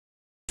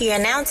You are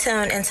now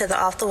tuned into the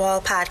Off the Wall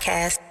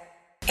podcast.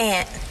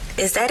 And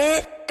is that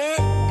it?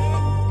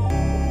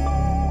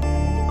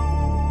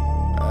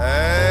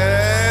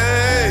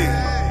 Hey!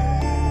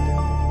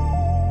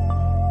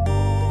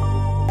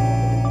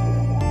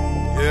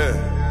 Yeah.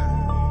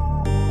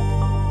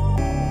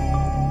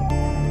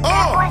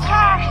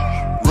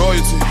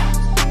 Royalty.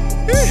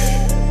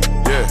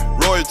 Yeah,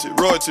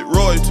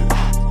 royalty.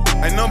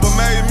 Ain't number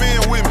made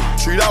men with me.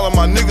 Treat all of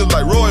my niggas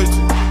like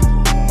royalty.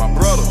 My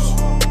brothers.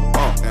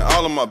 And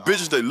all of my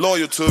bitches, they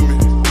loyal to me.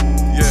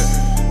 Yeah.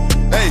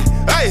 Hey,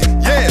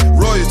 yeah.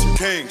 Royalty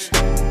kings.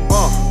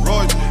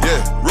 Royalty,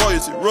 yeah.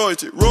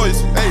 Royalty.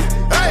 Hey.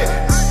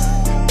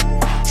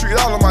 Treat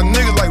all of my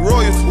niggas like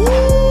royalty. Woo!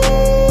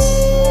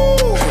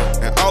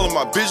 And all of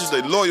my bitches,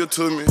 they loyal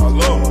to me. I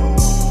love them.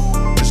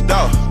 It's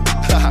Dolph.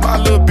 My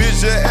little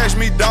bitch just asked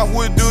me, Doc,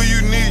 what do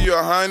you need,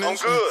 your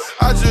highness? I'm good.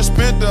 I just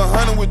spent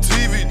 $100 with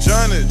TV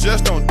Johnny,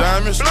 just on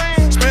diamonds.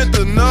 Bling. Spent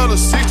another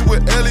 60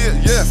 with Elliot,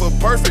 yeah, for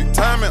perfect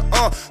timing.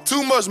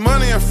 Too much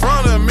money in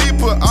front of me,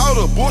 put all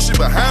the bullshit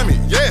behind me.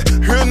 Yeah,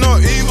 hear no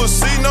evil,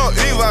 see no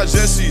evil, I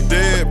just see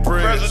dead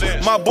bread.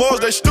 My boys,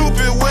 they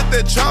stupid with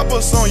that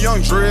choppers on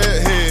young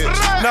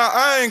dreadheads. Now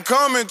I ain't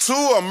coming to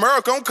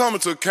America, I'm coming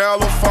to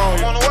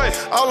California.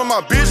 All of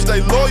my bitches,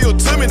 they loyal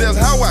to me, that's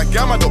how I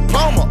got my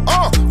diploma.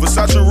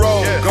 Versace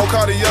roll, yeah. Go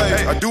Cartier.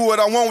 Hey. I do what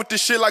I want with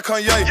this shit like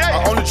Kanye. Yeah.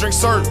 I only drink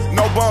syrup,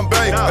 no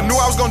Bombay. I knew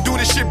I was gonna do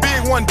this shit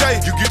big one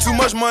day. You get too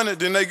much money,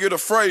 then they get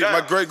afraid.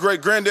 My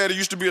great-great-granddaddy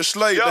used to be a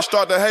slave. They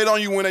start to hate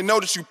on you when they know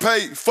that you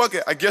paid. Fuck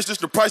it, I guess this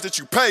the price that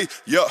you pay.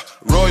 Yeah,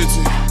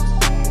 royalty.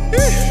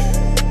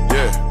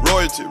 Yeah,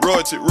 royalty.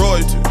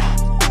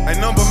 Ain't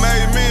number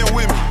made men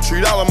with me.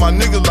 Treat all of my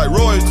niggas like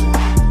royalty.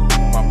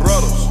 My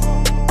brothers.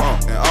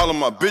 And all of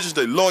my bitches,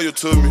 they loyal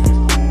to me.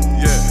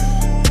 Yeah.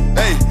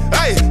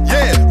 Hey,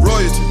 yeah,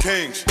 royalty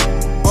kings.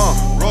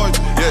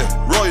 Royalty, yeah,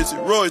 royalty.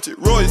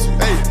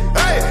 Hey.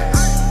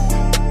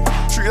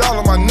 Treat all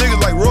of my niggas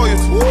like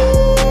royalty. Woo!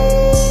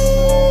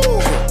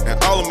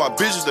 And all of my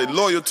bitches, they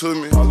loyal to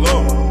me. I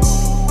love them.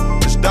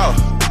 It's Dolph.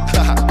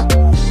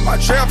 My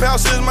trap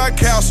house is my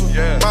castle.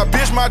 Yeah. My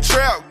bitch, my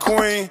trap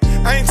queen.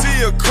 Ain't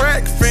see a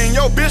crack fiend.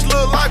 Yo, bitch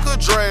look like a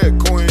drag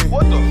queen.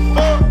 What the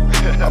fuck?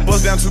 I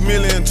bust down 2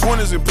 million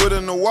 20s and put it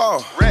in the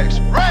wall. Rex.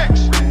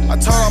 I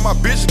told all my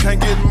bitches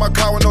can't get in my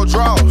car with no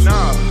drawers.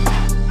 Nah.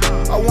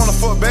 I wanna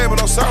fuck bad, but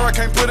I'm sorry I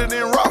can't put it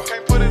in raw.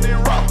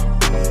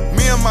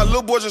 Me and my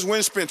little boy just went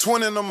and spent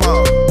 20 in the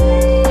mall.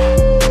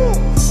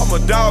 I'm a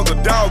dog, a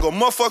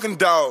motherfucking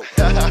dog.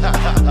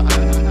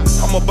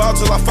 I'm about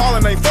till I fall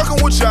and ain't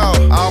fucking with y'all.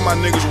 All my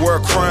niggas wear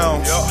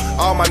crowns.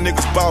 All my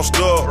niggas bossed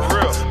up.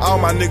 All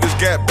my niggas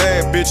got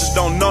bad bitches.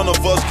 Don't none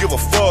of us give a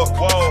fuck.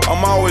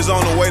 I'm always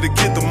on the way to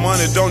get the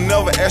money. Don't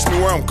never ask me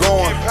where I'm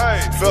going.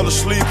 Fell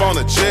asleep on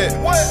a jet.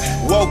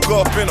 Woke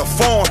up in a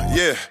phone.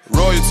 Yeah,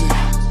 royalty.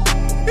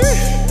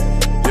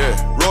 Yeah,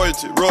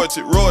 royalty.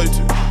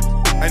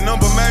 Ain't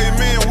number made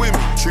men with me.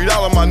 Treat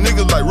all of my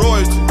niggas like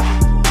royalty.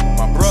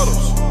 My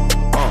brothers.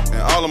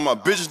 And all of my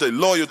bitches, they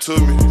loyal to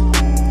me.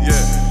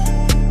 Yeah.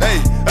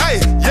 Hey,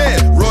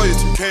 yeah,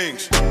 royalty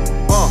kings.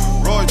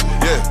 Royalty,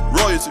 yeah,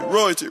 royalty.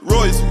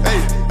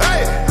 Hey.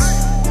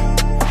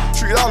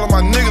 Treat all of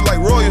my niggas like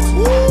royalty.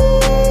 Woo!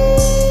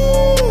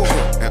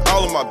 And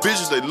all of my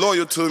bitches, they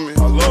loyal to me.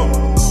 I love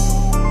them.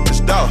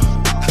 It's Dolph.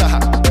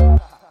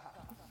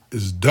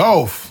 It's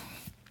Dolph.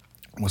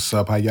 What's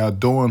up? How y'all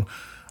doing?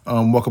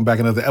 Welcome back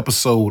another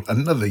episode,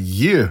 another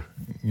year.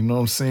 You know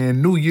what I'm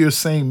saying? New year,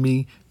 same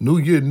me. New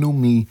year, new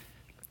me.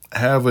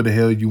 However the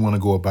hell you want to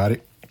go about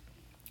it.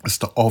 It's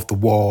the Off the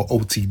Wall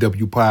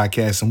OTW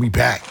podcast, and we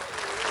back.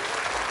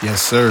 Yes,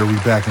 sir. We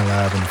back and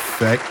live in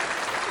effect.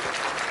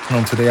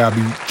 Today I'll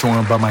be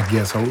joined by my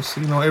guest host.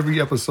 You know, every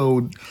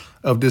episode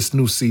of this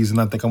new season,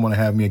 I think I'm going to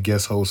have me a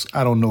guest host.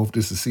 I don't know if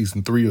this is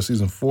season 3 or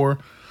season 4.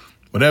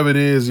 Whatever it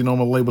is, you know, I'm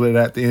going to label it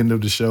at the end of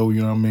the show,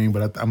 you know what I mean?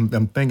 But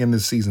I'm thinking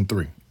this season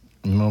 3.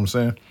 You know what I'm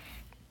saying?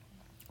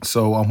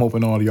 So I'm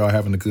hoping all of y'all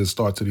having a good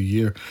start to the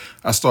year.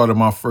 I started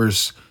my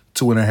first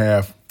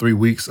 2.5, 3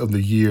 weeks of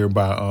the year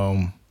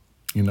by,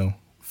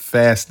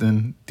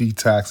 fasting,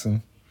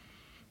 detoxing,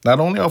 not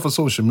only off of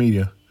social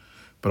media,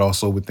 but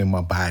also within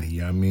my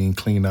body. I mean,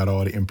 clean out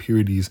all the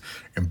impurities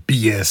and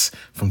BS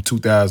from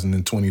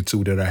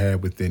 2022 that I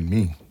had within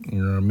me.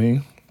 You know what I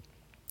mean?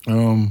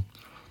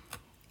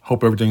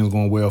 Hope everything is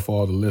going well for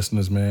all the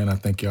listeners, man. I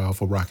thank y'all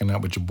for rocking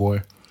out with your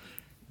boy.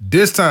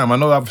 This time, I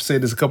know I've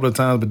said this a couple of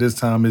times, but this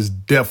time is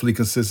definitely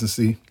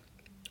consistency.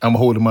 I'm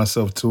holding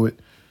myself to it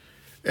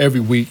every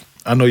week.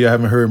 I know y'all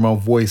haven't heard my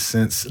voice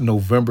since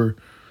November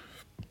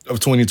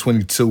of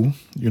 2022.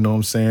 You know what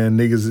I'm saying?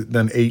 Niggas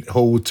done ate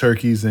whole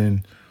turkeys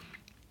and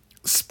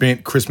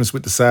spent Christmas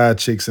with the side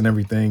chicks and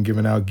everything,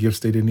 giving out gifts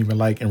they didn't even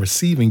like and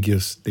receiving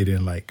gifts they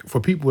didn't like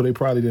for people they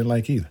probably didn't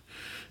like either.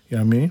 You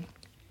know what I mean?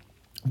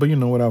 But, you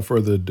know, without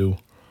further ado,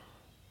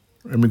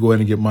 let me go ahead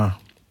and get my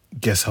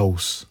guest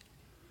host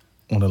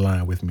on the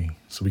line with me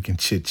so we can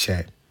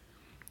chit-chat,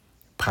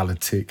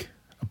 politic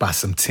about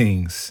some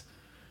things,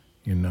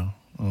 you know.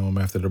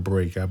 After the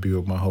break, I'll be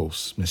with my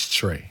host, Miss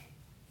Trey.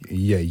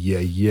 Yay,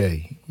 yay,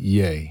 yay,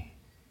 yay,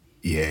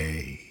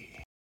 yay.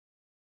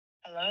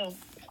 Hello.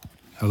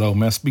 Hello,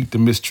 may I speak to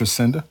Miss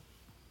Tresenda?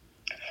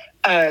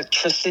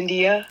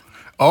 Trescendia.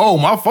 Oh,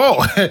 my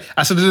fault.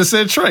 I should have just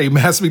said Trey.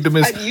 May I speak to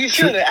Miss? You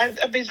should have.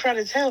 I've been trying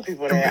to tell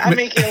people that. I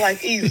make your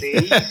life easy.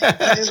 You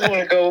just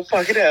want to go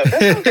fuck it up.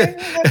 That's okay.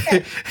 That's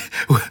okay.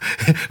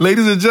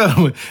 Ladies and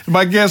gentlemen,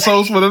 my guest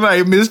host for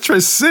tonight, Miss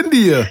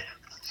Trescendia.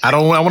 I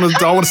want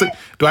to say.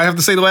 Do I have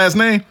to say the last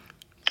name?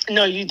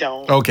 No, you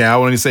don't. Okay, I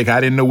want to say 'cause I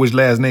didn't know which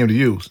last name to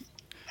use.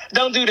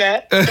 Don't do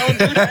that. Don't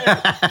do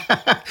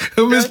that.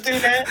 Don't do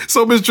that.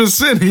 So, Miss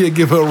Trescendia,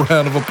 give her a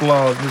round of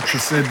applause, Miss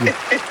Trescendia.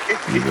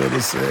 You know what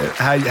I'm saying?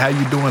 How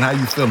you doing? How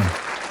you feeling?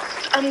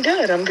 I'm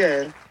good.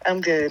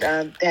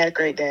 I had a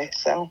great day,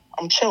 so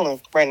I'm chilling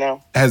right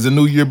now. Has the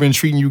new year been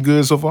treating you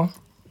good so far?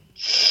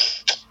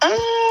 Yeah,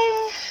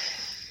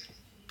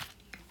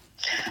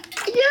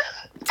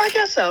 I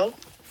guess so.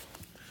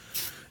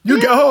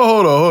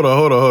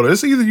 Hold on.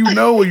 It's either you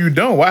know or you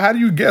don't. Why? How do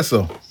you guess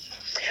so?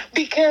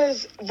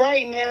 Because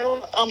right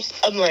now I'm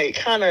like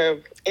kind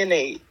of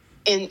in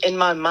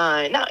my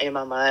mind, not in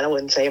my mind, I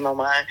wouldn't say in my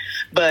mind,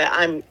 but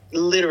I'm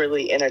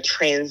literally in a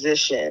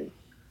transition.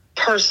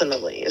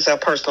 Personally, it's a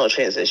personal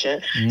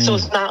transition. So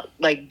it's not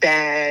like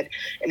bad,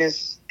 and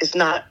it's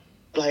not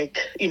like,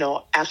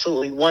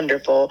 absolutely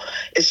wonderful.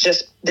 It's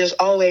just there's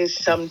always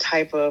some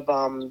type of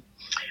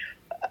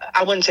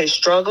I wouldn't say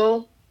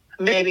struggle.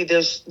 Maybe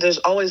there's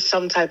always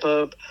some type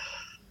of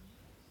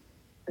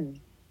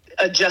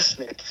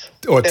adjustments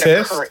or that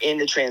test occur in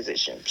the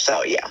transition.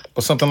 So yeah,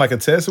 or something like a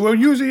test. Well,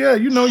 usually, yeah,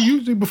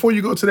 usually before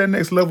you go to that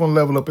next level and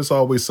level up, it's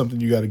always something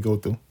you got to go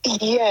through.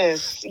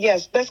 Yes,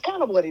 that's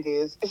kind of what it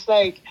is. It's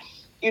like,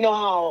 you know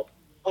how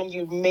when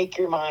you make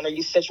your mind or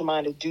you set your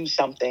mind to do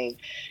something,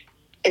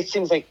 it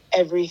seems like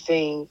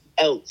everything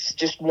else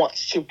just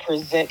wants to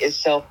present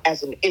itself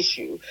as an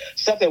issue.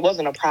 Stuff that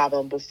wasn't a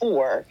problem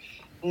before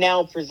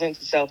now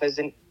presents itself as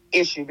an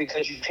issue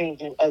because you're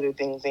changing other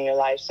things in your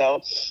life.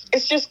 So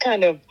it's just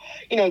kind of,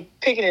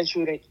 picking and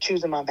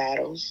choosing my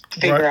battles,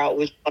 figure out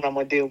which one I'm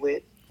going to deal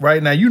with.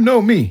 Right now, you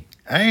know me.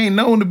 I ain't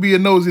known to be a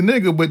nosy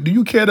nigga, but do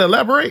you care to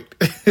elaborate?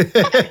 Who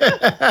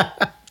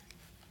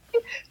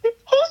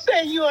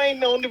said you ain't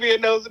known to be a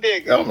nosy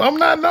nigga? I'm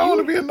not known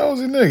to be a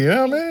nosy nigga, you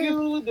know what I mean?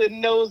 You the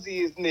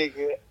nosiest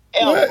nigga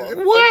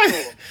ever.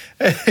 What?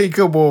 Hey,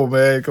 come on,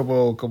 man. Come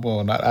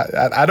on.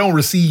 I don't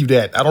receive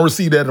that. I don't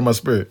receive that in my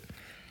spirit.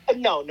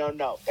 No.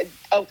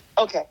 Oh,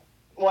 okay.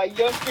 Well,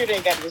 your spirit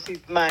ain't got to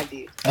receive mine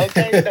did.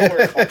 Okay? Don't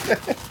worry about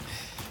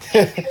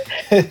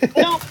it.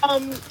 No,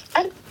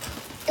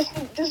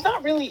 there's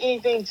not really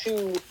anything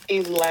to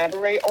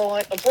elaborate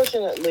on.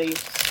 Unfortunately,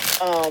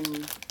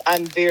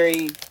 I'm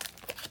very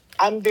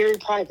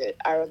private.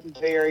 I'm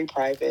very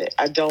private.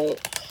 I don't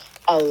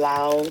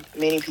allow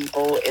many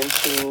people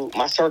into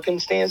my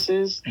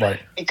circumstances. Right.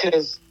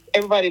 Because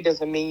everybody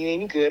doesn't mean you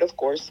any good, of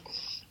course.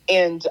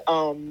 And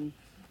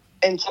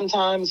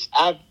sometimes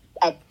I've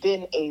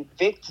been a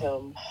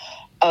victim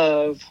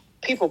of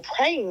people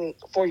praying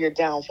for your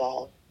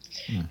downfall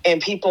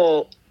and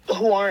people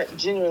who aren't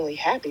genuinely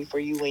happy for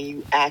you when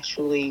you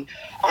actually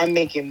are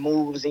making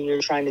moves and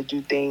you're trying to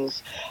do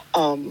things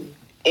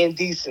in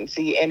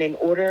decency and in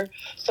order.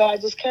 So I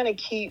just kind of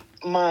keep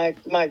my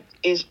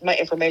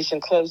information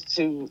close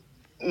to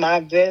my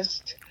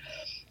vest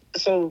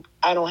so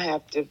I don't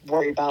have to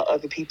worry about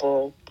other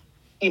people,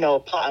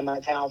 plotting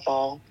my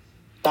downfall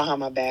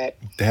behind my back.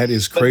 That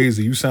is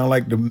crazy. You sound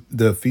like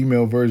the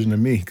female version of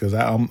me, because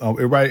I'm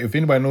everybody. If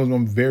anybody knows me,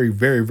 I'm very,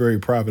 very, very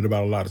private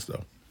about a lot of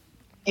stuff.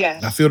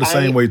 Yes, I feel the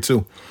same way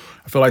too.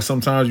 I feel like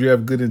sometimes you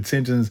have good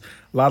intentions.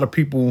 A lot of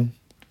people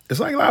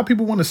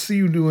want to see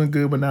you doing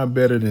good, but not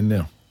better than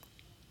them.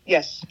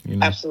 Yes,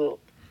 absolutely.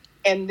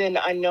 And then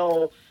I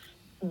know,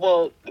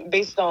 well,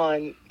 based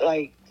on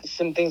like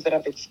some things that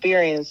I've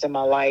experienced in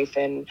my life,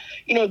 and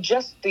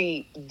just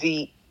the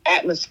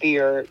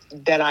atmosphere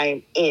that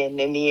I'm in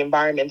and the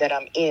environment that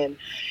I'm in,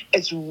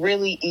 it's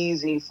really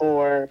easy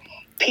for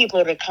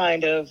people to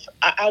kind of,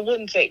 I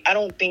wouldn't say, I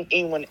don't think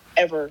anyone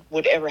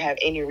would ever have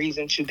any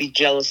reason to be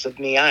jealous of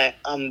me.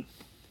 I'm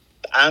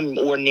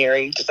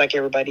ordinary, just like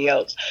everybody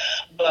else.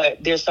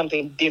 But there's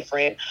something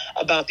different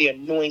about the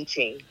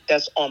anointing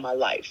that's on my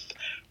life,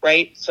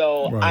 right?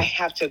 So I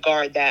have to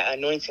guard that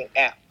anointing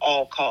at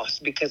all costs,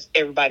 because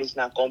everybody's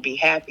not going to be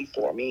happy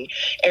for me.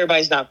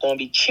 Everybody's not going to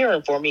be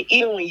cheering for me.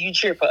 Even when you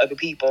cheer for other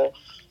people,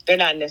 they're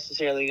not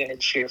necessarily going to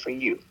cheer for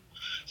you.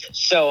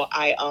 So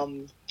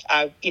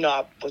I've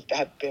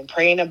been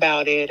praying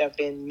about it. I've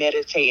been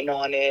meditating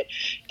on it,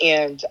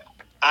 and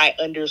I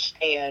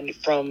understand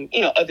from,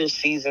 other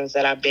seasons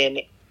that I've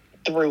been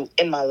through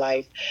in my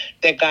life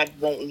that God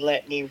won't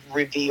let me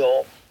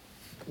reveal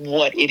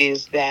what it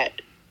is that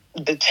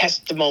the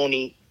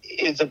testimony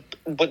is,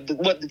 what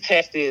the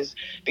test is,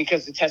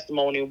 because the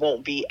testimony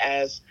won't be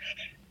as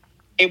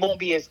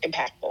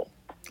impactful.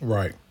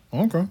 Right.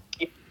 Okay.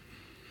 Yeah.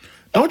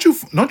 Don't you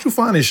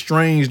find it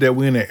strange that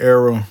we're in an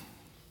era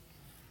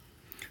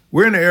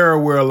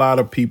where a lot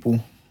of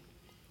people,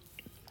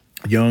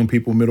 young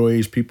people,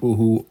 middle-aged people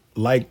who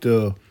like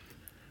to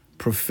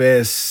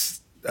profess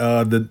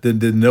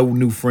the no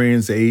new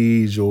friends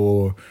age,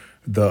 or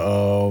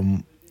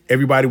the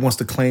everybody wants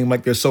to claim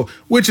like they're so,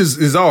 which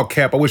is all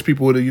cap. I wish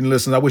people would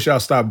listen. I wish y'all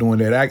stop doing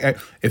that.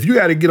 If you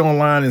got to get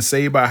online and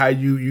say about how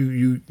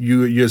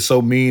you're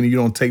so mean and you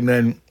don't take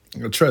nothing,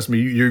 trust me,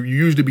 you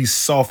usually be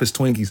soft as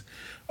Twinkies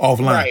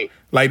offline. Right.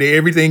 Like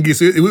everything gets.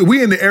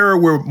 We in the era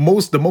where the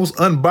most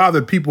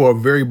unbothered people are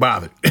very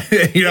bothered.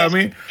 You know what I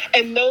mean?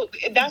 And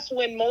that's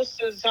when most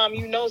of the time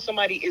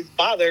somebody is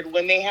bothered,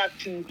 when they have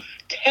to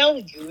tell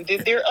you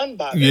that they're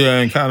unbothered. Yeah,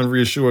 and kind of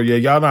reassure. Yeah,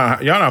 y'all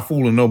not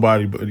fooling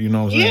nobody, but you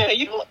know what I'm saying?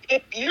 Yeah,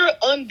 if you're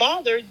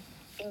unbothered,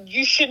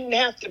 you shouldn't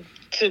have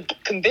to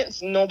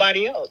convince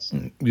nobody else.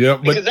 Yeah,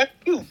 because that's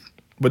you.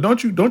 But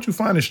don't you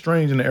find it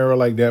strange in an era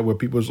like that where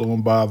people are so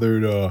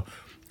unbothered,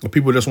 or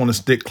people just want to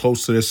stick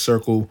close to this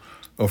circle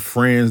of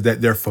friends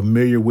that they're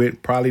familiar with,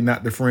 probably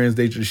not the friends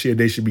they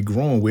should be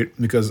growing with,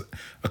 because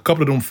a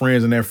couple of them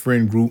friends in that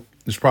friend group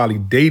is probably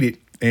dated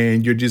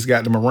and you just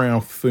got them around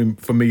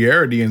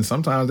familiarity, and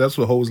sometimes that's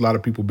what holds a lot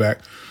of people back.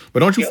 But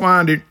don't you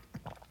find it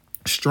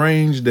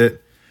strange that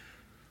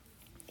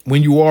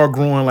when you are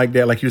growing like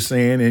that, like you're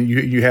saying, and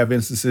you have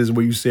instances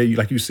where you say,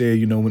 like you said,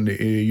 when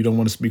you don't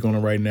want to speak on it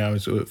right now,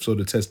 so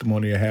the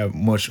testimony will have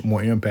much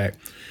more impact.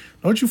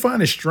 Don't you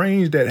find it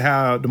strange that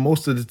how the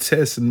most of the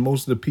tests and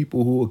most of the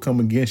people who will come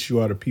against you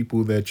are the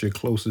people that you're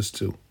closest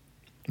to?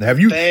 Have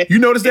you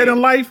noticed that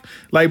in life?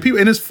 Like people,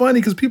 and it's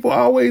funny because people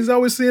always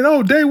saying,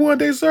 "Oh, day one,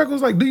 day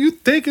circles." Like, do you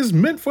think it's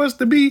meant for us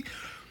to be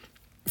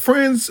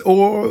friends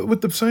or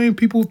with the same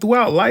people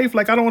throughout life?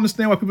 Like, I don't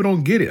understand why people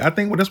don't get it. I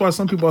think that's why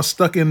some people are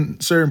stuck in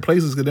certain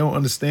places, because they don't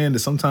understand that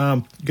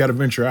sometimes you got to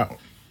venture out.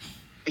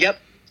 Yep,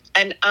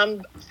 and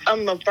I'm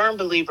a firm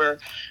believer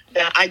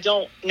that I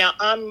don't. Now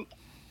I'm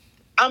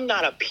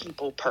not a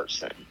people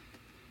person,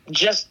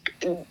 just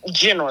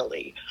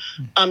generally.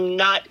 I'm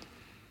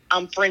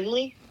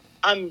friendly.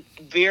 I'm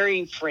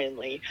very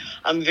friendly.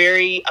 I'm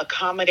very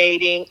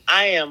accommodating.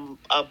 I'm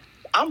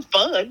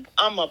fun.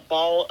 I'm a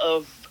ball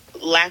of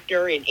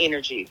laughter and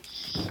energy,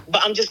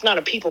 but I'm just not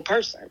a people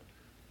person.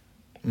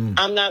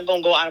 I'm not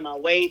going to go out of my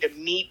way to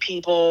meet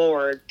people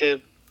or to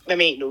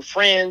make new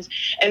friends.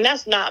 And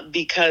that's not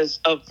because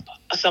of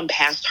some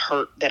past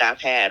hurt that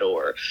I've had,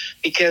 or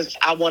because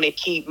I want to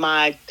keep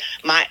my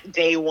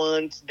day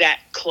ones that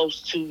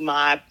close to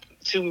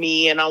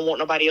me and I want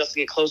nobody else to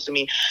get close to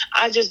me.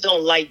 I just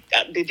don't like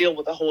to deal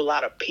with a whole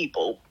lot of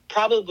people,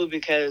 probably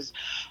because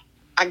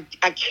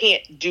I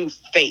can't do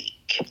fake.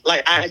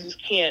 Like I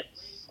can't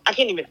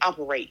even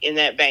operate in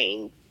that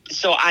vein.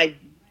 So I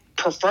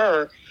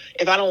prefer,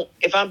 if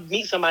I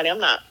meet somebody, I'm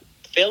not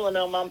feeling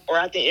them, or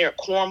I think they're a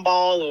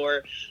cornball,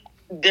 or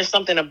there's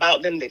something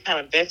about them that kind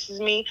of vexes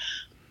me,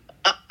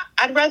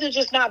 I'd rather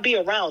just not be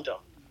around them.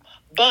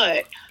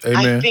 But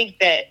Amen. I think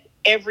that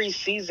every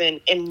season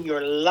in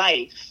your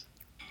life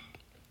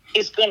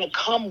is going to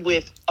come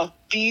with a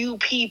few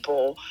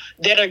people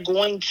that are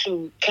going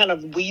to kind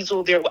of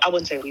weasel their... I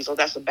wouldn't say weasel.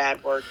 That's a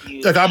bad word to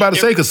use. Like I'm about to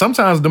say, because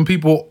sometimes them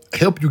people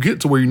help you get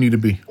to where you need to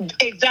be.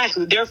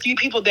 Exactly. There are a few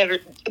people that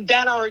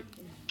are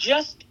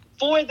just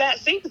for that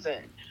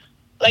season.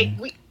 Like,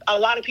 a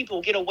lot of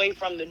people get away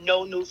from the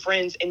no new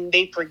friends, and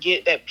they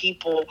forget that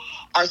people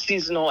are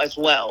seasonal as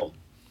well.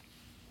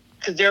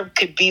 Because there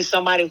could be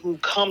somebody who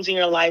comes in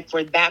your life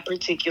for that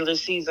particular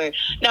season.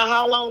 Now,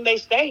 how long they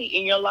stay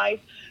in your life,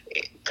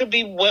 it could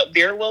be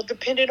very well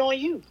dependent on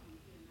you.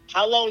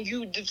 How long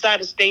you decide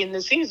to stay in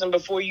the season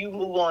before you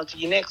move on to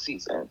your next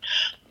season.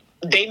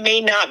 They may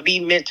not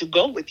be meant to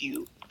go with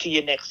you to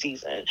your next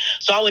season.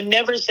 So I would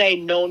never say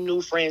no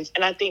new friends.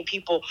 And I think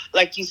people,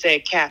 like you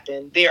said,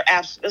 capping,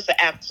 that's an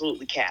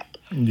absolutely cap.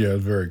 Yeah,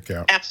 very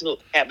cap.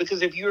 Absolutely cap.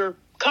 Because if you're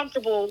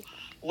comfortable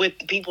with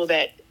the people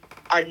that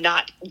are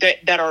not,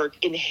 that are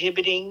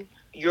inhibiting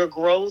your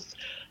growth,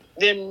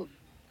 then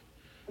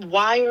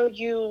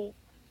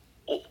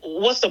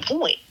what's the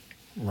point?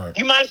 Right.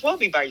 You might as well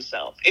be by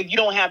yourself. If you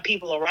don't have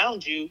people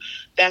around you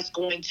that's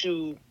going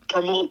to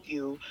promote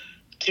you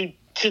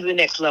to the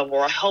next level,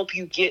 or help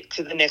you get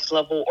to the next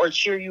level, or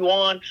cheer you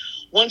on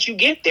once you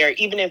get there,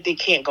 even if they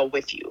can't go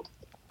with you.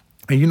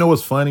 And you know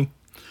what's funny?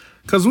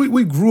 Because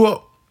we grew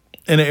up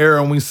in an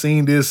era and we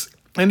seen this,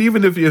 and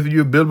even if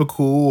you're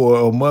biblical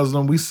or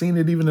Muslim, we seen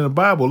it even in the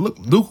Bible.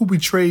 Look who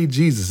betrayed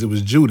Jesus. It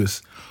was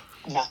Judas.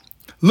 Yeah.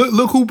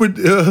 Look who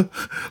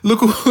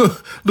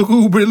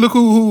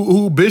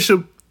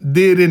Bishop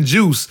did in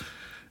Juice.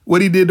 What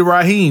he did to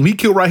Raheem. He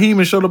killed Raheem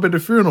and showed up at the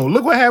funeral.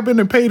 Look what happened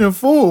and paid in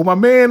full. My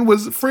man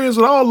was friends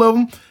with all of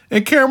them,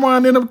 and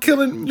Cameron ended up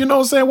killing,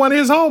 one of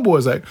his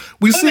homeboys. Like,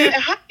 we see it.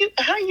 How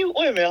you,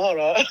 wait a minute, hold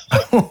on.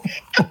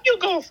 How you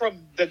go from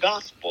the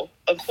gospel,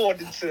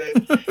 according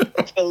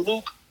to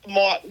Luke,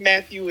 Mark,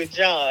 Matthew, and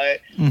John,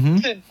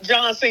 to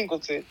John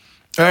Singleton?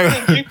 You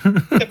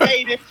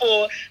paid it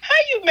for. How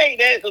you make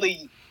that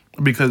leap?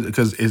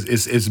 Because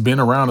it's been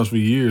around us for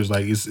years.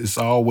 Like, it's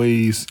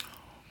always...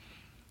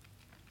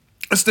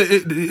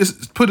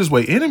 It's put this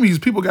way, enemies,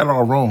 people got it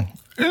all wrong.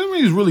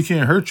 Enemies really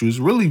can't hurt you. It's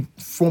really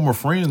former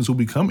friends who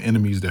become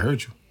enemies that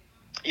hurt you.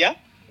 Yeah,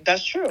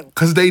 That's true.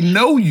 Because they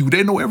know you.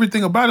 They know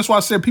everything about it. That's why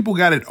I said people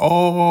got it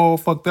all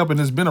fucked up and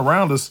it's been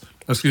around us.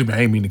 Excuse me,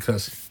 I ain't mean to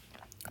cuss.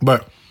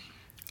 But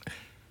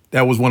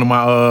that was one of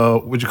my,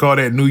 what you call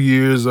that, New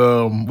Year's,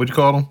 what you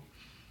call them?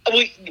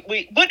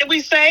 What did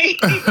we say?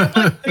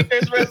 New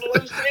Year's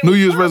resolution. New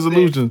Year's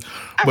resolution.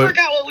 I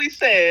forgot what we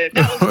said.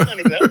 That was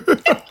funny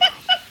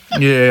though.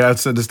 Yeah, I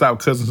said to stop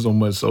cussing so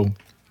much, so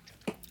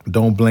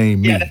don't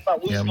blame me. Yeah, that's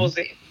what we're supposed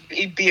to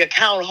be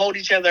accountable, hold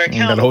each other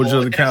accountable. Gotta hold each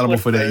other accountable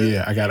for that.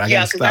 Yeah, I gotta stop that.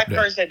 Yeah, because I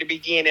cursed at the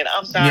beginning.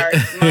 I'm sorry.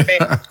 My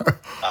bad.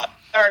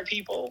 Sorry,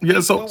 people.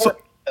 Yeah, so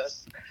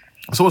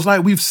it's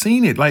like we've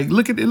seen it. Like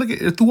look at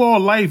it through all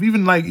life.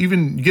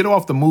 Even get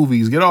off the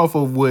movies. Get off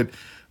of what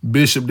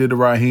Bishop did to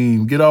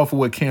Raheem. Get off of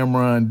what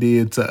Cameron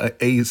did to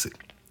Ace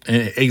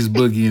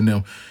Boogie and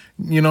them.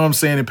 You know what I'm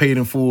saying? And Paid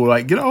in Full.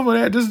 Like get off of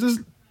that.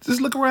 Just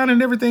look around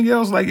and everything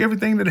else. Like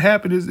everything that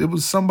happened it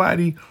was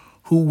somebody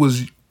who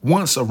was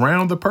once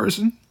around the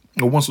person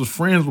or once was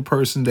friends with a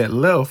person that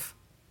left,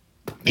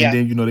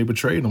 and then they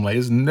betrayed them. Like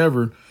it's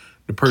never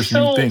the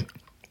person you think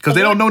because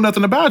they don't know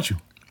nothing about you.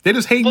 They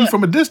just hate you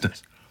from a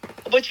distance.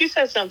 But you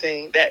said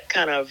something that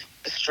kind of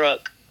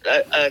struck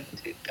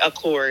a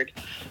chord.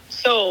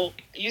 So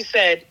you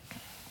said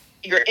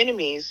your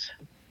enemies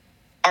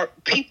are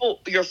people.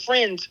 Your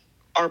friends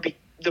are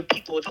the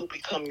people who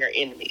become your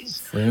enemies.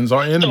 Friends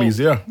are enemies.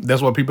 So, yeah,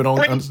 that's what people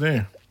don't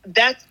understand.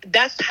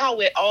 That's how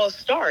it all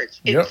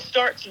starts. It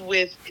starts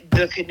with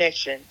the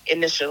connection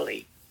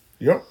initially.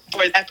 Yep.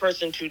 For that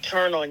person to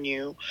turn on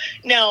you.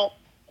 Now,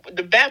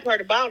 the bad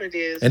part about it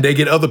is, and they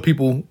get other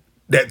people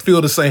that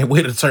feel the same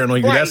way to turn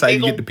on you. Right. That's how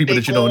you get the people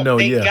that you don't know.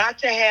 They got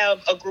to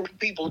have a group of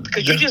people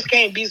because you just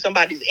can't be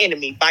somebody's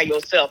enemy by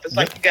yourself. It's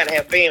like you got to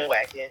have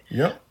bandwagon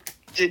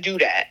to do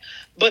that.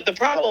 But the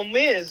problem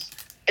is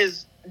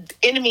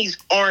enemies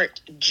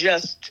aren't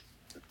just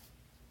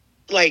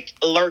like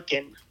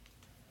lurking.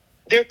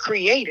 They're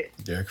created.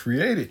 They're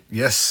created.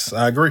 Yes,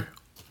 I agree.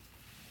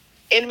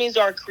 Enemies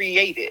are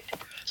created.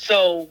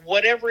 So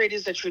whatever it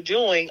is that you're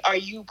doing, are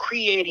you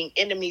creating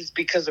enemies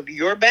because of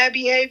your bad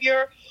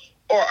behavior,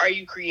 or are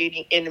you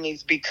creating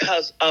enemies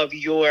because of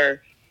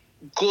your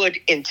good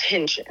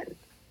intention?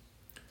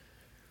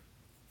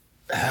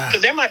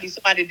 Because there might be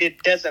somebody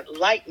that doesn't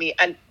like me.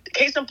 And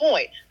case in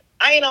point,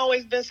 I ain't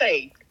always been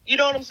saved. You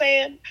know what I'm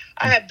saying?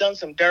 I have done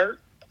some dirt.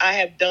 I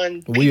have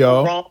done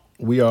wrong.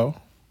 We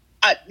all.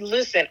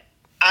 Listen,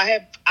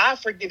 I've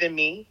forgiven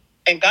me,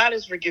 and God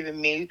has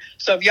forgiven me.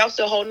 So if y'all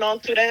still holding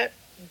on to that,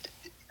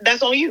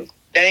 that's on you.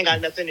 That ain't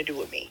got nothing to do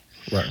with me.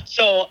 Right.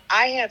 So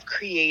I have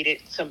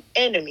created some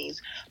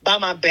enemies by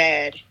my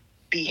bad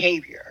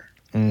behavior.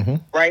 Mm-hmm.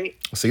 Right?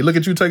 See, look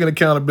at you taking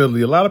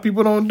accountability. A lot of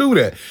people don't do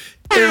that.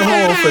 They're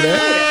hard for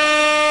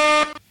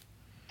that.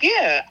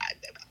 Yeah.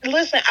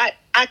 Listen,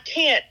 I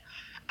can't.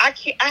 I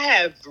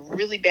have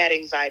really bad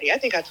anxiety. I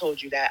think I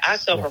told you that. I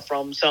suffer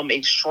from some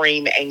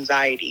extreme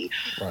anxiety.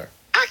 Right.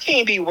 I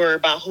can't be worried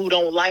about who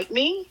don't like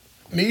me.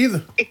 Me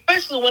either.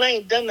 Especially when I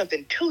ain't done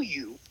nothing to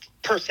you,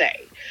 per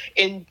se.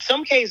 In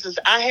some cases,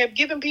 I have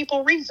given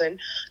people reason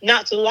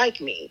not to like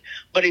me.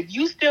 But if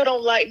you still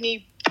don't like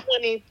me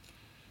 20,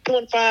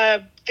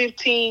 25,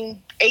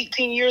 15,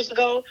 18 years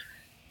ago,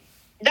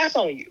 that's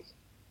on you.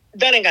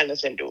 That ain't got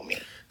nothing to do with me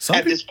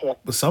this point.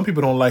 But some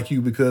people don't like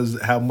you because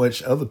how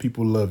much other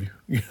people love you.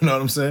 You know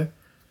what I'm saying?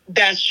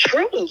 That's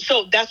true.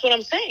 So that's what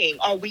I'm saying.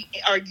 Are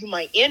you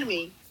my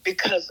enemy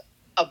because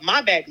of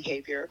my bad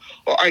behavior,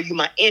 or are you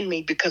my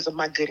enemy because of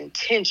my good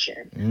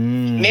intention?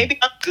 Maybe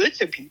I'm good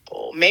to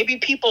people. Maybe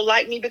people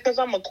like me because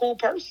I'm a cool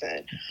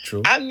person.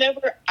 True.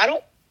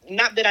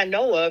 Not that I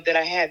know of that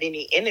I have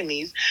any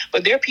enemies,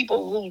 but there are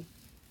people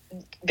who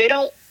they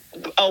don't,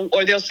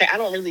 or they'll say, I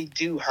don't really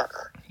do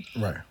her.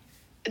 Right.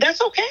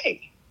 That's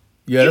okay.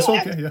 Yeah, that's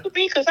okay. Yeah,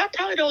 because I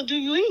probably don't do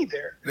you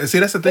either. See,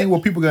 that's the thing.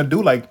 What people gonna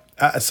do? Like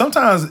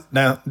sometimes,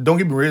 now, don't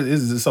get me wrong.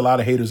 There's a lot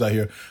of haters out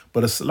here,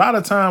 but a lot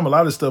of time, a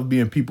lot of stuff be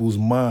in people's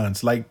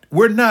minds. Like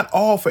we're not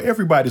all for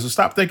everybody, so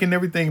stop thinking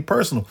everything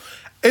personal.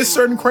 It's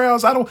certain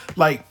crowds I don't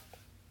like.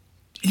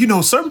 You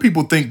know, certain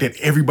people think that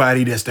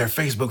everybody that's their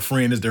Facebook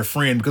friend is their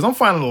friend, because I'm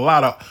finding a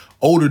lot of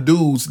older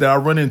dudes that I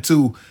run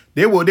into.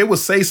 They will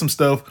say some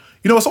stuff.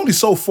 You know, it's only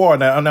so far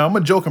now. Now I'm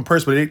a joking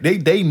person,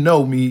 but they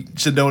know me.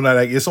 Should know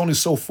that it's only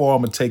so far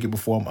I'm gonna take it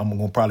before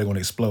I'm probably gonna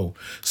explode.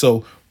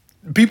 So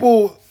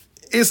people,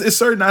 it's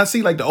certain. I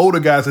see like the older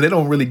guys, so they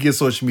don't really get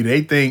social media.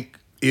 They think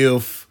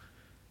if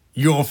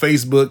you're on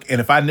Facebook and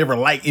if I never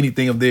like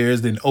anything of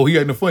theirs, then he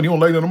acting funny. You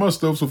don't like none of my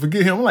stuff, so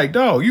forget him. I'm like,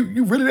 dog,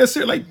 you really that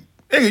serious? Like,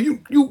 hey,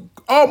 you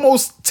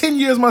almost 10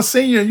 years my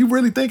senior, and you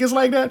really think it's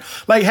like that?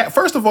 Like,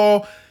 first of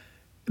all,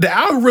 the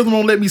algorithm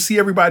don't let me see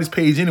everybody's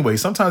page anyway.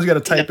 Sometimes you got to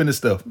type in this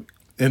stuff.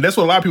 And that's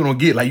what a lot of people don't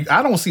get. Like,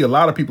 I don't see a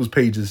lot of people's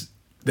pages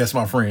that's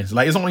my friends.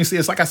 Like,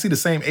 it's like I see the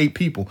same 8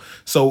 people.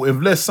 So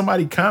unless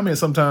somebody comments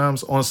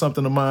sometimes on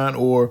something of mine,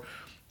 or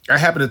I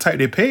happen to type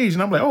their page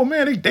and I'm like, oh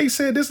man, they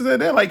said this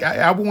and that. Like,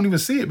 I won't even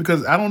see it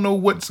because I don't know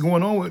what's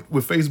going on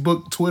with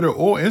Facebook, Twitter,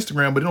 or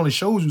Instagram, but it only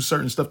shows you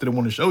certain stuff that they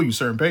want to show you,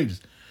 certain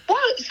pages. Well,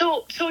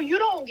 So you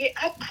don't get,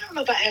 I don't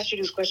know if I asked you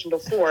this question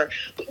before,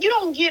 but you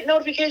don't get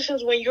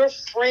notifications when your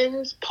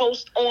friends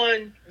post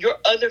on your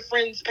other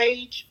friend's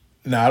page?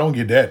 No, I don't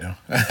get that though.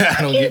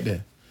 I don't get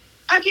that.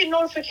 I get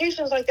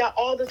notifications like that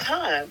all the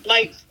time.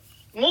 Like,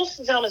 most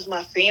of the time it's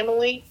my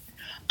family,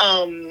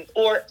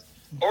 or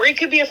it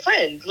could be a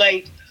friend.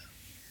 Like,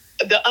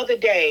 the other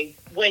day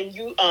when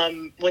you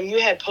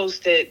had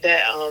posted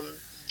that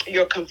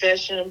your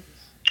confession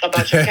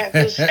about your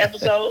catfish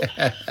episode,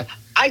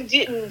 I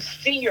didn't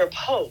see your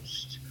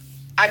post.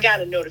 I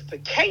got a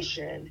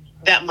notification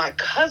that my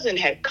cousin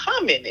had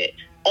commented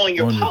on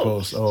your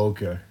post. Oh,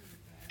 okay.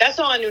 That's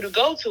all I knew to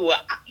go to.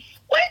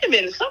 Wait a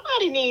minute,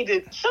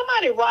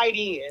 somebody write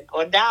in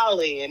or dial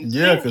in,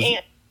 send in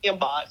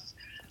inbox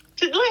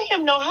to let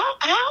him know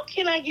how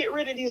can I get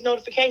rid of these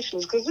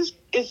notifications? Because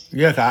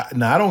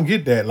I don't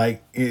get that.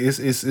 Like,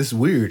 it's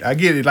weird. I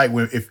get it. Like,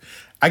 if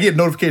I get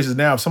notifications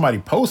now if somebody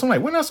posts, I'm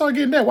like, when I start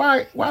getting that,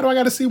 why do I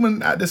got to see when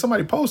that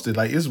somebody posted?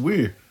 Like, it's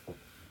weird.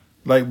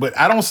 Like, but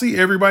I don't see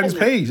everybody's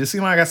page. It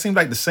seems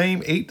like the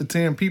same 8 to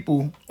 10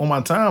 people on my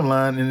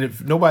timeline, and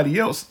if nobody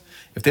else,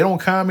 if they don't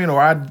comment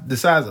or I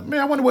decide,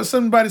 man, I wonder what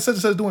somebody such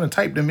and such doing and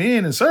type them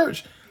in and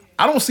search,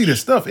 I don't see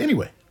this stuff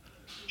anyway.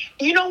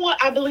 You know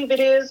what I believe it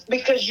is?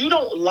 Because you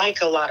don't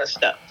like a lot of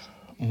stuff.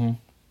 Mm-hmm.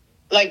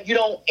 Like, you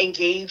don't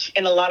engage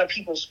in a lot of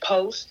people's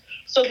posts.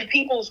 So the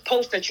people's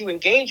posts that you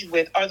engage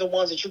with are the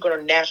ones that you're going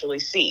to naturally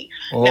see.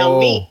 Oh. Now,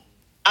 me,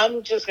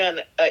 I'm just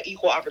an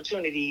equal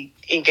opportunity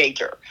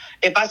engager.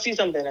 If I see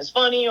something that's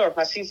funny, or if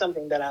I see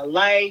something that I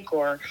like,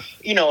 or,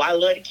 I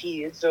love the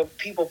kids, so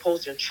people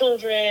post their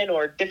children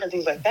or different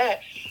things like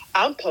that,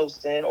 I'm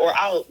posting, or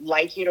I'll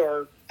like it,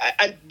 or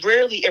I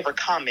rarely ever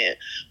comment,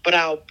 but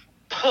I'll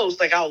post,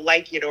 like I'll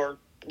like it or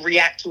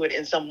react to it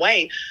in some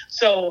way.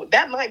 So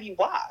that might be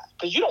why,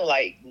 because you don't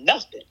like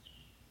nothing.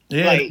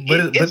 Yeah, like,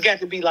 it's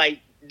got to be like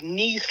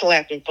knee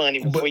slapping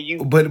funny before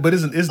you. But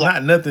it's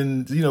not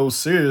nothing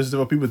serious to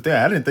what people think.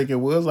 I didn't think it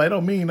was. Like, I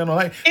don't mean nothing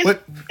like. It's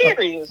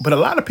serious. But a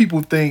lot of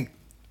people think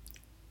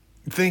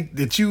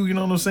that you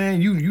know what I'm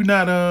saying. You're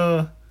not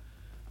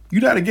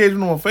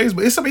engaging on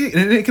Facebook. It's somebody,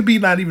 and it could be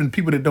not even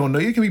people that don't know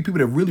you. It could be people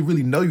that really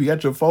really know you.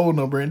 Got your phone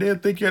number, and they'll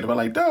think you're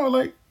like, dog,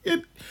 like it.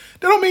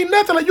 That don't mean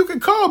nothing. Like, you can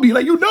call me,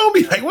 like, you know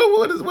me. Like,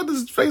 what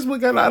does Facebook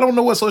got? I don't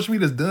know what social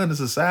media has done to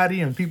society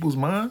and people's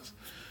minds.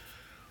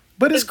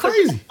 But it's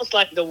crazy. It's almost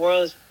like the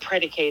world is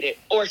predicated,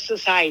 or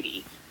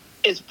society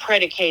is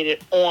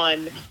predicated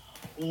on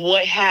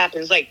what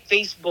happens. Like,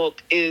 Facebook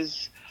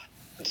is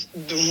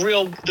the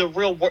real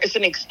world. It's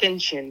an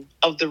extension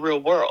of the real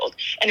world,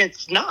 and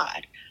it's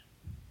not.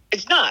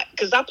 It's not,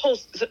 because I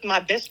post my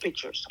best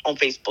pictures on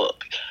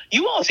Facebook.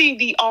 You won't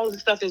see all the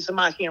stuff that's in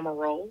my camera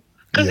roll,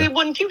 because it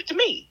wasn't cute to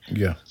me.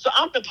 Yeah. So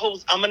I'm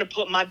gonna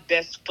put my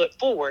best foot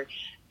forward.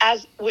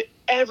 As with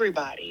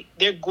everybody,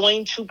 they're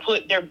going to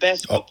put their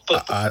best foot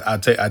forward. I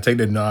take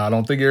that. No, I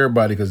don't think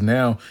everybody, because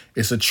now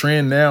it's a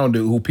trend now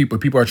who people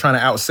are trying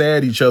to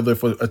outsad each other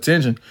for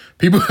attention.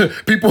 People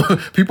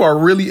are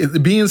really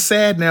being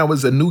sad now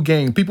is a new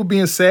game. People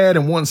being sad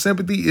and wanting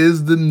sympathy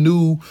is the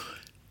new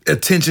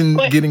attention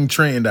getting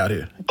trend out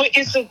here. But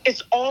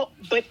it's all.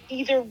 But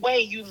either way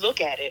you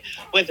look at it,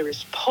 whether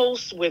it's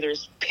posts, whether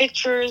it's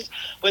pictures,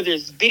 whether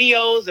it's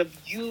videos of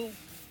you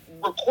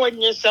recording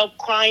yourself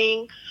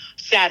crying.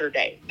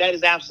 Saturday. That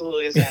is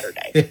absolutely a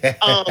Saturday.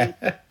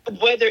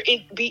 Whether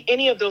it be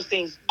any of those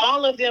things,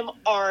 all of them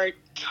are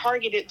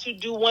targeted to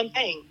do one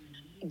thing: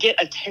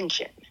 get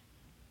attention.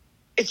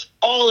 It's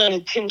all an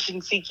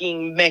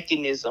attention-seeking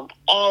mechanism.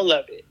 All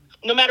of it.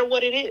 No matter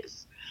what it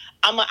is.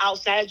 I'm going to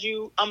outside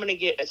you. I'm going to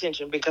get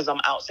attention because I'm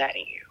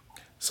outsiding you.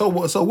 So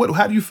what?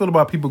 How do you feel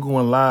about people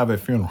going live at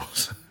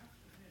funerals?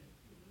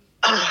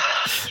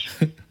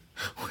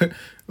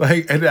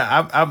 Like, and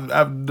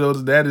I've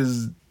noticed that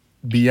is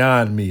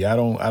beyond me. I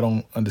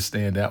don't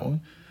understand that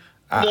one.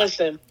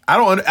 Listen,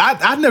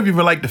 I never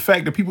even like the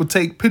fact that people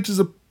take pictures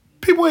of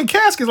people in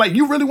caskets. Like,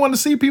 you really want to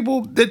see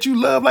people that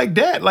you love like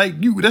that? Like,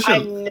 that's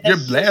your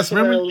last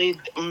memory.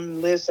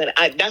 Listen,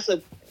 that's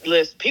a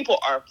list. People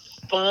are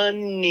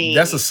funny.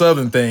 That's a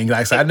Southern thing.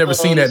 Like, so I've never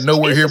seen that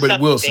nowhere here but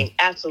Wilson. Thing.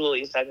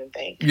 Absolutely a Southern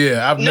thing.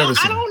 Yeah, I've never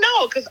seen. I don't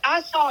know, because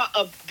I saw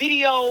a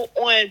video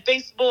on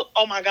Facebook.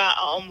 Oh my God,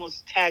 I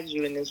almost tagged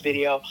you in this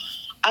video.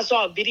 I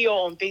saw a video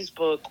on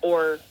Facebook,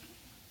 or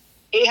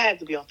it had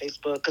to be on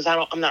Facebook, because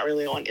I'm not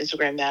really on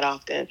Instagram that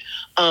often.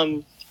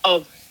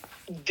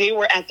 They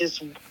were at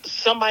this,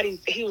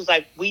 he was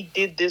like, we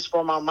did this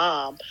for my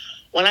mom.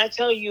 When I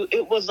tell you,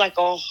 it was like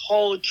a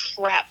whole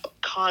trap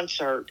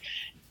concert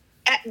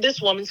at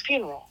this woman's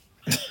funeral.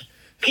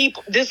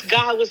 This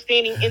guy was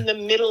standing in the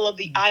middle of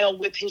the aisle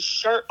with his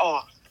shirt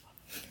off,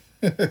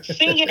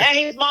 singing at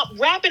his mom,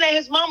 rapping at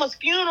his mama's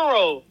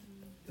funeral.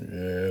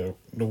 Yeah,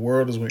 the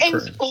world is went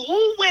crazy. And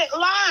who went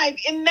live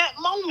in that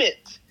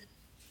moment?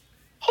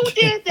 Who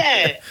did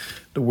that?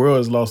 The world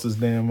has lost its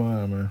damn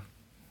mind, man.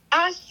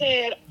 I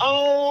said,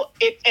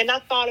 and I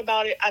thought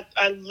about it.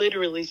 I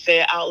literally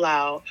said out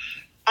loud,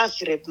 I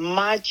said, if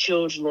my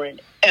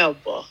children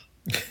ever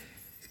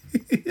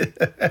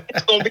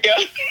It's gonna be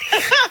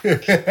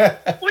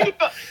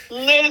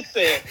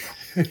listen.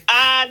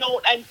 I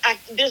don't.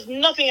 There's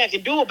nothing I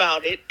can do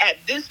about it at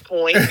this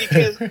point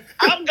because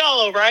I'm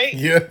gone, right?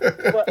 Yeah.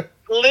 But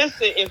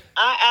listen,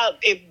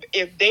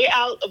 if they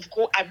of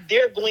course,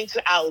 they're going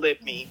to outlive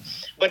me.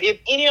 But if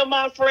any of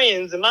my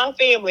friends and my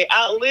family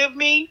outlive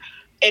me,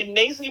 and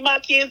they see my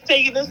kids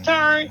taking this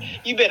turn,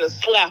 you better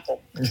slap them,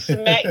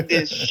 smack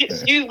this shit.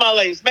 Excuse my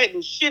language, smack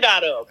the shit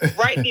out of them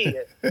right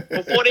there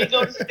before they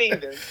go to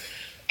Stevens.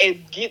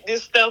 And get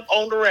this stuff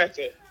on the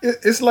record.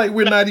 It's like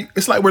we're not.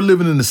 It's like we're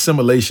living in a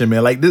simulation,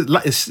 man. Like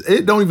this,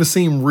 it don't even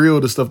seem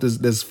real. The stuff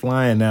that's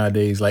flying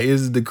nowadays. Like,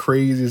 it's the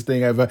craziest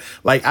thing I've ever.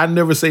 Like, I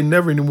never say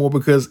never anymore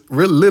because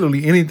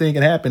literally anything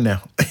can happen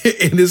now,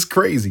 and it's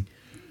crazy.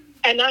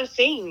 And I've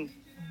seen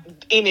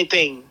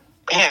anything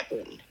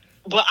happen,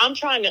 but I'm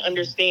trying to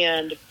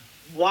understand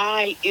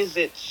why is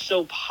it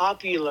so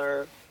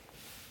popular?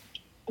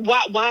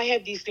 Why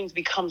have these things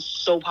become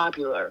so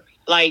popular?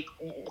 Like,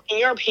 in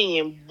your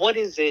opinion, what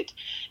is it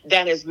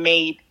that has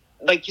made,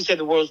 like you said,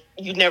 the world,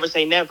 you never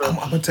say never. I'm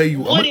going to tell you.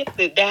 What is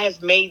it that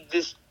has made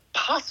this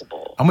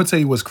possible? I'm going to tell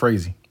you what's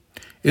crazy.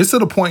 It's to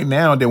the point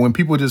now that when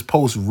people just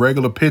post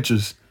regular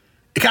pictures,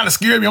 it kind of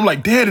scared me. I'm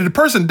like, Dad, did the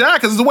person die?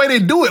 Because it's the way they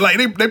do it. Like,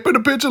 they put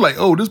a picture like,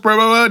 oh, this, blah,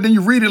 blah, blah. Then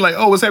you read it like,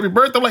 oh, it's happy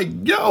birthday. I'm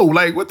like, yo,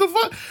 like, what the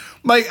fuck?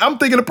 Like, I'm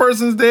thinking the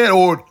person's dead,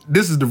 or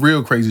this is the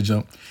real crazy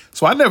jump.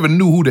 So I never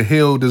knew who the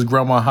hell this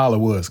Grandma Holla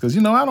was. Because,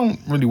 I don't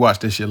really watch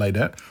that shit like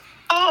that.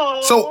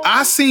 Oh. So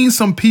I seen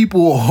some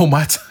people on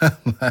my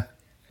timeline,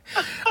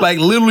 like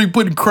literally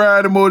putting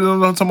crying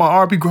emojis on my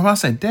RP grandma. I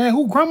said, Dad,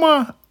 who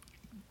grandma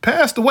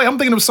passed away? I'm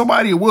thinking of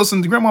somebody at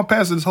Wilson's. Grandma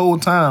passed this whole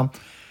time.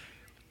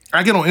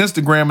 I get on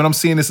Instagram and I'm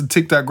seeing this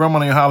TikTok grandma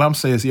named Holla. I'm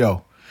saying,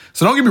 yo.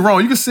 So don't get me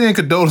wrong, you can send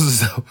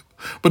condolences,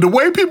 but the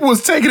way people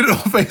was taking it on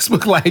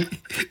Facebook, like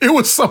it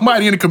was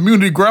somebody in the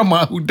community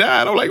grandma who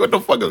died. I'm like, what the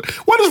fuck?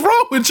 What is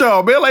wrong with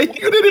y'all, man?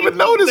 Like, you didn't even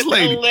know this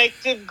lady.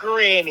 Collective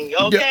granny,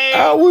 okay?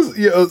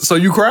 Yeah, so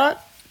you cried?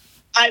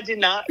 I did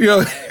not.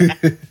 Yeah.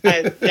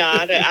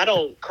 I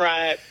don't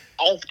cry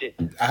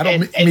often. I don't.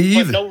 Me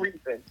either. For no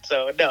reason.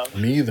 So no.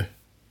 Me either.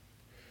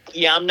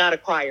 Yeah, I'm not a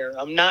crier.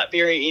 I'm not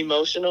very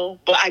emotional,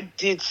 but I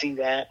did see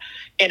that,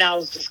 and I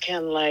was just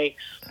kind of like,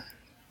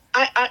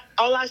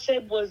 all I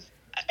said was,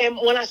 and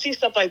when I see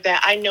stuff like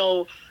that, I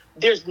know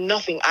there's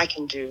nothing I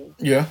can do.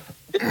 Yeah.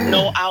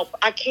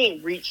 I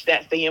can't reach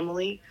that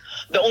family.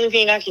 The only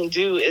thing I can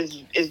do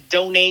is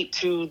donate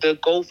to the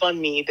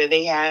GoFundMe that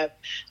they have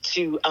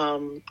to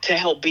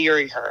help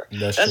bury her.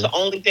 That's the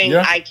only thing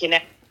I can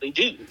actually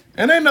do.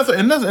 And ain't nothing.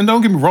 And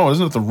don't get me wrong. There's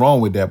nothing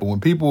wrong with that. But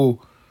when people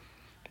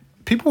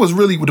was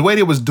really, the way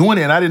they was doing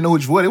it, and I didn't know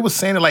which one, it was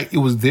saying it like it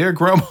was their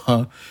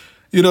grandma.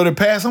 The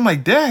past. I'm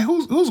like, Dad,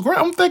 who's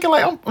grandma? I'm thinking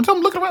like, I'm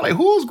looking around like,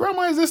 whose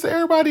grandma is this to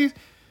everybody?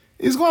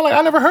 It's going like,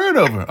 I never heard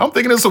of her. I'm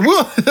thinking it's a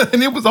woman.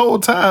 And it was the whole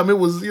time, it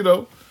was,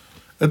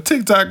 a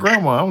TikTok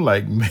grandma. I'm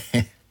like,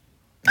 man.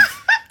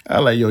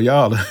 I'm like, yo,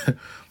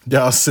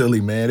 y'all silly,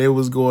 man. It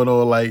was going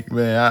on like,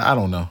 man, I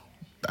don't know.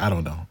 I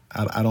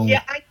don't.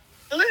 Yeah,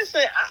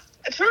 listen,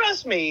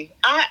 trust me.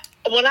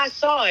 When I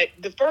saw it,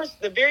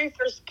 the very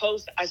first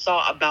post I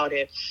saw about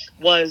it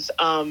was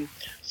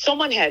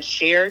someone had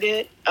shared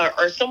it,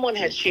 or someone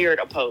had shared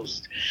a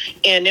post,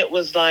 and it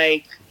was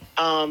like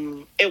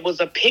it was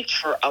a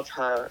picture of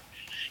her,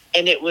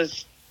 and it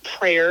was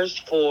prayers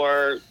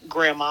for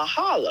Grandma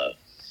Holla,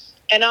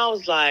 and I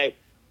was like,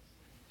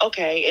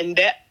 okay, and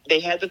that they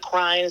had the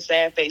crying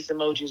sad face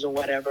emojis or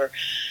whatever,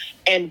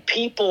 and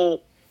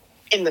people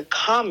in the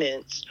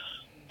comments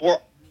were.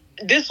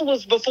 This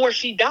was before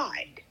she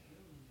died.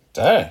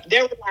 Dang.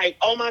 They were like,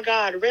 "Oh my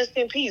God, rest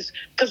in peace,"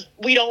 because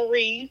we don't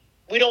read,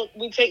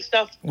 we take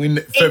stuff.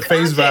 For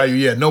face value,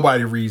 yeah.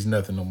 Nobody reads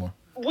nothing no more.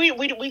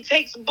 We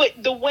take, but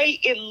the way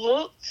it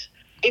looked,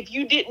 if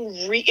you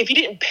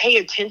didn't pay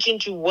attention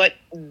to what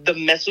the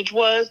message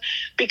was,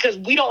 because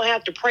we don't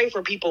have to pray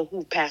for people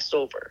who passed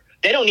over.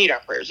 They don't need our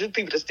prayers. There's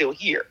people that's still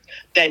here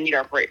that need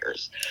our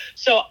prayers.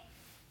 So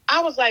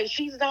I was like,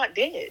 she's not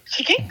dead.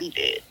 She can't be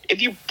dead.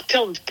 If you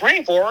tell them to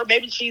pray for her,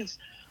 maybe she's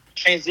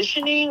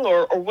transitioning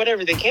or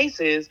whatever the case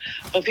is.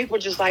 But people are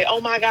just like,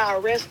 oh my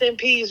God, rest in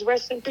peace.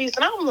 And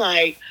I'm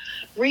like,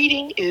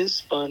 reading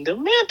is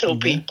fundamental,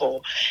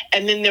 people.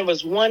 And then there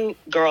was one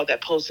girl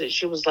that posted,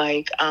 she was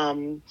like,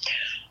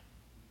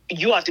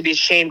 you ought to be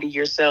ashamed of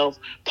yourself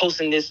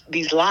posting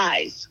these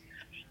lies.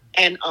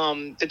 And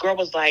the girl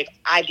was like,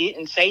 I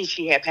didn't say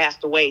she had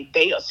passed away.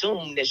 They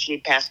assumed that she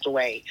had passed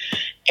away.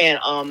 And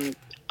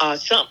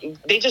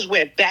they just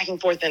went back and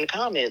forth in the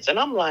comments. And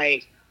I'm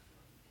like,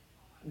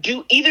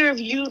 do either of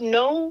you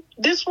know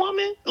this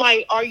woman?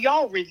 Like, are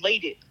y'all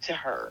related to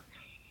her?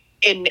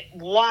 And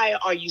why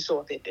are you so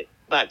offended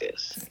by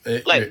this?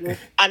 I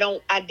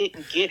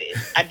didn't get it.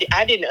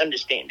 I didn't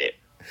understand it.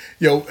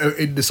 Yo,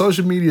 the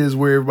social media is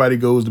where everybody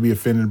goes to be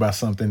offended by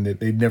something that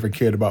they never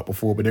cared about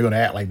before, but they're going to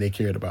act like they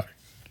cared about it.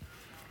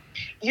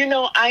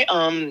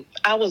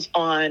 I was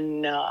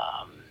on,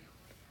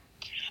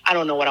 I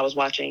don't know what I was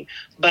watching,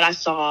 but I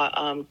saw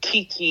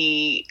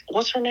Keke,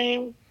 what's her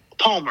name?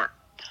 Palmer.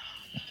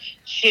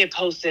 she had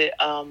posted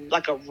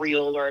like a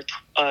reel or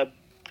a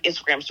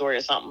Instagram story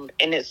or something,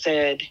 and it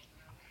said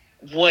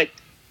what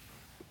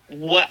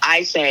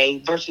I say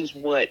versus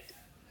what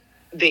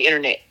the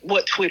internet,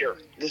 what Twitter.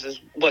 This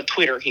is what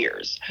Twitter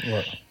hears.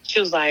 What? She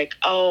was like,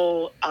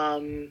 "Oh,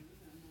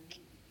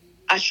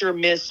 I sure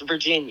miss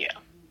Virginia."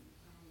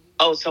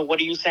 Oh, so what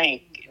are you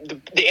saying?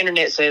 The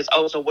internet says,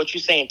 "Oh, so what you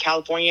saying?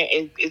 California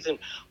isn't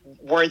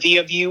worthy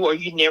of you, or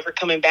you never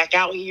coming back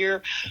out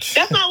here?"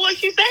 That's not what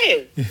she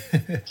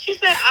said. She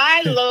said,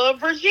 "I love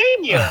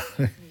Virginia,"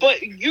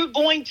 but you're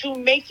going to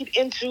make it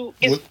into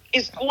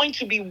it's going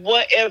to be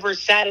whatever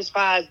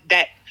satisfies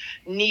that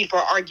need for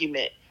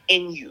argument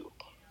in you.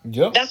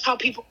 Yep. That's how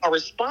people are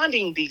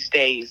responding these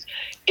days.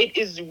 It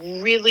is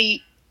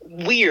really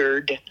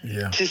weird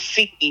to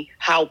see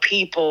how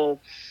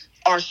people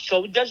are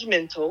so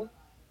judgmental,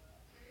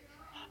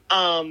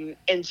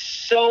 and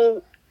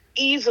so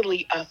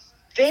easily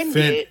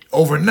offended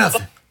over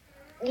nothing.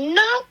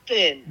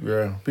 Nothing.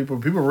 Yeah, people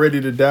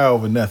ready to die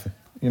over nothing.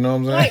 You know what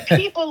I'm saying? Like,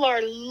 people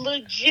are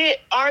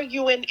legit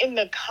arguing in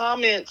the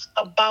comments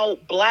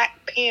about Black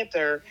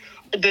Panther,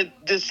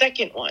 the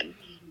second one,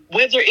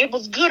 whether it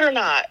was good or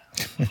not.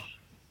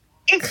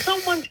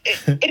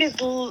 It is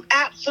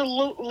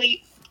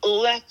absolutely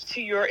left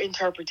to your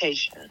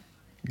interpretation.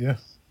 Yeah.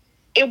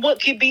 And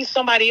what could be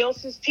somebody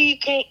else's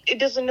tea it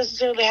doesn't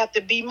necessarily have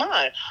to be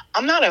mine.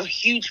 I'm not a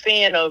huge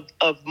fan of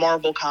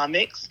Marvel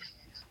comics,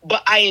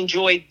 but I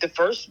enjoyed the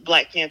first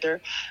Black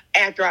Panther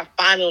after I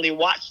finally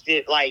watched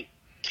it like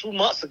 2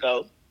 months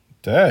ago.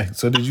 Dang.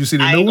 So did you see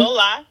the I new ain't one? gonna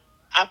lie.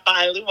 I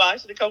finally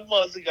watched it a couple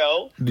months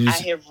ago. I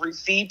have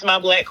received my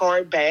Black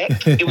card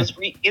back. It was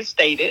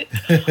reinstated.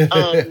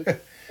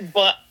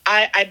 But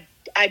I'm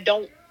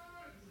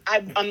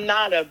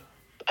not a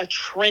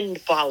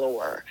trend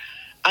follower.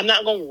 I'm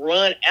not going to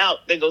run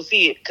out to go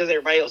see it because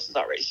everybody else has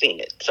already seen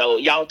it. So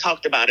y'all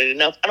talked about it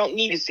enough. I don't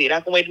need to see it. I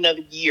can wait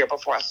another year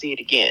before I see it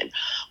again.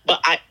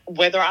 But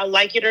whether I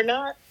like it or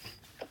not,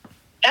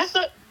 that's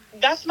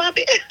my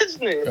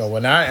business. Oh,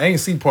 well, I ain't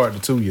seen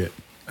part 2 yet.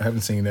 I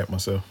haven't seen that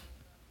myself.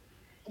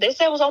 They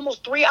said it was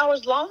almost 3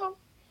 hours long.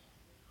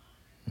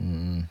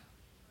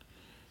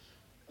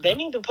 They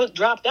need to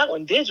drop that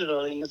one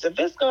digitally. Because if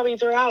it's going to be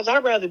 3 hours,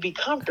 I'd rather be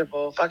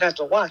comfortable if I got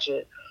to watch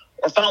it.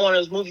 Or find one of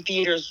those movie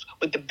theaters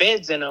with the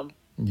beds in them.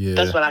 Yeah,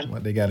 that's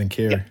what they got in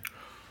Cary. Yeah.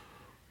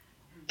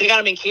 They got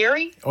them in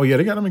Cary? Oh, yeah,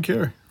 they got them in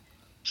Cary.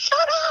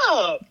 Shut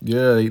up.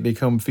 Yeah, they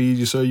come feed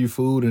you, serve you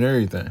food and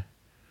everything.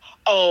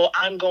 Oh,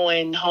 I'm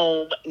going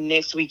home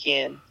next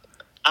weekend.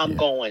 I'm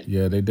going.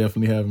 Yeah, they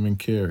definitely have them in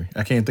Cary.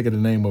 I can't think of the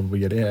name of it, but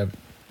yeah, they have it.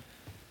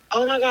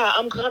 Oh, my God.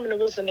 I'm coming to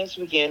Wilson next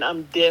weekend.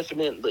 I'm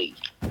definitely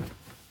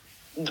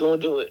going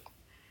to do it.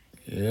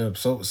 Yeah,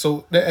 so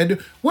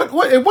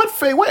what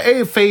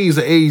phase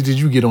of age did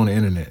you get on the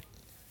internet?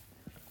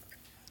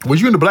 Was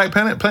you in the Black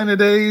Planet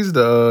days,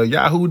 the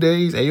Yahoo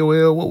days,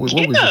 AOL? What was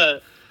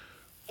it?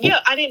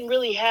 Yeah, I didn't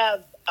really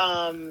have.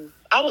 I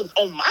was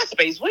on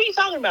MySpace. What are you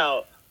talking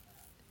about?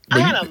 I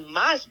had a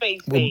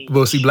MySpace page.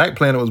 Well, see, Black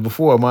Planet was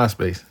before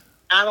MySpace.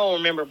 I don't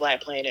remember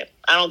Black Planet.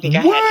 I don't think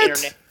I had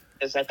internet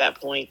at that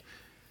point.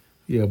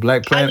 Yeah,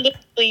 Black Planet.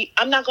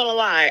 I'm not gonna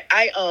lie.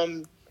 I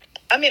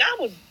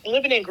was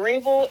living in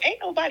Greenville.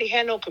 Ain't nobody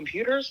had no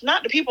computers.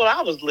 Not the people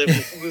I was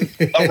living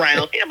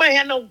around. Ain't nobody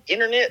had no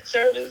internet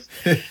service.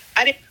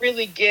 I didn't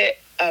really get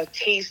a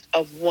taste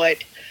of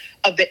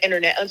the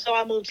internet until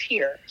I moved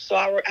here. So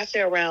I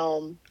say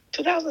around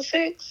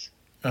 2006.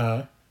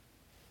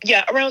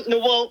 Yeah,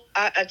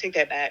 I take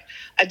that back.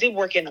 I did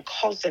work in a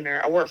call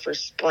center. I worked for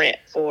Sprint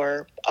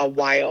for a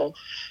while,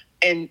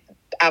 and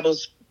I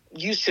was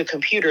used to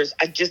computers.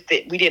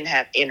 We didn't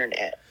have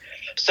internet.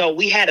 So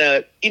we had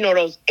those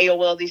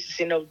AOL,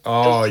 these, I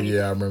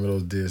remember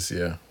those discs,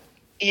 yeah.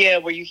 Yeah,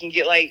 where you can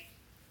get like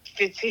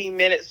 15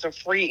 minutes of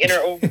free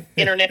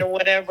internet or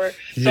whatever.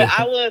 So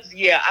I was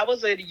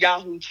a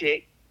Yahoo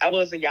chick. I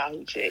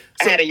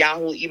had a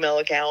Yahoo email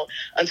account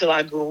until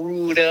I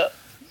grew it up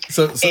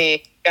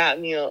and got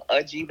me a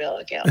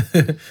Gmail account.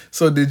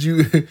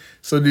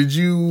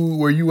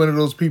 Were you one of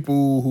those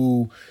people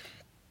who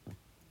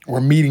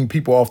were meeting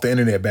people off the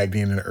internet back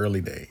then in the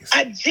early days?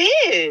 I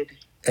did.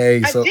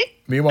 Hey, so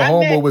me and my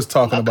homeboy was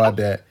talking about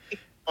that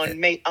on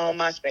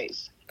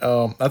MySpace.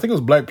 I think it was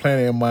Black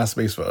Planet and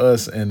MySpace for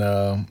us, and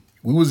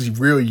we was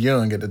real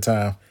young at the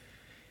time.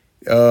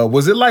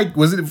 Was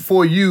it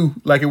for you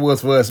like it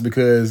was for us?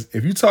 Because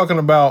if you're talking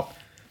about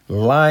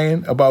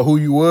lying about who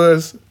you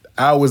was,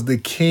 I was the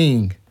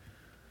king.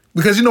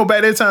 Because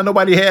by that time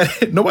nobody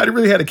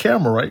really had a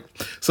camera, right?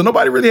 So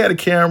nobody really had a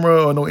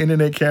camera or no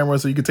internet camera,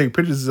 so you could take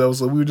pictures of.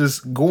 So we were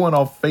just going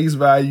off face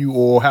value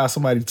or how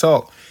somebody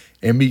talked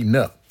and meeting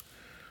up.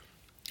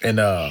 And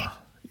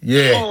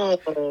yeah.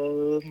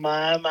 Oh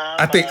my.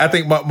 I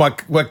think my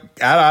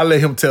I'll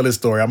let him tell his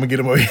story. I'm gonna get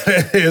him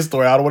his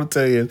story. I don't want to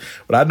tell you,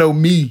 but I know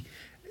me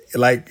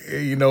like,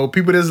 you know,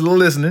 people that's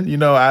listening, you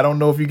know, I don't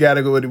know if you got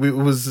to go. It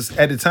was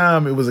at the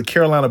time, it was a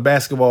Carolina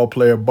basketball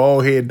player,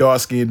 bald head,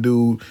 dark skinned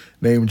dude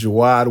named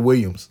Jawad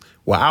Williams.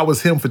 Well, I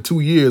was him for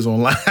 2 years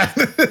online.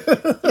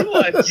 You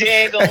are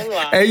dead on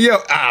lie. Hey, yo,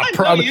 I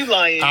know you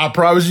lying. I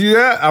promise you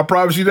that. I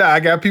promise you that.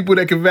 I got people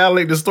that can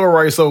validate the story,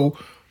 right? So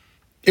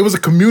it was a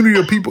community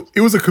of people.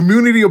 It was a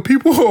community of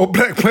people on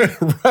Black Planet,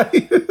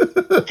 right?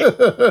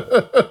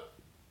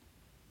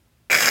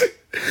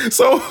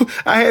 So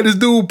I had this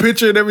dude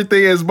picture and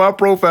everything as my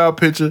profile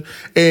picture.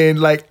 And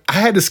like I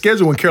had to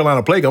schedule when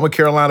Carolina played. I'm a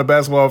Carolina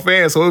basketball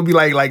fan. So it would be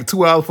like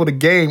 2 hours for the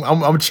game.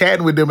 I'm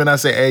chatting with them and I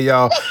say, hey,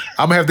 y'all,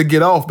 I'm gonna have to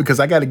get off because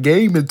I got a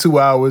game in 2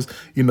 hours.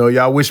 You know,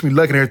 y'all wish me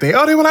luck and everything.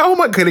 Oh, they were like, oh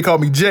my God, they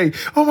called me Jay.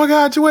 Oh my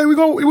God, Joey, we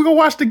gonna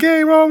watch the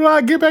game, blah, blah,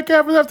 blah. Get back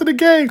after the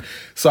game.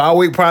 So I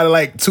wait probably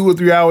like 2 or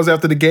 3 hours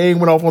after the game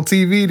went off on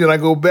TV. Then I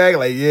go back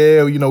like,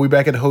 yeah, you know, we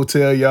back at the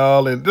hotel,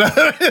 y'all. And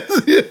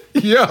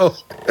yo.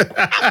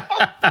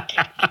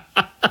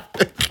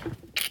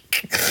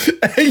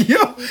 Hey,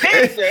 yo,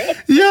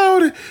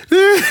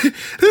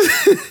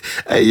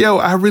 hey, yo,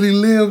 I really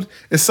lived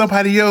as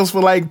somebody else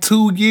for like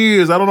 2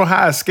 years. I don't know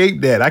how I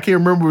escaped that. I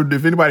can't remember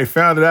if anybody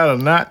found it out or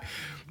not.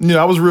 You know,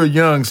 I was real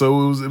young,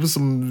 so it was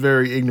some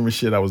very ignorant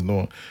shit I was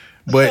doing.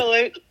 But so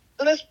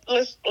let's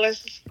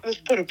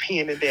put a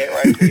pin in that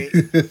right quick.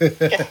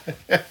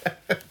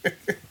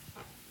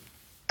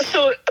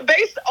 So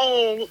based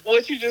on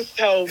what you just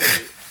told me,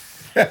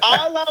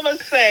 all I'm going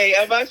to say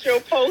about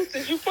your post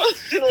that you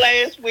posted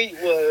last week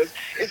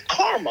it's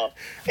karma.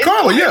 It's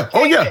karma, yeah.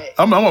 Oh, yeah.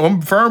 I'm a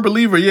firm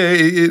believer. Yeah,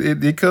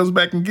 it comes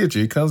back and get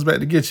you. It comes back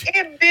to get you.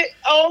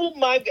 Oh,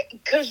 my God.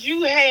 Because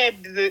you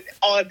had the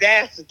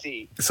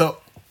audacity. So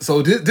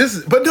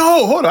this, but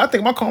no, hold on. I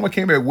think my karma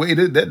came back way.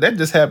 That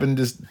just happened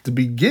just to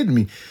be getting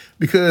me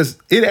because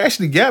it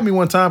actually got me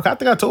one time. I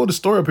think I told the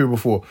story up here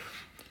before.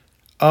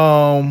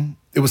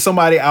 It was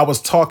somebody I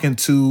was talking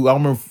to. I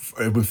remember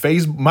when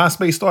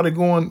MySpace started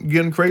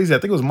getting crazy. I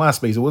think it was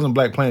MySpace. It wasn't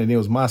Black Planet. It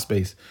was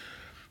MySpace.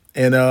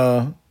 And,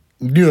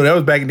 you know, that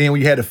was back then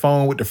when you had the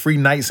phone with the free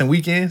nights and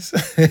weekends.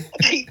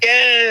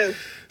 Yes.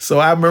 So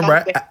I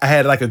remember I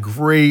had like a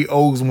gray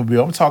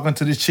Oldsmobile. I'm talking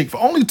to this chick for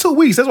only 2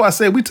 weeks. That's why I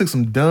said we took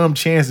some dumb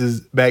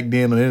chances back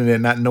then on the internet,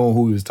 not knowing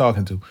who we was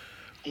talking to.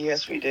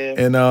 Yes, we did.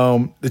 And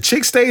the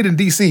chick stayed in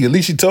D.C. At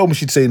least she told me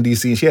she'd stay in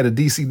D.C. And she had a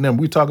D.C.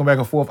 number. We were talking back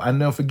and forth. I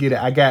never forget it.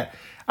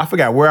 I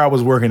forgot where I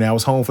was working at. I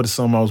was home for the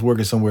summer. I was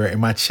working somewhere.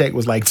 And my check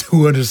was like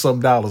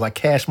 $200-something. I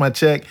cashed my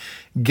check,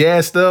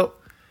 gassed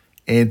up,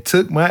 and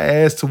took my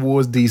ass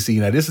towards D.C.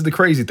 Now, this is the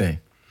crazy thing.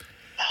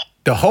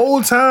 The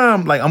whole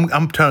time, like,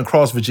 I'm trying to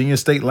cross Virginia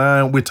state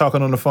line. We're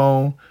talking on the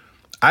phone.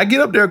 I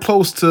get up there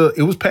close to,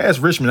 it was past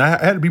Richmond.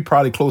 I had to be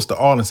probably close to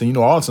Arlington. You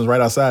know, Arlington's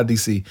right outside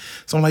D.C.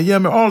 So I'm like, yeah,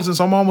 man, Arlington.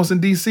 So I'm almost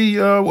in D.C.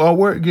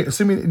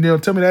 Send me, you know,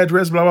 tell me the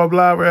address, blah, blah,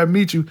 blah, where I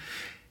meet you.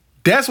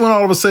 That's when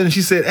all of a sudden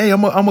she said, hey,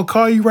 I'm going to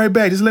call you right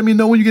back. Just let me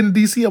know when you get to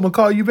D.C. I'm going to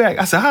call you back.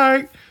 I said, all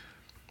right.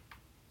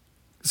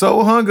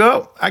 So hung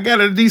up. I got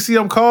to D.C.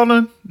 I'm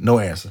calling. No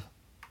answer.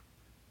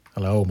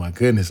 I'm like, oh, my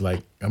goodness.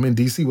 Like, I'm in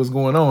D.C. What's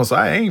going on? So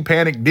I ain't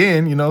panicked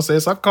then, you know what I'm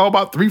saying? So I called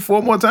about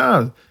 3-4 more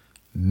times.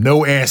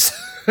 No answer.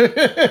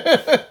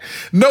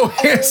 No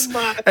answer.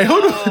 Oh hey,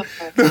 hold on.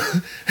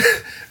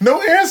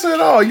 No answer at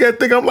all. You got to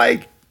think I'm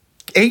like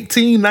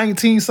 18,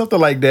 19, something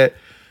like that.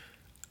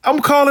 I'm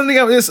calling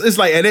them. It's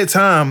like at that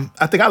time,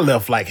 I think I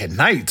left like at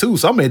night too.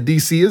 So I'm at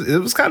DC. It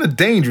was kind of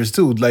dangerous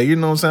too. Like, you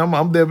know what I'm saying?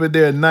 I'm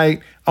there at night.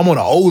 I'm on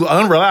an old,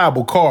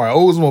 unreliable car, an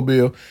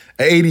Oldsmobile,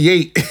 an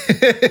 88.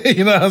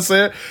 You know what I'm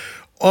saying?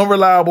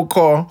 Unreliable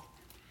car.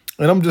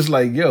 And I'm just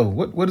like, yo,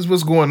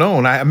 what's going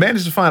on? I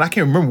managed to find, I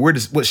can't remember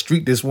what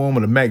street this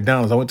woman, the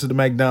McDonald's. I went to the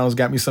McDonald's,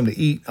 got me something to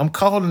eat. I'm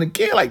calling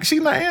again, like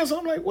she's not answering.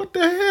 I'm like, what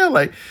the hell?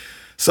 Like,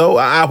 so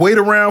I wait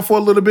around for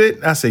a little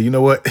bit. I say, you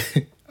know what?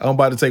 I'm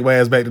about to take my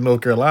ass back to North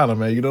Carolina,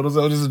 man. You know what I'm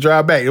saying? Just a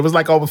drive back. It was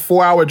like almost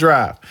 4-hour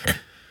drive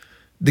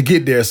to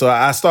get there. So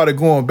I started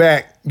going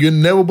back. You'll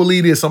never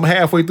believe this. I'm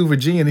halfway through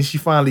Virginia and she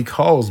finally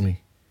calls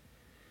me.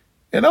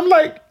 And I'm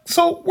like,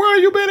 so where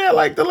you been at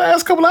like the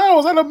last couple of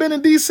hours? I've been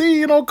in D.C.,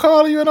 you know,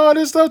 calling you and all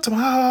this stuff.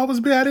 I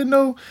didn't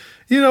know,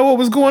 you know, what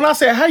was going on. I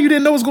said, how you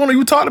didn't know what's going on?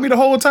 You talked to me the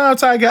whole time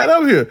until I got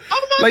up here.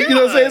 Oh my like, God. You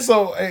know what I'm saying?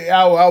 So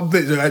I'll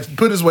put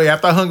it this way.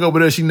 After I hung up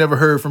with her, she never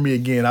heard from me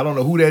again. I don't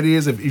know who that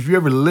is. If you're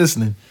ever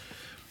listening,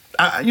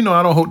 I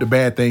don't hope the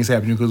bad things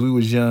happen to you because we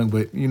was young.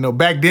 But, you know,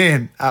 back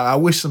then, I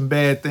wish some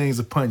bad things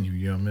upon you,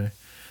 you know what I mean?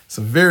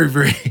 Some very,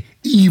 very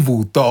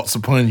evil thoughts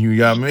upon you,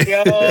 you know what I mean?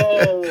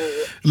 Yo.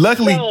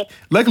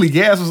 Luckily,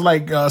 gas was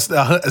like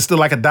still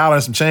like $1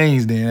 and some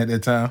change then at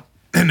that time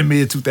in the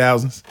mid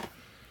 2000s.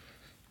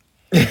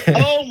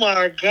 Oh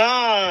my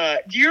God!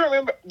 Do you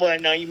remember? Well,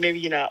 no, maybe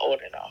you're not old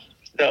enough.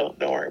 So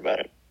don't worry about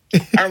it.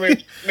 I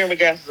remember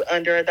gas was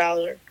under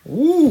 $1.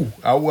 Ooh,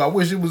 I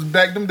wish it was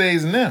back them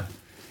days now.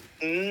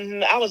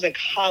 I was in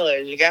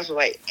college. The gas was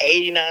like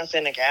 89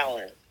 cents a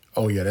gallon.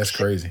 Oh yeah, that's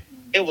crazy.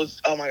 It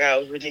was. Oh my God, it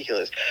was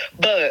ridiculous.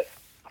 But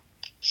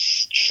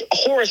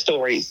horror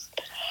stories.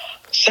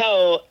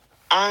 So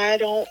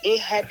it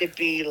had to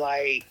be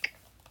like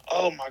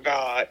oh my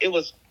God, it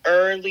was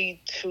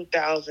early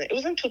 2000. It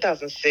was in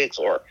 2006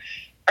 or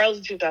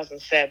early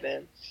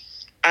 2007.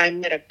 I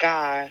met a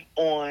guy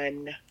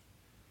on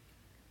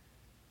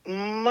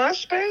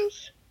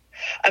MySpace.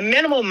 I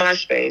met him on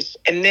MySpace,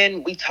 and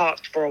then we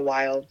talked for a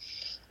while,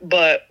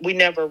 but we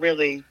never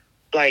really,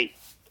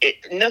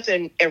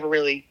 nothing ever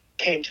really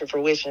came to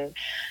fruition.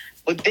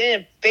 But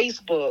then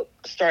Facebook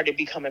started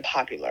becoming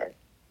popular.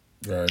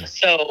 Right.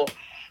 So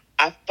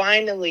I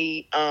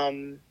finally,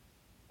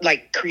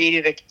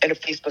 created a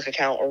Facebook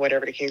account or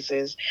whatever the case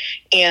is.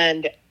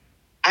 And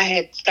I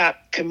had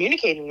stopped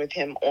communicating with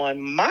him on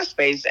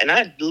MySpace, and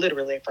I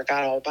literally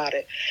forgot all about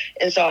it.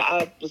 And so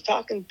I was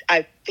talking,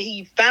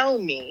 he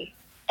found me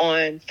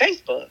on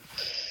Facebook.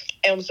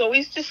 And so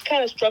we just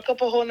kind of struck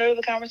up a whole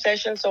nother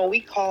conversation. So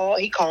he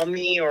called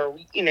me, or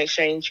we,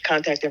 exchanged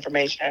contact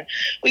information.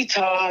 We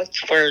talked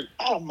for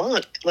a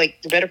month,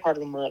 like the better part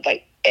of a month,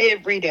 like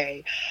every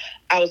day.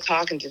 I was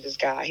talking to this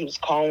guy. He was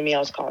calling me. I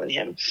was calling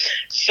him.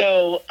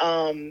 So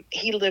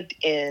he lived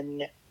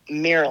in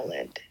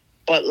Maryland,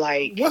 but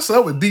what's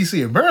up with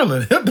DC and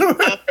Maryland?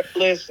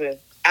 Listen,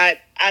 I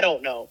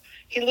don't know.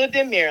 He lived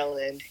in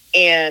Maryland,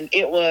 and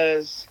it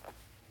was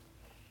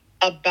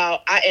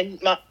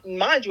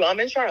mind you, I'm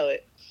in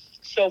Charlotte.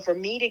 So for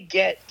me to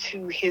get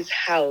to his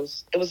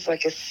house, it was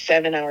like a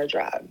 7-hour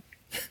drive.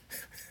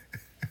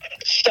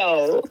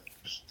 So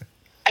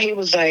he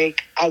was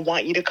like, I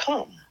want you to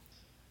come.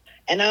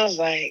 And I was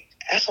like,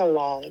 that's a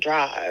long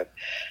drive.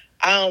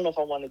 I don't know if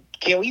I want to.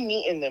 Can we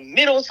meet in the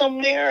middle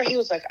somewhere? He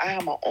was like, I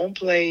have my own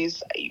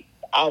place.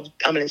 I'm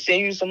going to send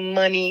you some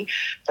money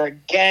for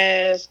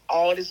gas,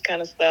 all this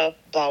kind of stuff,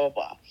 blah, blah,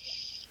 blah.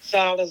 So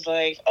I was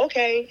like,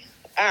 okay,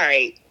 all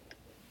right.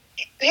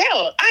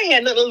 Hell, I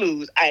had nothing to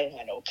lose. I didn't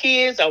have no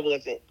kids. I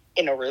wasn't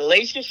in a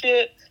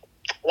relationship.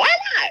 Why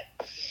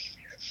not?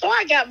 So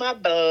I got my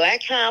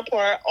black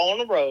Counterpart on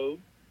the road,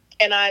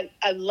 and I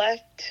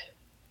left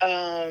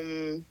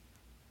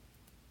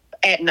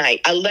at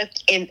night. I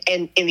left in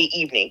the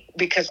evening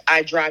because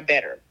I drive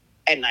better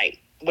at night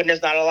when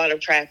there's not a lot of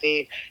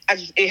traffic.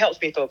 It helps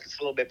me focus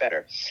a little bit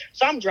better.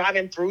 So I'm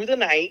driving through the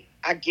night.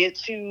 I get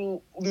to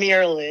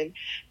Maryland,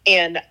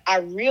 and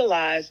I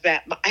realize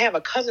that I have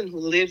a cousin who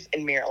lives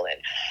in Maryland.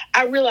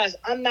 I realize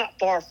I'm not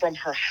far from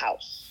her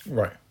house.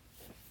 Right.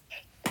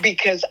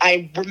 Because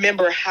I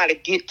remember how to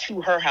get to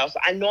her house.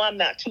 I know I'm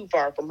not too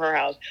far from her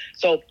house.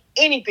 So if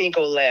anything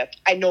go left,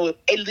 I know,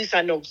 at least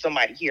I know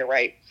somebody here,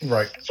 right?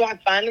 Right. So I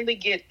finally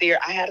get there.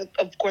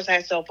 Of course, I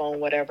had a cell phone,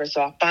 whatever.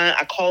 So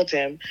I called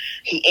him.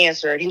 He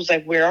answered. He was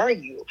like, where are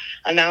you?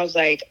 And I was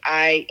like,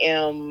 I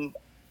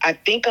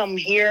think I'm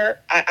here.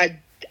 I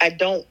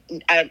feel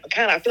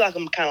like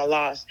I'm kind of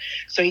lost.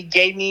 So he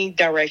gave me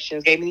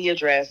directions, gave me the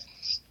address.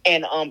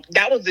 And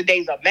that was the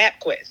days of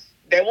MapQuest.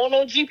 There wasn't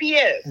no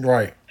GPS.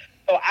 Right.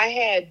 So I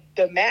had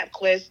the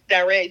MapQuest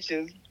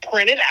directions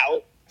printed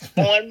out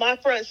on my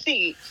front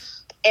seat.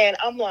 And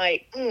I'm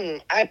like,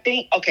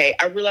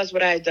 I realized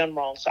what I had done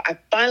wrong. So I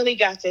finally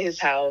got to his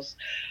house.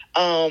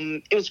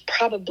 It was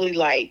probably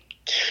like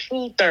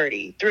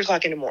 2:30, 3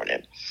 o'clock in the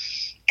morning.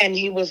 And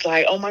he was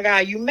like, oh my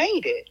God, you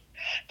made it.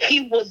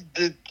 He was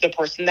the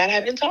person that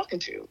I've been talking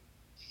to.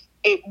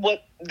 It was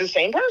the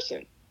same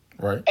person.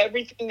 Right.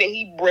 Everything that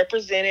he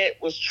represented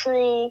was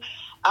true.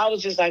 I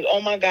was just like,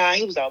 oh my God,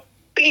 he was a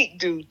big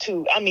dude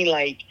too. I mean,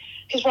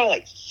 he's probably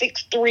like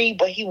 6'3",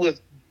 but he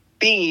was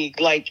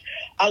big.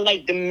 I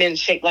like the men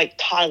shaped like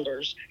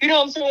toddlers. You know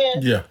what I'm saying?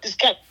 Yeah. Just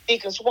kind of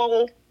thick and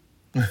swole.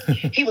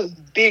 He was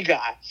a big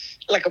guy,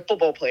 like a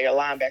football player, a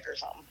linebacker or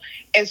something.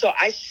 And so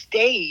I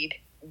stayed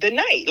the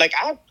night.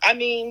 I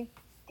mean,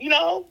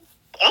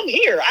 I'm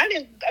here.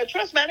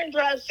 Trust me, I didn't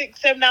drive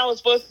 6-7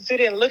 hours for us to sit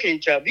here and look at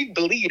each other. You can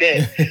believe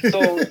that. So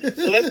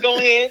let's go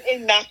ahead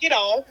and knock it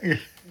off.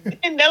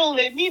 And that'll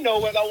let me know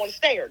whether I want to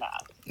stay or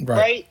not.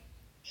 Right?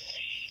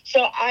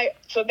 So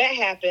that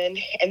happened.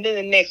 And then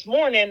the next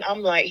morning,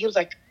 he was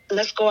like,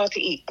 let's go out to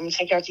eat. I'm going to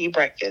take you out to eat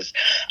breakfast.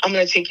 I'm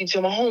going to take you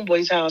to my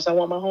homeboy's house. I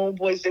want my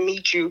homeboys to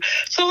meet you.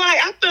 So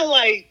I feel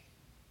like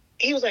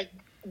he was like,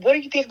 what do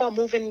you think about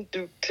moving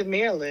to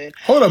Maryland?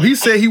 Hold up. He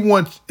said he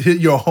wants his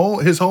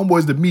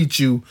homeboys to meet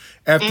you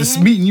after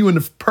meeting you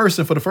in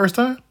person for the first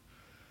time?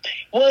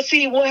 Well,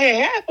 see, what had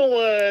happened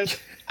was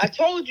I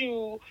told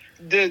you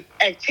the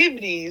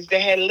activities that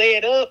had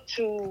led up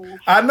to...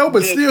 I know,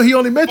 but still, he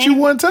only met you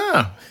one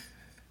time.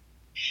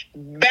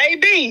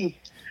 Baby,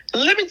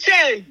 let me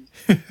tell you.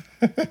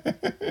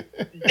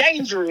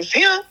 Dangerous,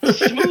 huh?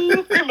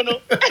 Smooth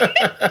criminal.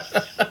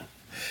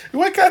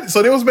 What kind?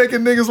 So they was making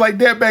niggas like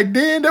that back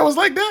then? That was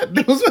like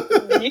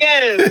that?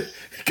 Yes.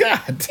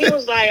 God damn. He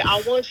was like,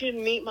 I want you to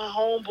meet my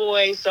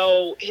homeboy.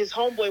 So his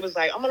homeboy was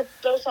like, I'm going to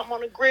throw something on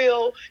the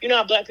grill. You know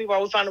how black people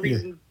always find a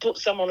reason to put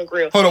something on the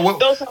grill. Hold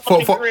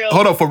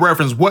on, for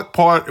reference, what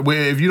part,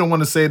 if you don't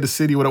want to say the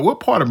city, what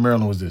part of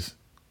Maryland was this?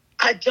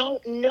 I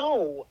don't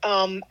know.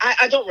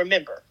 I don't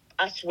remember.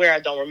 I swear I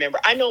don't remember.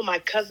 I know my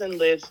cousin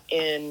lives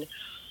in...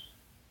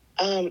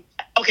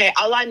 okay,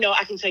 all I know,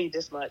 I can tell you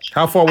this much.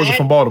 How far was it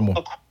from Baltimore?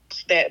 Across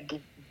that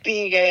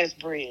big-ass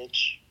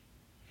bridge.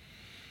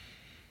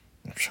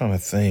 I'm trying to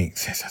think.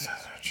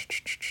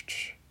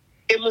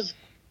 It was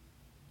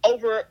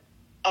over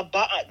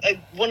about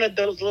one of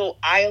those little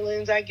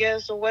islands, I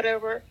guess, or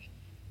whatever.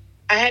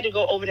 I had to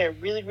go over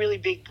that really, really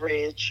big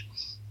bridge.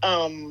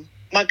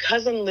 My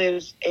cousin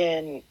lives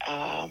in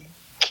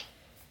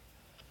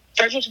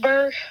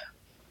Fredericksburg.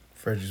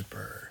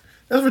 Fredericksburg.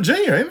 That's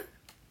Virginia, ain't it?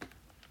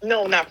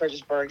 No, not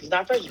Fredericksburg. It's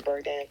not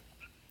Fredericksburg, then.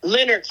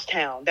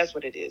 Leonardstown. That's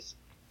what it is.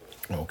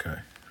 Okay.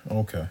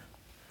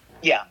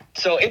 Yeah.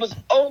 So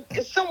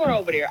it's somewhere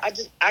over there.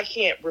 I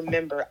can't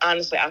remember.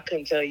 Honestly, I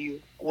couldn't tell you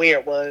where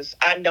it was.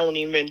 I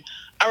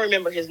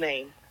remember his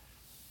name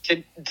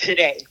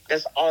today.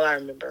 That's all I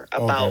remember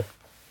about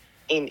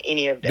in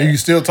any of that. Do you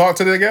still talk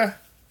to that guy?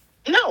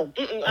 No,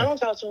 I don't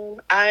talk to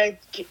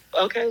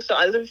him. So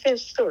let me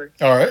finish the story.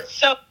 All right.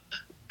 So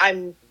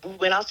I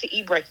went out to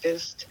eat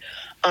breakfast,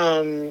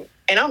 and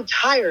I'm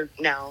tired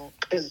now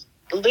because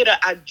literally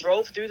I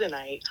drove through the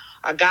night.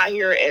 I got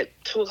here at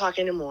 2:00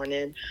 in the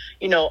morning.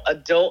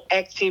 Adult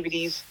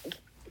activities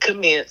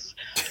commenced.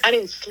 I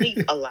didn't sleep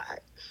a lot.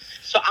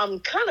 So I'm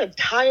kind of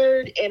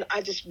tired, and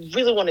I just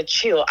really want to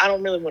chill. I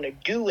don't really want to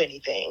do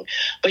anything.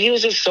 But he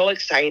was just so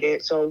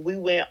excited. So we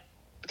went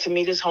to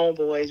meet his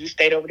homeboys. We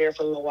stayed over there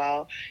for a little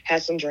while,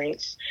 had some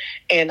drinks.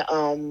 And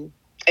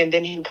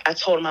then I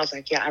told him, I was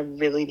like, yeah, I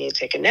really need to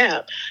take a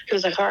nap. He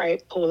was like, all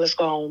right, cool, let's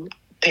go home,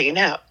 take a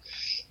nap.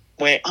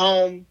 Went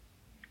home.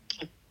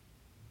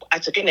 I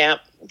took a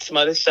nap. Some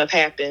other stuff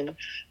happened.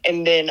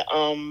 And then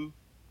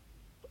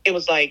it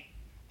was like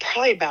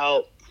probably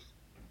about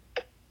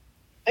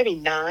maybe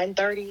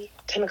 9:30,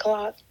 10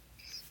 o'clock.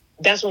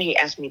 That's when he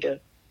asked me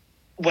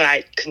would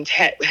I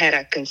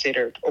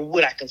consider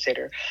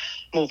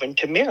moving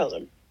to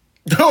Maryland.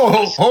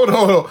 Oh, hold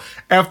on.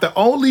 After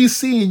only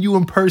seeing you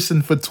in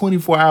person for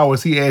 24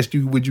 hours, he asked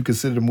you, would you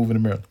consider moving to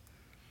Maryland?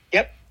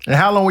 Yep. And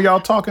how long were y'all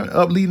talking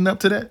leading up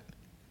to that?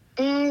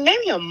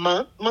 Maybe a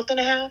month and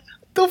a half.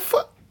 The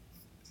fuck?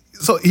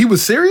 So he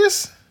was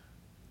serious?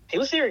 He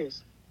was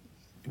serious.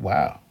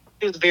 Wow.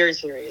 He was very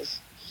serious.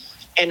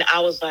 And I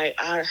was like,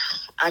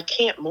 I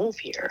can't move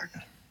here.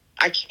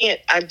 I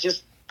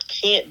just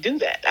can't do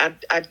that.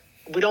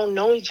 We don't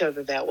know each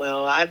other that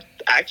well. I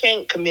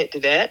can't commit to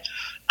that.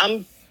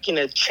 I'm taking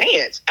a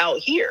chance out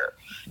here.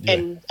 Yeah.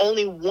 And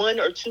only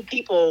one or two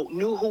people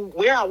knew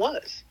where I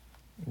was.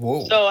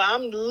 Whoa. So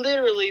I'm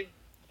literally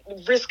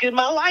risking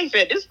my life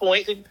at this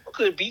point. It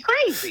could be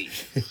crazy.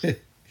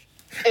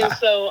 And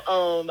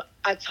so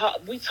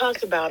we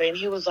talked about it, and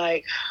he was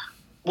like,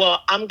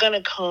 well, I'm going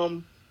to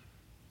come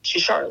to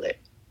Charlotte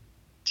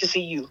to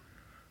see you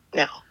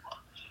now.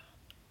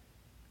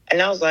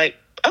 And I was like,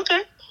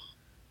 okay.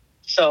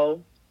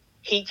 So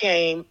he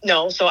came.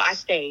 No, so I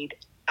stayed.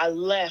 I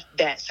left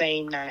that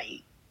same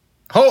night.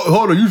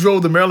 Hold on. You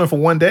drove to Maryland for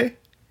one day?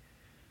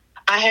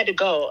 I had to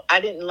go.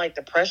 I didn't like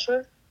the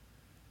pressure.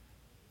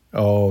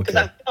 Oh, okay. Because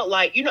I felt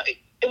like,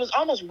 it was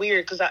almost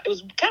weird it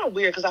was kind of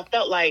weird because I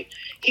felt like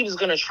he was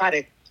going to try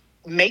to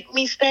make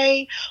me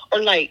stay, or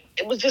like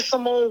it was just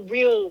some old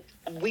real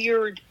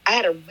weird. I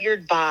had a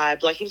weird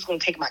vibe, like he was going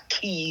to take my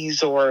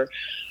keys or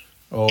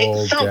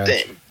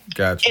something,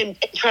 gotcha. And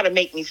try to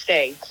make me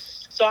stay.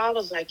 So I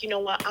was like, you know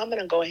what? I'm going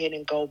to go ahead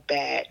and go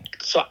back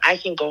so I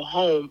can go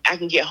home. I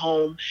can get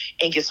home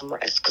and get some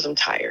rest because I'm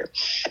tired.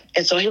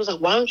 And so he was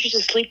like, why don't you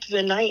just sleep through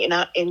the night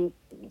and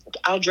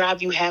I'll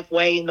drive you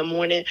halfway in the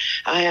morning.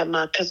 I have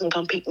my cousin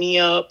come pick me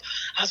up.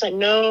 I was like,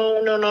 no.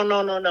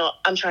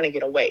 I'm trying to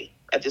get away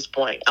at this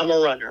point. I'm a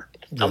runner.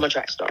 Yeah. I'm a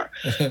track star.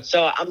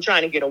 So I'm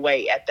trying to get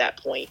away at that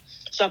point.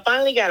 So I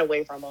finally got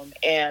away from him,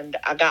 and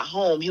I got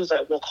home. He was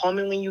like, well, call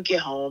me when you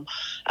get home.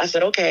 I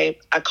said, okay.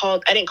 I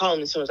didn't call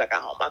him as soon as I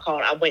got home.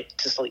 I went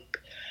to sleep.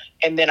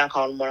 And then I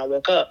called him when I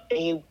woke up.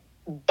 And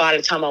by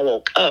the time I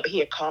woke up, he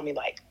had called me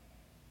like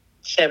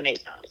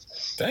 7-8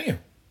 times. Damn.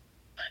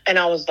 And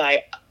I was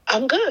like,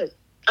 I'm good.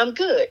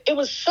 It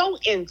was so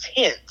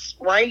intense,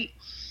 right?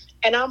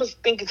 And I was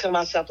thinking to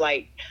myself,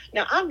 like,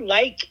 now I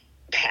like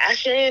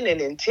passion and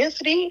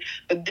intensity,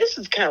 but this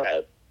is kind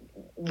of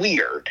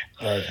weird.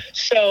 Right.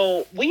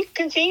 So we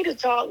continued to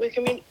talk, we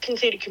continued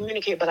to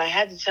communicate, but I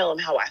had to tell him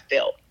how I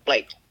felt.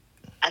 Like,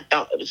 I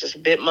thought it was just a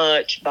bit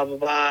much, blah, blah,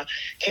 blah.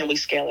 Can we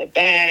scale it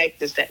back?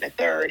 This, that, and the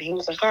third. He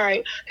was like, all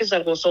right. He's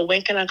like, well, so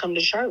when can I come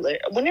to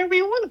Charlotte? Whenever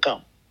you want to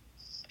come.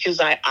 He was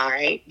like, all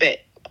right,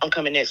 bet. I'm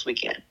coming next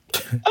weekend.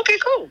 Okay,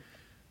 cool.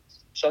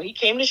 So he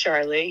came to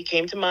Charlotte. He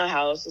came to my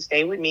house to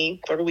stay with me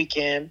for the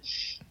weekend.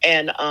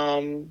 And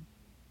I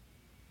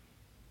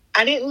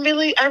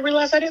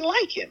realized I didn't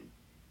like him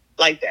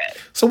like that.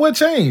 So what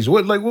changed?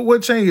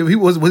 What changed?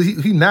 Was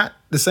he not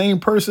the same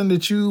person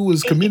that you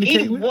was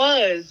communicating with? He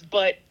was,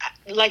 but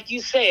like you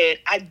said,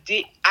 I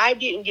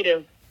didn't get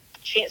a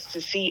chance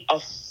to see a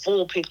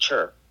full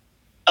picture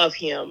of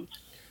him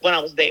when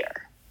I was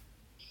there.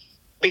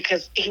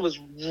 Because he was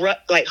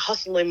like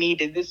hustling me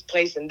to this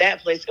place and that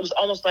place. It was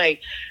almost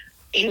like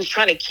he was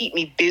trying to keep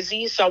me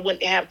busy so I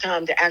wouldn't have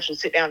time to actually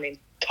sit down and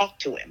talk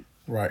to him.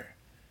 Right.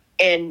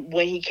 And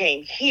when he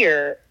came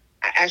here,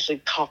 I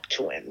actually talked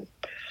to him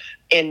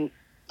and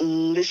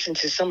listened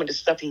to some of the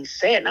stuff he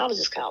said. And I was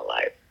just kind of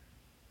like,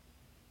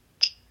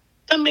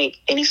 doesn't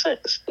make any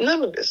sense.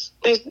 None of this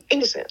makes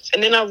any sense.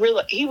 And then I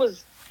realized he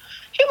was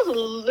a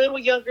little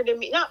younger than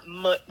me. Not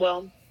much.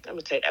 Well, let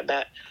me take that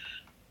back.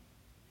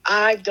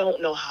 I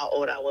don't know how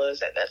old I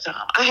was at that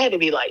time. I had to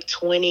be like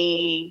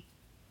 20.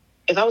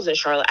 If I was in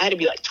Charlotte, I had to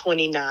be like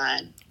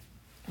 29.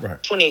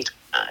 Right. 28,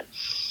 29.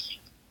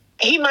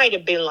 He might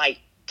have been like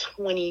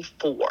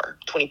 24,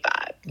 25.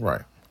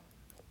 Right.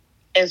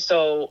 And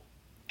so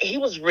he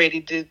was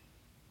ready to,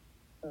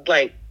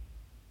 like,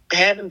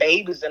 having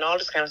babies and all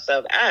this kind of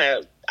stuff.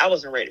 I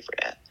wasn't ready for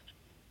that.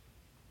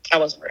 I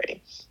wasn't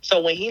ready.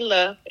 So when he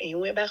left and he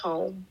went back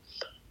home,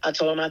 I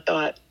told him I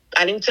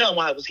didn't tell him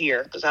why I was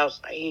here because I was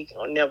like, he's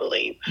going to never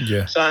leave.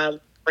 Yeah. So I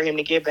for him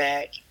to get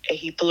back, and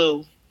he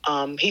flew.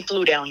 He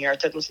flew down here. I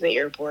took him to the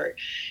airport.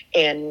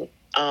 And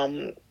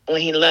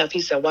when he left,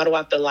 he said, why do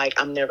I feel like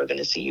I'm never going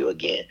to see you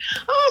again?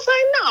 I was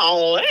like,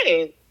 no,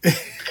 hey,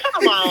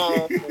 come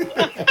on.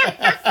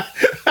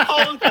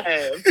 Whole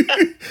time.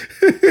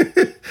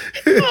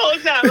 Whole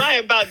time I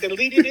ain't about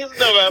deleting this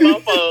number on my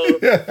phone.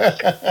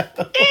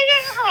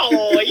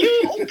 Oh,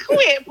 you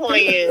quit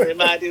playing,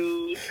 my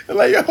dude.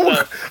 Like, I'm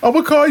going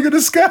to call you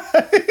the sky.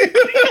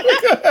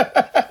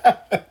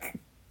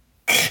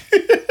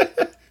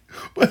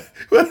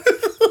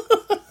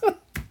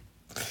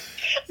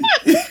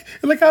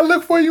 Like, I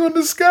look for you in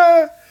the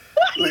sky.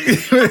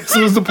 This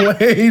was the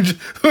plane.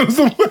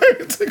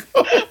 To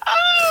go.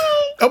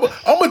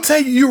 I'm gonna tell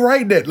you, you're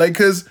right that, like,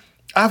 cause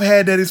I've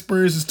had that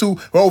experiences too.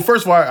 Well,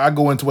 first of all, I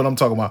go into what I'm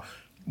talking about.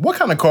 What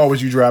kind of car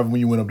was you driving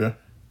when you went up there?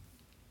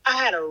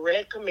 I had a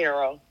red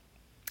Camaro.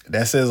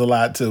 That says a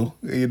lot too.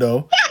 You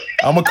know,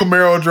 I'm a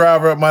Camaro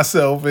driver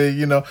myself, and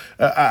you know,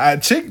 a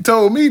chick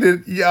told me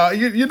that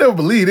you never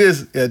believe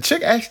this. A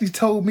chick actually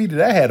told me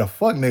that I had a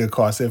fuck nigga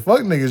car. Said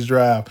fuck niggas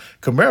drive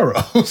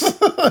Camaros.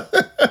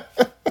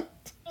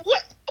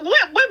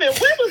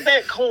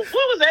 What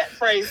was that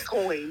phrase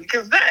coined?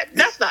 Because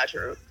that's not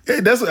true. I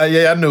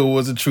knew it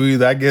wasn't true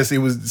either. I guess it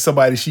was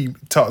somebody she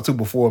talked to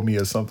before me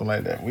or something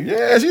like that. Well,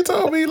 yeah, she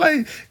told me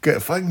like,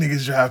 fuck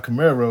niggas drive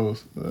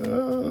Camaros.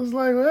 I was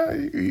like, well,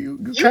 you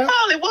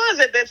probably was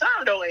at that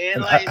time though, Ed.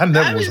 Like, I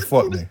never was a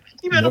fuck nigga.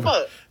 You been a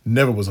fuck?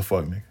 Never was a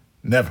fuck nigga.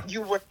 Never.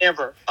 You were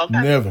never.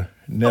 Okay. Never.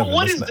 So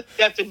what is the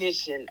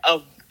definition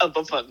of a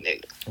fuck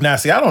nigga? Now,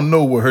 see, I don't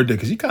know what her did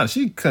because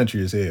she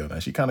country as hell. Now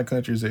she kind of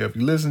country as hell. If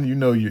you listen, you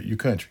know you're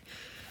country.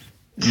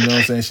 You know what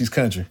I'm saying? She's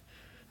country.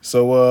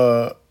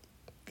 So,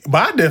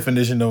 my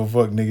definition of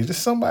a fuck nigga is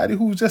just somebody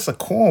who's just a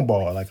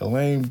cornball, like a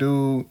lame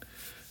dude.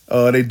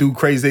 They do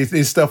crazy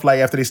they stuff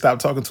like after they stop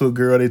talking to a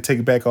girl, they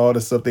take back all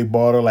the stuff they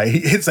bought her. Like,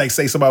 it's like,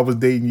 say somebody was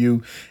dating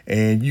you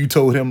and you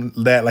told him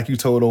that like you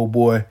told old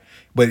boy,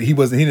 but he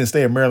didn't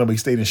stay in Maryland, but he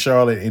stayed in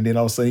Charlotte. And then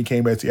all of a sudden he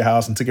came back to your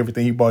house and took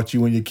everything he bought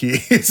you and your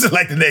kids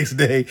like the next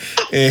day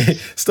and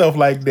stuff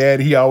like that.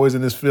 He always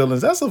in his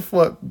feelings. That's a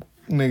fuck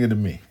nigga to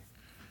me.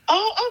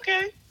 Oh,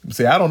 okay.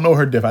 See, I don't know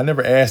her def. I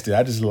never asked it.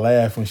 I just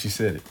laughed when she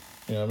said it.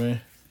 You know what I mean?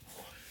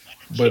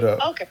 But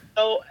okay.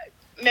 So,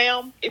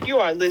 ma'am, if you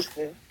are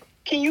listening,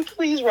 can you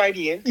please write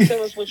in?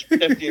 Tell us what your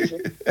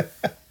definition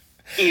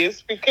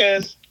is,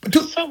 because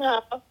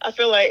somehow I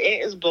feel like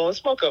it is blowing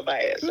smoke up my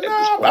ass.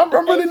 No, I'm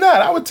really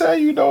not. I would tell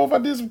you though if I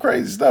did some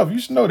crazy stuff. You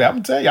should know that. I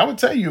would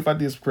tell you if I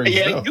did some crazy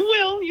stuff. Yeah,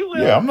 you will.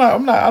 Yeah, I'm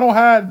not. I don't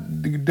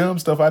hide the dumb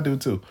stuff I do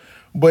too.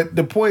 But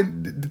the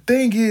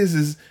thing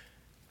is.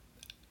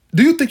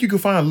 Do you think you can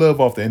find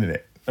love off the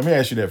internet? Let me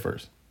ask you that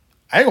first.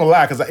 I ain't gonna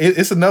lie, because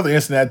it's another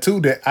incident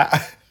too that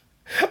I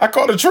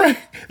caught a train.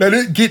 Now,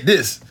 get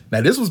this.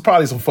 Now, this was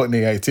probably some fuck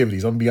nigga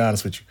activities. I'm gonna be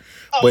honest with you.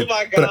 Oh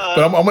my God.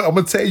 But I'm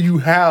gonna tell you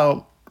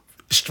how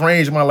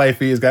strange my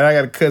life is. I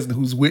got a cousin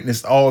who's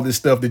witnessed all this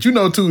stuff that you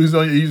know too. He's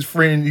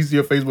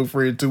your Facebook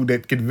friend too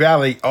that can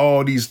validate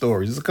all these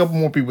stories. There's a couple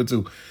more people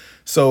too.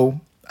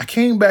 So I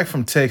came back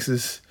from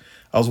Texas.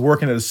 I was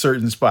working at a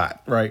certain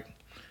spot, right?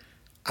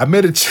 I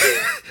met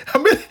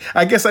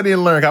I guess I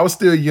didn't learn. I was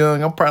still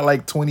young. I'm probably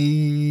like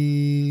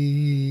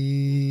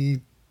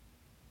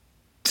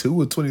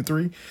 22 or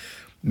 23.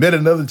 Met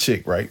another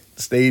chick, right?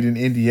 Stayed in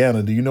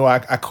Indiana. Do you know I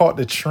caught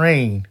the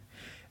train?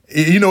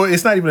 You know,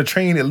 it's not even a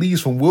train that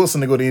leaves from Wilson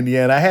to go to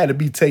Indiana. I had to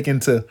be taken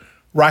to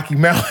Rocky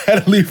Mountain. I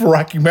had to leave for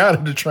Rocky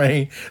Mountain the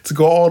train to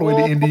go all the way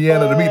to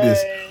Indiana to meet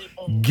this.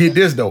 Get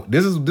this though.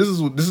 This is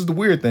the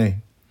weird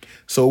thing.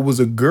 So it was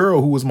a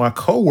girl who was my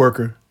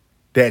coworker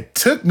that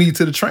took me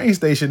to the train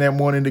station that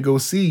morning to go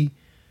see,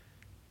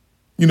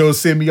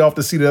 send me off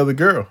to see the other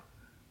girl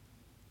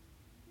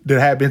that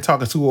I had been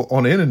talking to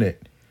on the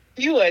internet.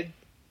 You would.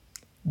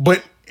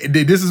 But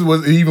this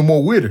was even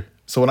more weirder.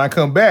 So when I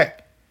come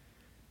back,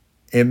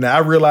 and I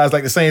realized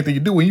like the same thing you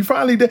do when you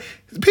finally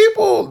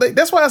people.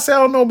 That's why I say I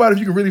don't know about if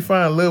you can really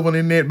find love on the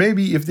internet.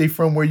 Maybe if they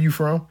from where you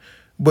from,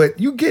 but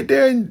you get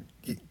there and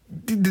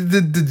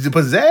the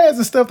pizzazz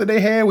and stuff that they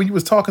had when you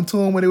was talking to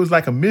them when it was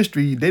like a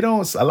mystery.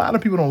 A lot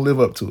of people don't live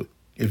up to it.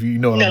 If you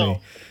know what I mean,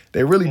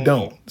 they really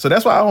don't. So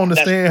that's why I don't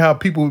understand how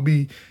people would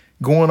be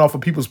going off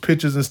of people's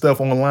pictures and stuff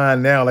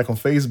online now, like on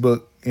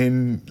Facebook,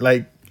 and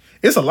like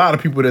it's a lot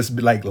of people that's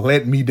like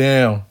let me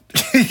down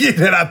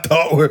that I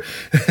thought were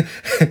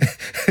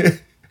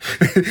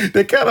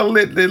they kind of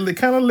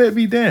let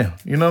me down.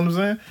 You know what I'm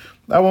saying?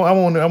 I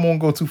won't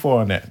go too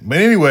far on that. But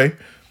anyway,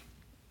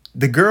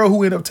 the girl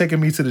who ended up taking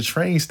me to the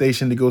train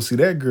station to go see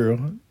that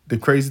girl, the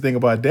crazy thing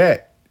about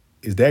that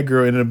is that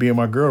girl ended up being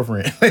my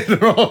girlfriend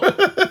later on.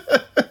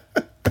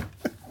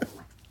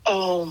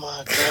 Oh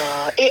my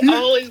God. It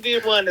always be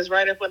one that's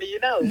right in front of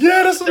your nose.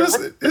 Yeah,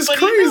 it's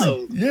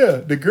crazy. Yeah,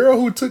 the girl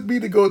who took me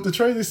to go to the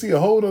train to see a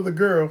whole other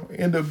girl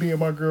ended up being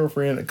my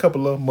girlfriend a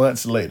couple of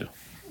months later.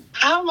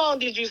 How long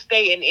did you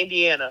stay in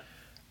Indiana?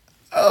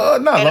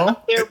 Not long.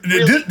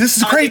 This is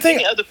the crazy thing.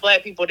 Any other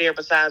black people there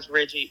besides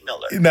Reggie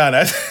Miller? Nah,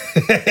 that's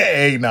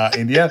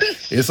Indiana.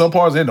 In some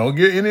parts, they don't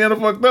get Indiana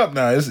fucked up.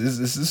 Now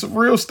it's a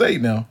real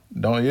state now.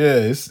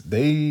 They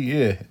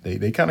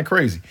kind of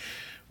crazy,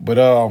 but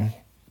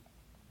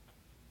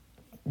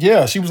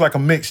yeah, she was like a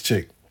mixed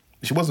chick.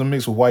 She wasn't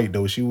mixed with white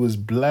though. She was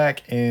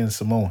black and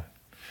Samoan.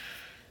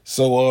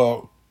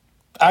 So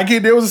I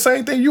get there was the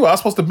same thing. I was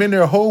supposed to have been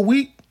there a whole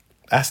week.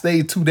 I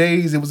stayed 2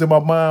 days. It was in my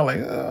mind like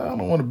I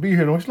don't want to be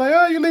here. She's like,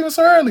 oh, you're leaving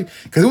so early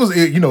because it was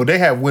they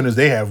have winters.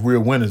 They have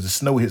real winters. The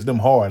snow hits them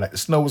hard. Like the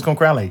snow was gonna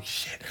cry. I'm like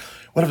shit.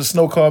 What if the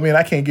snow called me and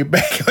I can't get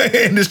back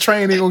and this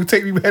train ain't gonna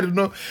take me back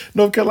to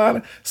North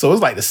Carolina? So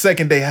it's like the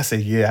second day I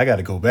said, yeah, I got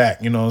to go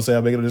back. You know what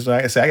I'm saying?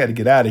 I said, I got to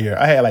get out of here.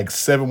 I had like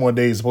 7 more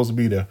days supposed to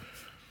be there.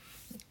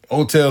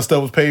 Hotel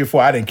stuff was paid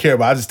for. I didn't care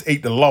about. I just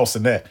ate the loss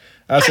in that.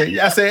 I said,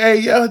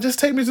 hey, just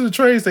take me to the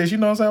train station. You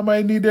know what I'm saying? I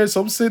might need that.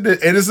 So I'm sitting there.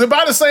 And it's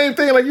about the same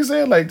thing like you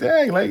said. Like,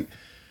 dang, like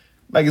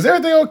is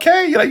everything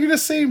okay? Like, you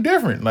just seem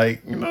different.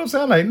 Like, you know what I'm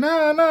saying? Like,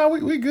 nah,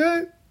 we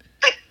good.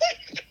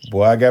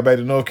 Boy, I got back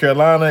to North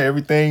Carolina,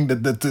 everything,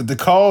 the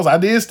calls, I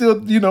did still,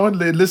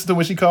 listen to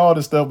when she called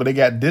and stuff, but they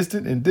got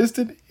distant, and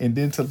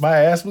then till my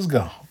ass was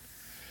gone.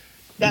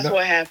 That's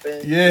what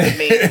happened.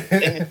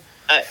 Yeah.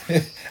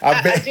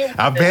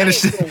 I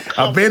banished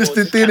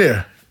it through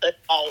there.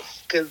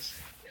 Off, because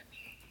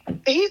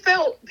he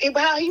felt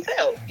how he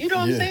felt. You know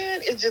what I'm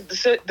saying? It's just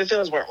the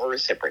feelings weren't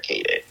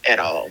reciprocated at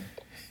all.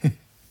 I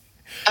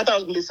thought it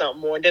was going to be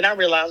something more, and then I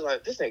realized,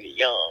 like, this nigga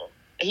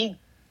young.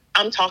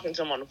 I'm talking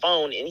to him on the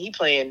phone, and he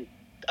playing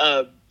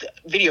a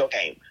video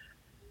game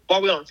while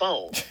we're on the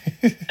phone.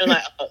 And I'm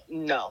like,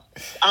 no,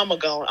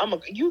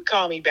 you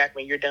call me back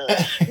when you're done.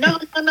 No.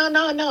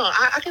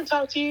 I can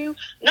talk to you.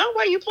 No,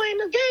 why are you playing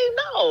the game?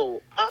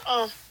 No.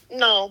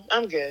 No,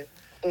 I'm good.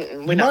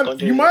 We're not going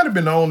to do it. You might have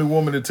been the only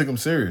woman that took him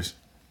serious.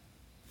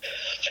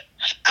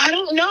 I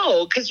don't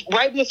know, because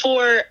right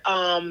before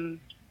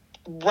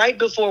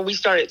we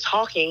started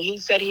talking, he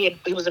said he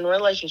was in a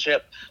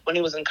relationship when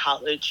he was in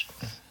college.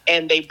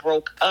 And they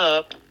broke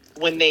up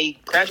when they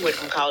graduated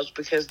from college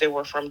because they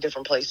were from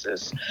different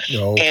places.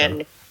 Oh, okay.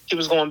 And he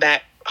was going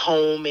back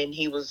home and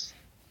he was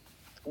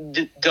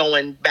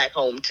going back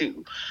home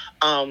too.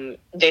 They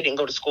didn't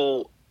go to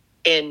school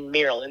in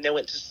Maryland. They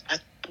went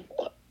to,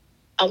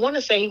 I want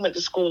to say he went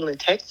to school in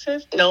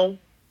Texas. No,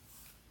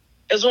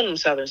 it was one of them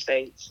southern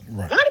states.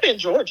 Right. Might have been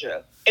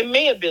Georgia. It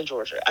may have been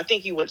Georgia. I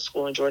think he went to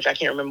school in Georgia. I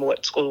can't remember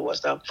what school it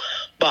was though.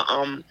 But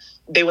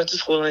they went to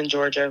school in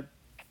Georgia.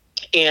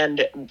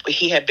 And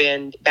he had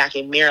been back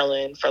in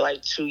Maryland for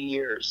like 2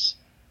 years.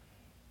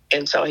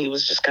 And so he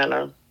was just kind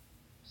of,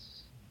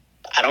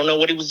 I don't know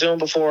what he was doing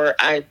before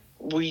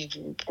we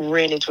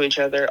ran into each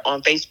other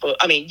on Facebook.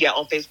 On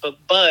Facebook.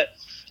 But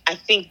I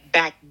think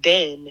back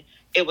then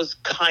it was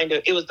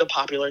the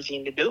popular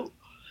thing to do,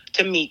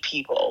 to meet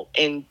people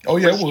in it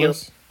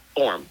was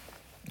form.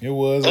 It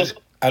was.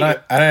 I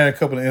had a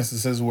couple of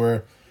instances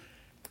where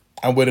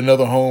I'm with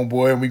another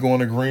homeboy and we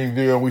going to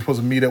Greenville and we supposed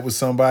to meet up with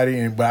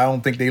somebody, but I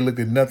don't think they looked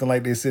at nothing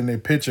like they said in their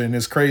picture. And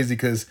it's crazy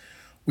because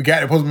we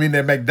got supposed to meet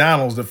at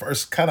McDonald's. The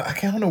first I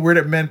don't know where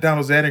that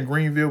McDonald's at in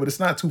Greenville, but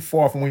it's not too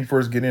far from when you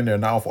first get in there,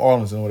 not off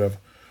Arlington or whatever.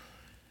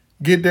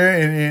 Get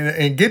there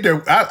and get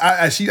there.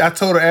 I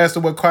told her, asked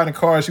her what kind of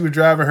car she was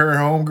driving, her and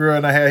her homegirl,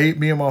 and I had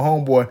me and my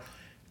homeboy.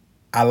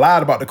 I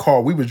lied about the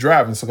car we was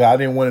driving, so I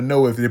didn't want to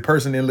know if the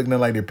person didn't look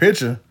nothing like their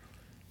picture.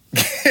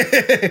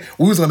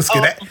 we was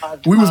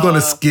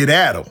gonna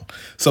skedaddle.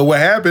 So what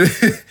happened?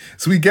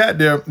 So we got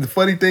there. The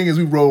funny thing is,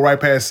 we rolled right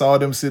past, saw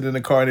them sitting in the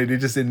car, and they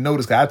just didn't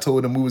notice. Cause I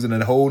told them we was in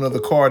a whole other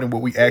car than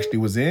what we actually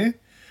was in.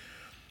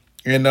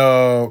 And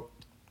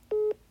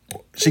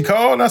she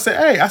called, and I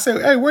said,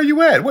 "Hey, where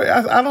you at?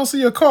 I don't see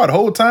your car." The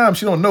whole time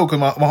she don't know because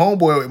my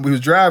homeboy, we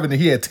was driving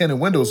and he had tinted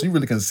windows, so he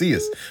really couldn't see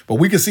us, but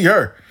we could see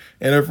her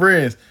and her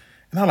friends.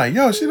 And I'm like,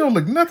 yo, she don't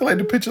look nothing like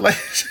the picture like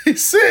she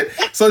said.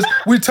 So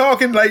we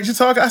talking, like she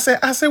talking. I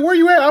said, where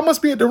you at? I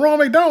must be at the wrong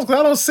McDonald's because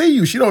I don't see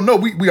you. She don't know.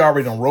 We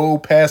already done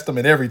rolled past them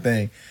and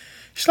everything.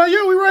 She's like,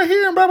 yo, we right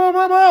here and blah, blah,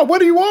 blah, blah.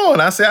 What are you on?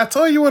 I said, I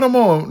told you what I'm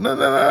on.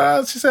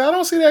 No. She said, I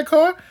don't see that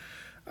car.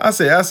 I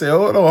said,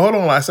 hold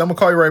on. I said, I'm gonna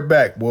call you right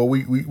back. Well,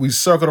 we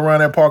circled around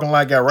that parking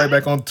lot, got right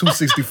back on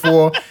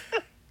 264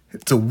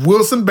 to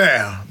Wilson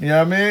bound. You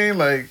know what I mean?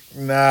 Like,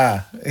 nah.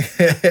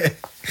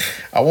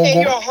 I won't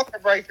go. You're a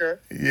heartbreaker.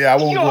 Yeah, I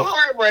won't. You're a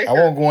heartbreaker. I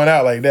won't going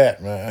out like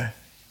that, man.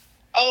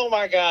 Oh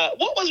my God,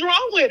 what was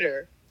wrong with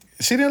her?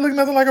 She didn't look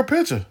nothing like her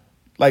picture.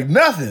 Like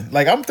nothing.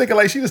 Like I'm thinking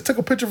like she just took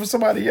a picture for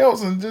somebody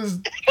else and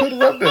just put it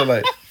up there.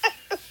 Like,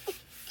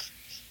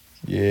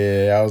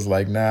 yeah, I was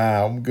like,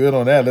 nah, I'm good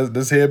on that.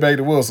 Let's head back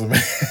to Wilson, man.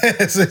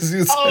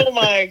 Oh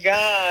my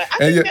God. I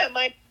think that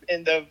might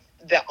have been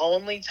the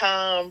only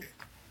time.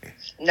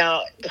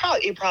 No,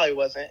 it probably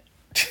wasn't.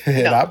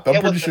 No,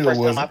 I'm pretty sure it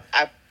wasn't. Time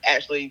I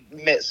actually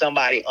met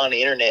somebody on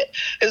the internet.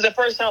 It was the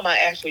first time I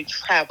actually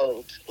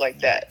traveled like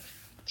that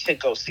to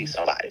go see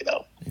somebody,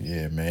 though.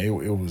 Yeah, man, it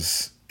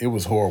was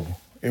horrible.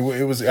 It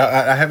was.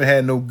 I haven't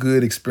had no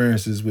good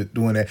experiences with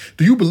doing that.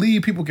 Do you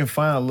believe people can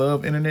find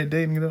love internet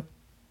dating, though?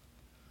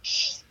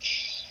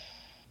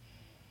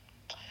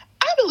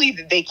 I believe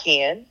that they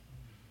can.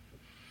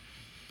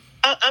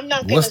 I'm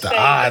not. What's the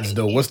odds,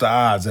 though? What's the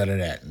odds out of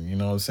that? You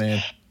know what I'm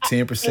saying?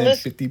 10%,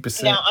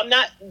 50%. Now, I'm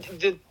not.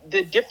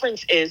 The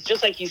difference is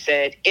just like you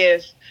said.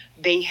 If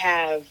they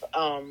have,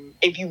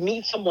 if you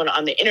meet someone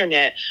on the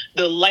internet,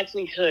 the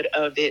likelihood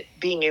of it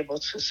being able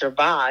to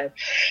survive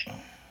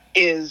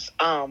is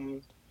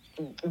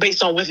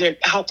based on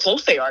how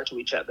close they are to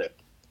each other.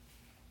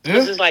 Yeah.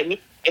 This is like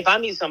me. If I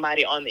meet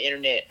somebody on the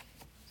internet,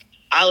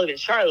 I live in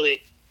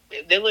Charlotte.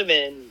 They live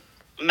in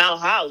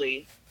Mount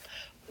Holly.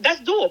 That's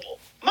doable.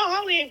 Mount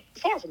Holly ain't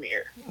far from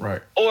here.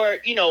 Right. Or,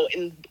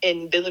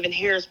 and they live in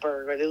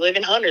Harrisburg or they live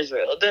in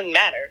Huntersville. It doesn't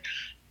matter.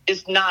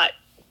 It's not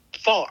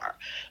far.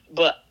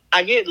 But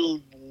I get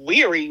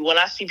weary when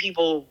I see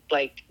people,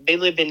 like, they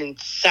live in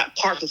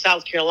parts of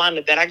South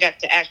Carolina that I got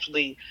to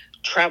actually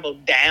travel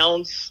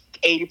down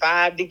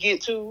 85 to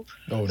get to.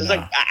 Oh, it's like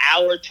an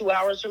hour, 2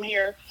 hours from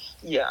here.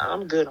 Yeah,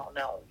 I'm good on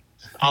that one.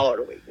 All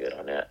the way good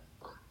on that.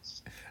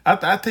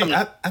 I think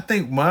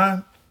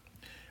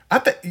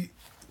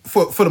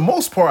for the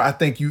most part, I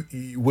think you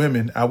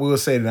women, I will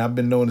say that I've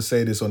been known to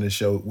say this on this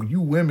show.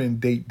 You women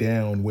date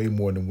down way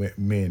more than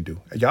men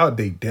do. Y'all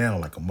date down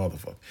like a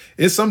motherfucker.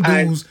 It's some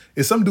dudes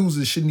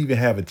that shouldn't even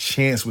have a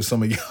chance with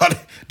some of y'all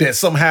that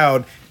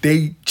somehow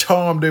they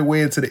charm their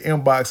way into the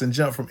inbox and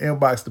jump from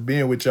inbox to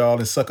being with y'all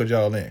and sucker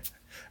y'all in.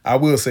 I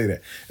will say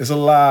that. It's a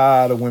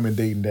lot of women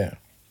dating down.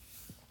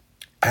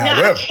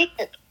 However,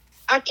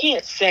 I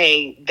can't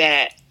say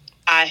that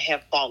I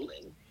have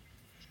fallen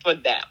for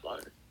that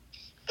one.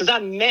 Because I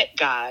met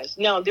guys.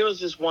 Now, there was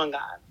just one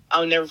guy.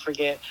 I'll never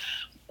forget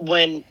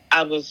when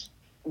I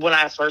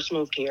first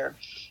moved here.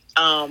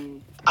 I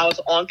was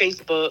on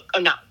Facebook. Oh,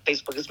 not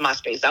Facebook. It's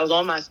MySpace. I was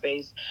on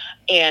MySpace,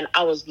 and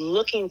I was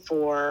looking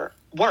for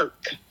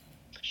work.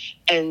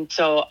 And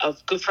so a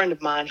good friend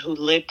of mine who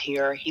lived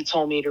here, he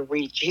told me to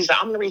he said,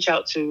 I'm going to reach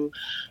out to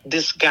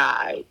this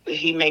guy.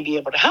 He may be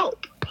able to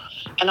help.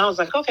 And I was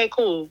like, okay,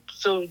 cool.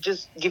 So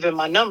just give him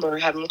my number,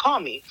 have him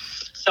call me.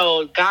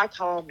 So guy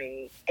called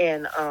me,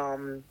 and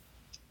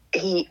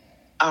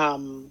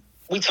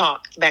we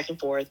talked back and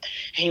forth,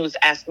 and he was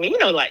asking me,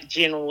 like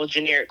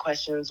generic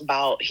questions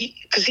about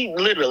because he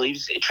literally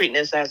was treating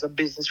this as a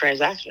business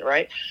transaction,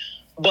 right?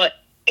 But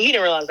he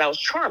didn't realize I was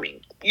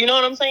charming. You know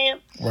what I'm saying?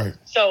 Right.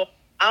 So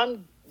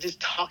I'm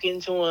just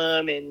talking to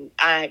him, and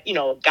I,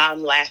 got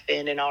him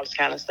laughing and all this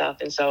kind of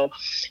stuff. And so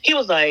he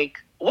was like,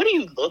 "What do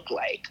you look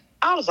like?"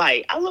 I was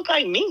like, "I look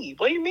like me."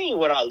 "What do you mean,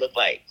 what do I look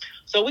like?"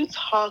 So we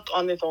talked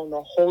on the phone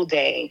the whole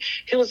day.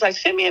 He was like,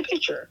 "Send me a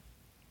picture."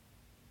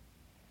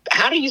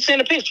 How do you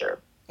send a picture?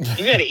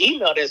 You got to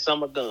email that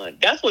summer gun.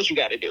 That's what you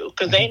got to do,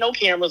 because there ain't no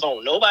cameras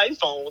on nobody's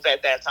phones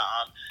at that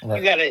time. Right.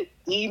 You got to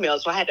email.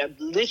 So I had to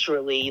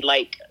literally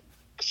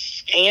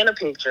scan a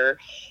picture,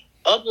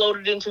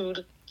 upload it into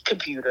the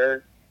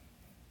computer,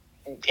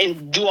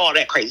 and do all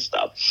that crazy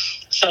stuff.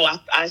 So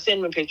I sent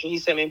him a picture. He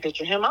sent me a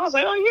picture of him. I was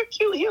like, "Oh, you're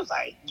cute." He was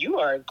like, "You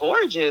are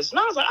gorgeous." And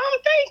I was like, "Oh,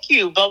 thank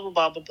you." Blah, blah,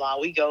 blah, blah, blah.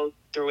 We go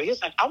through it. He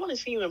was like, "I want to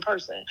see you in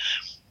person."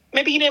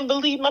 Maybe he didn't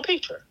believe my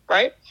picture,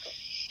 right?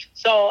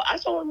 So I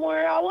told him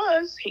where I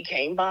was. He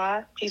came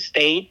by. He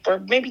stayed for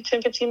maybe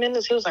 10, 15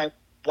 minutes. He was like,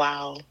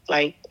 "Wow,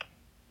 I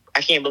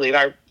can't believe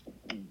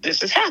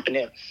this is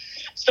happening."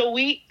 So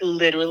we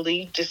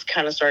literally just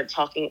kind of started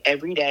talking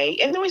every day.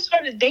 And then we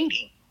started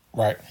dating.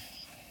 Right.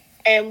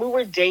 And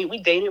we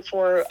dated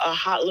for a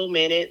hot little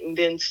minute, and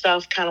then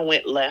stuff kind of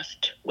went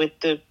left with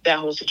that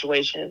whole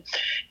situation.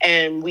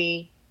 And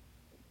we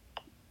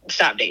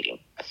stopped dating.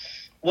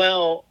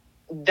 Well,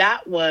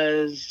 that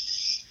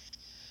was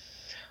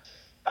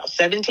about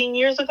 17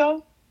 years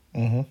ago.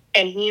 Mm-hmm.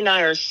 And he and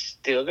I are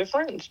still good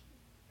friends.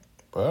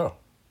 Wow.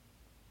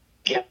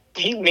 Yeah.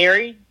 He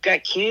married,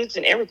 got kids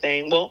and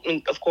everything. Well,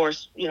 and of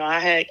course, I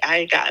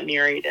had got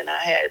married and I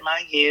had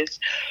my kids,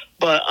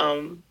 but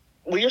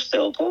we are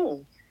still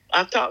cool.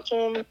 I've talked to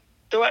him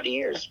throughout the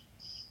years.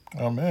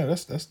 Oh man,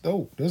 that's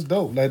dope. That's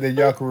dope. Like that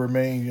y'all can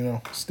remain,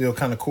 still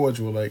kind of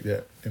cordial like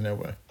that in that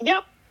way.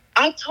 Yep.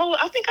 I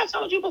think I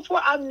told you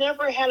before, I've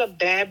never had a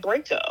bad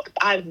breakup.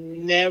 I've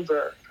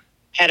never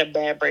had a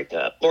bad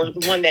breakup, or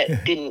one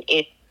that didn't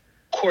end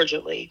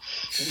cordially,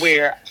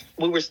 where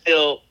we were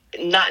still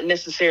not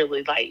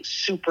necessarily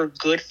super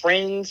good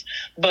friends,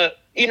 but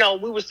we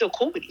were still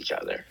cool with each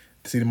other.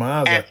 See,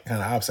 mine's are kind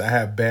of opposite. I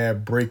have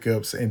bad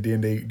breakups, and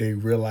then they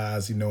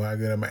realize, how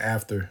good I'm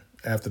after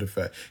after the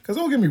fact. Because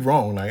don't get me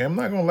wrong, like, I'm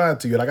not going to lie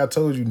to you. Like I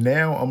told you,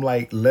 now I'm,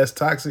 like, less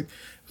toxic.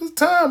 It was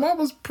time I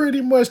was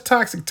pretty much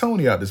toxic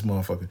Tony out this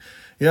motherfucker.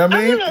 You know what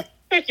I mean?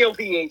 Check your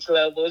pH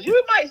levels.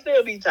 You might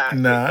still be toxic.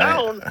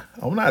 Nah,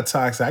 I'm not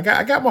toxic.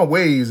 I got my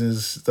ways and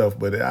stuff,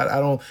 but I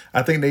don't.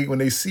 I think when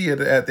they see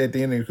it at the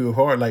end of the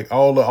heart, like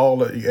all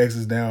the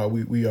exes now,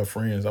 we are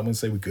friends. I wouldn't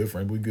say we good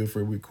friends. We good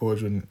friends. We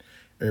cordial and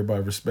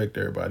everybody respect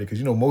everybody. Because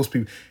most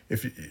people,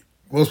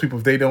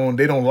 if they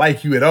don't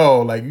like you at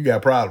all, like you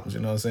got problems.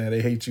 You know what I'm saying?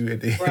 They hate you at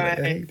the right.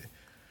 end.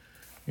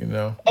 You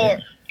know. Or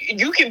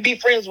you can be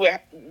friends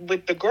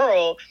with the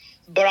girl,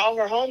 but all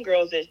her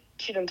homegirls that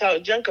she done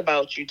talk junk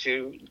about you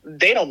to,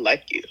 they don't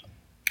like you.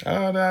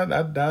 I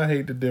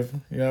hate the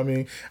difference. You know what I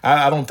mean?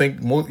 I don't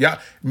think most y'all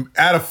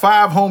out of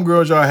 5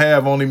 homegirls y'all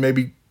have, only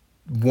maybe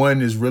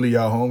 1 is really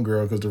y'all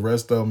homegirl, because the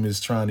rest of them is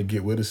trying to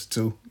get with us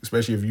too.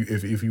 Especially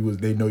if you was,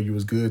 they know you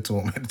was good to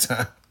them at the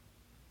time.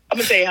 I'm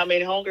gonna tell you how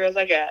many homegirls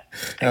I got.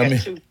 I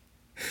got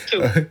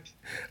two.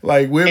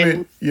 Like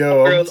women,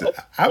 girls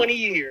 20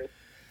 years.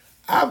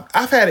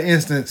 I've had an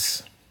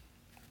instance.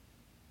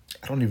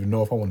 I don't even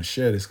know if I want to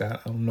share this guy.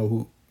 I don't know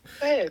who.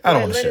 I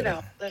don't want to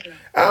share it.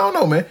 I don't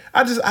know, man.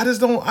 I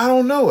just don't. I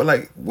don't know.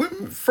 Like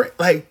women,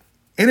 like,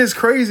 and it's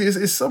crazy.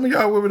 It's some of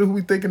y'all women who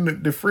be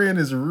thinking the friend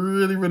is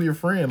really, really a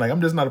friend. Like, I'm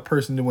just not a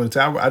person to want to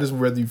tell. I just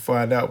rather you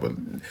find out. But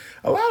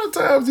a lot of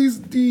times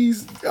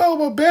these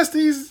my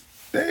besties,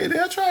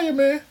 they'll try you,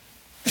 man.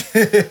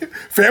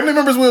 Family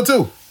members will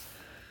too.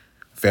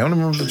 Family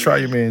members will try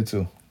you, man,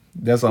 too.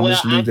 That's I'm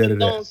just leave that at that.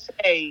 Don't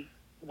say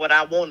what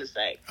I want to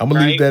say. I'm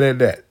gonna leave that at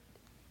that.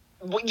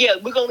 Yeah,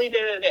 we're gonna leave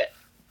that at that.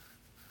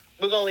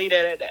 We're going to leave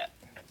that at that.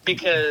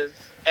 Because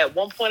at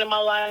one point in my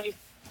life,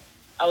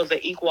 I was an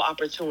equal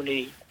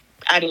opportunity.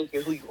 I didn't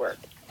care who you were.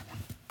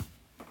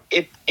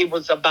 It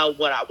was about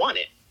what I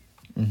wanted.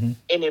 Mm-hmm.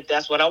 And if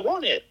that's what I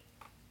wanted,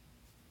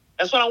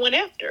 that's what I went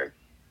after.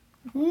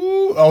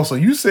 Ooh. Oh, so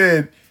you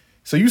saying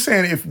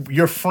if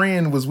your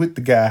friend was with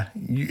the guy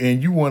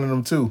and you wanted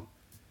him too?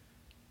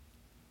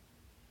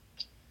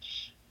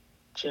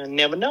 You'll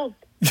never know.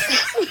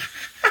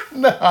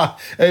 Nah.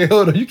 Hey,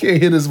 hold on. You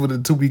can't hit us with a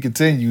to be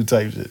continued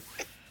type shit.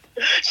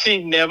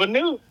 She never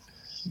knew.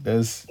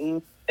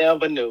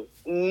 Never knew.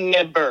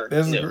 Never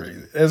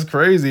knew. That's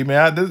crazy,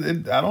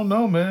 man. I don't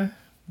know, man.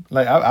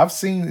 Like, I've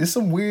seen, it's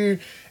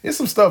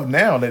some stuff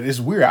now that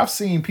is weird. I've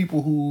seen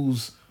people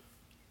whose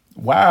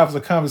wives are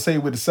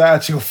conversating with the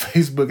side chick on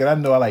Facebook,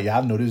 and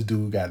I know this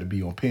dude got to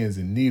be on pins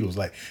and needles.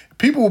 Like,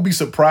 people will be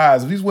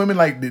surprised. These women,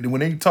 like, when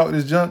they talk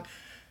this junk,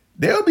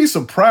 they'll be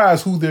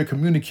surprised who they're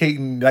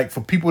communicating, like,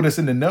 for people that's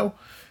in the know,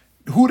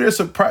 who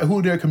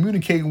they're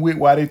communicating with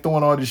while they're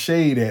throwing all this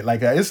shade at.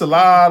 Like, it's a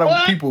lot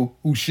of people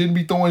who shouldn't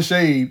be throwing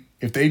shade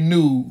if they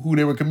knew who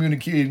they were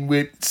communicating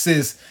with,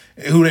 sis,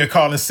 who they're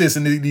calling sis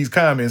in these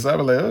comments. I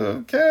was like,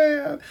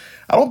 okay,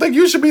 I don't think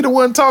you should be the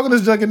one talking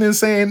this junk and then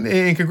saying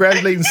and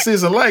congratulating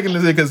sis and liking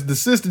this, because the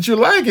sis that you're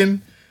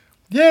liking,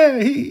 yeah,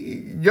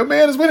 your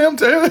man is with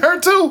her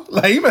too.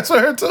 Like, he messed with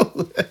her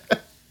too.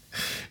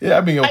 Yeah,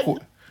 I mean, of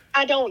course.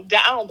 I don't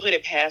put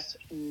it past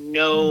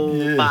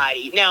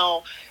nobody. Yeah.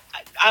 Now,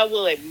 I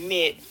will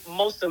admit,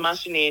 most of my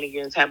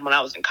shenanigans happened when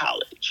I was in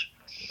college.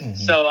 Mm-hmm.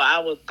 So I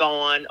was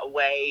gone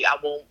away.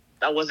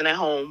 I wasn't at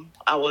home.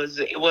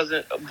 It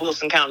wasn't a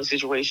Wilson County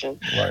situation.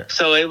 Right.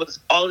 So it was,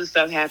 all this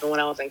stuff happened when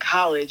I was in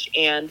college.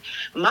 And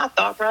my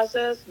thought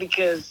process,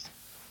 because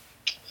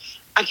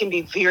I can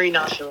be very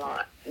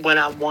nonchalant when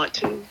I want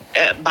to,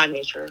 by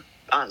nature.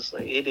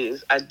 Honestly, it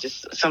is.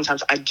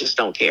 Sometimes I just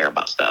don't care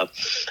about stuff.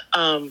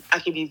 I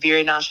can be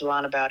very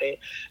nonchalant about it.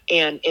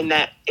 And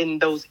in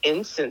those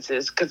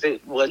instances, because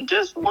it wasn't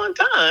just one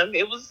time,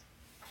 it was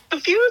a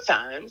few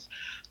times,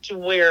 to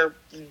where,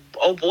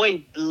 oh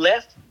boy,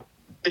 left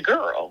the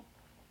girl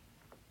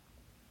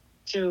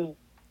to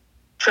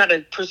try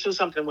to pursue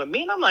something with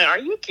me. And I'm like, are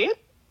you kidding?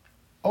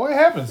 Oh, it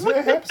happens.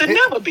 It happens. It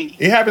never be.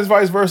 It happens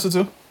vice versa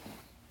too.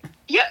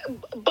 Yeah,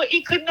 but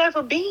it could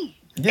never be.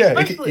 Yeah,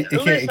 it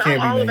can't be.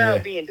 I'm all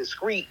about being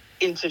discreet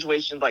in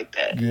situations like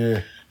that.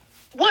 Yeah.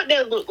 What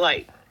that look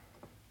like?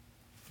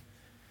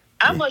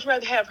 I'd much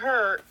rather have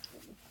her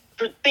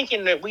for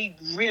thinking that we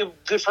real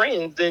good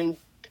friends than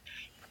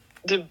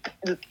to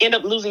end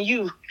up losing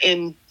you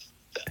in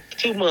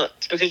 2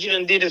 months because you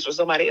done did this with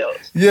somebody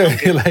else. Yeah,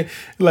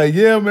 like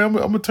yeah, man, I'm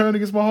gonna turn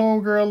against my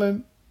homegirl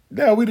and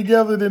now we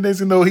together. Then they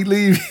say no, he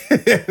leave.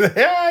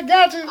 Yeah, I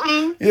got you.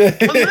 Mm-hmm.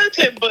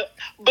 Yeah,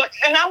 but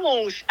and I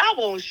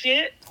won't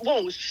shit,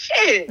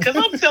 because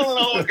I'm telling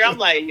the old girl, I'm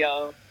like,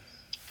 yo,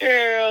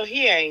 girl,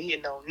 he ain't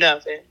hitting on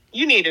nothing.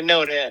 You need to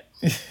know that.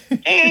 He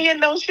ain't hitting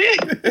no shit.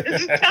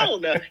 Just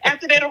telling her.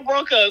 After they done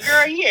broke up,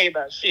 girl, he ain't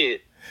about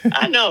shit.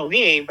 I know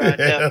he ain't about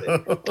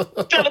nothing.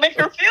 Trying to make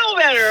her feel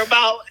better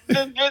about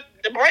the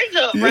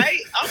breakup, right?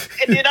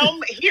 And then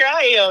here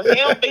I am,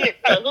 hell bent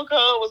to hook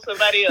her up with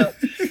somebody else.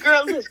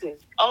 Girl, listen,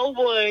 old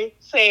boy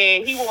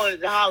said he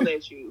wanted to holler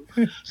at you.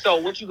 So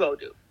what you gonna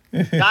do?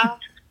 Bye?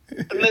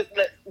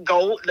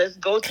 Let's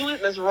go to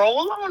it. Let's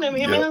roll on him.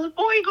 Him and his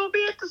boy gonna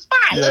be at the spot.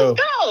 Yo,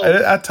 Let's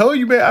go. I told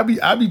you, man.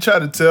 I be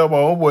trying to tell my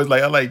homeboys,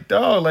 like, I like,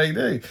 dog, like,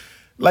 hey,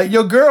 like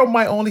your girl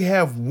might only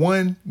have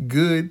one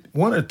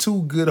or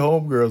two good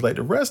homegirls. Like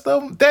the rest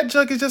of them, that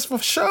junk is just for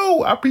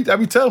show. I be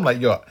telling them, like,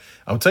 yo,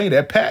 I'm telling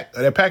you, that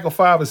pack of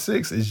 5 or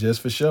 6 is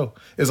just for show.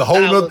 It's a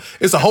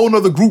whole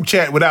nother group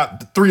chat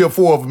without 3 or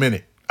 4 of them in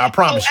it. I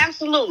promise you.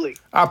 Absolutely.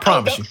 I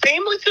promise you.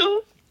 Family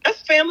too.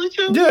 That's family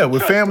too. Yeah,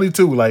 with family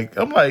too. Like,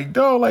 I'm like,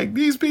 dog, like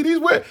these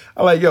women.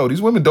 I'm like, yo,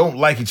 these women don't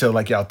like each other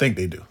like y'all think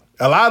they do.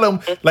 A lot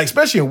of them, like,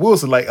 especially in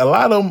Wilson, like, a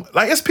lot of them,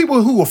 like, it's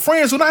people who are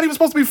friends who are not even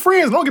supposed to be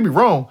friends. Don't get me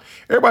wrong.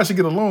 Everybody should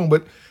get along,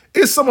 but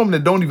it's some of them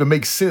that don't even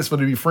make sense for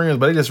them to be friends,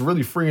 but they just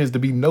really friends to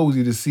be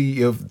nosy to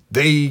see if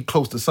they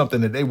close to something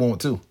that they want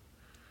to.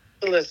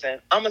 Listen,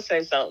 I'm going to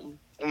say something.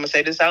 I'm going to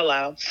say this out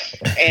loud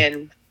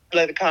and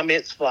let the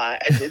comments fly.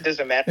 It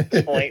doesn't matter at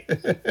this point.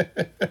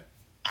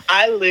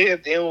 I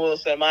lived in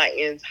Wilson my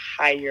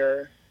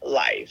entire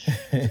life.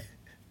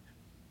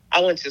 I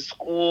went to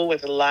school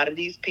with a lot of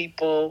these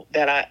people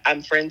that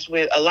I'm friends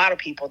with. A lot of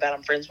people that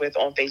I'm friends with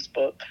on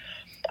Facebook.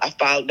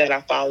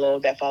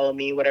 That follow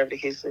me, whatever the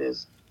case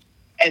is.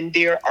 And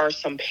there are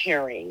some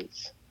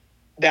pairings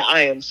that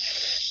I am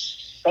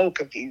so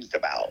confused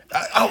about.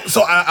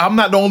 I'm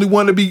not the only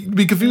one to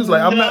be confused.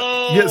 Like, I'm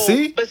not. Yeah,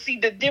 see. But see,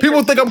 the difference.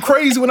 People think I'm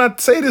crazy when I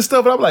say this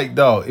stuff, and I'm like,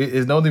 dog,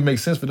 it don't even make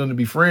sense for them to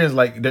be friends.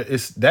 Like, that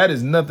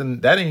is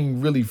nothing. That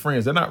ain't really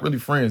friends. They're not really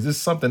friends. There's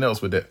something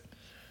else with that.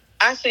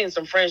 I seen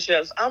some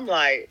friendships. I'm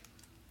like,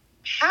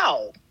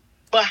 how?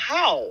 But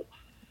how?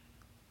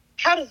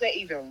 How does that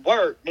even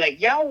work? Like,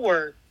 y'all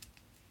work.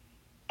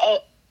 Oh,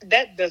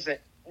 that doesn't.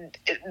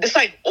 It's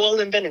like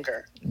oil and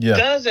vinegar.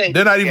 Yeah,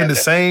 they're not even the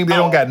same. They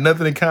don't got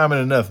nothing in common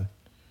or nothing.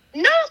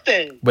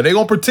 Nothing. But they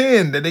gonna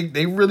pretend that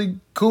they really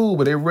cool,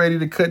 but they ready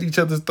to cut each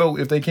other's throat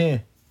if they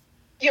can.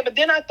 Yeah, but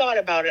then I thought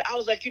about it. I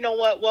was like, you know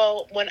what?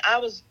 Well, when I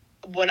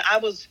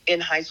was in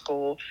high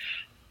school,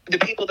 the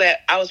people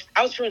that I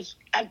was friends,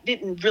 I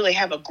didn't really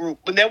have a group,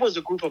 but there was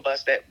a group of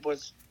us that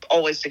was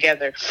always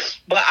together.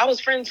 But I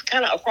was friends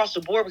kind of across the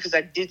board because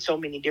I did so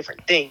many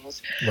different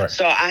things. Right.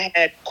 So I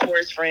had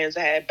chorus friends,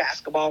 I had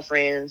basketball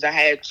friends, I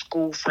had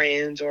school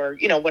friends, or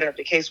whatever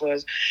the case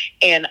was.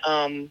 And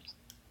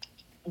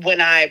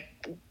when I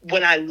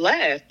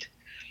left,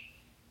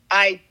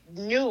 I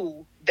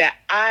knew that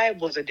I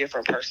was a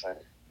different person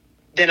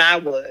than I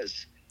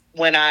was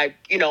when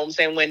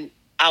when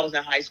I was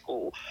in high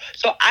school.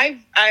 So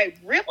I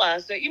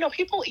realized that,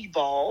 people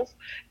evolve,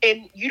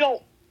 and you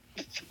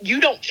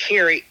don't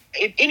carry,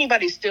 if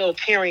anybody's still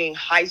carrying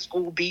high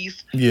school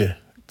beef. Yeah,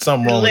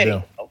 something wrong with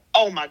them.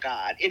 Oh my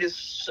God. It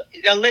is,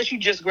 unless you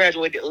just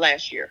graduated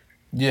last year.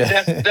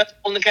 Yeah. That's the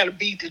only kind of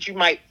beef that you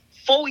might,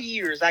 4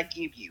 years I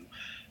give you.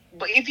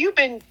 But if you've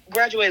been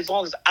graduated as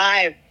long as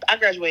I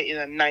graduated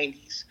in the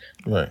 90s,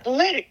 right,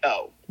 let it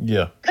go.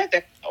 Yeah. Let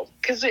that go.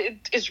 Because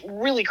it's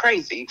really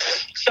crazy.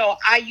 So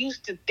I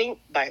used to think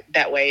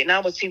that way. And I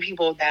would see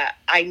people that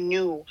I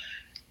knew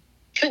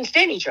couldn't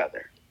stand each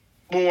other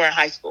when we were in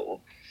high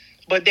school.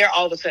 But they're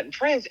all of a sudden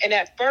friends. And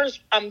at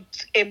first, I'm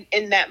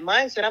in that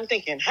mindset. I'm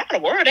thinking, how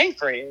in the world are they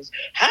friends?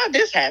 How did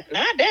this happen?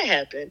 How did that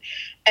happen?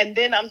 And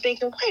then I'm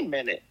thinking, wait a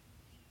minute.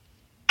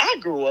 I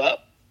grew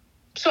up.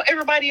 So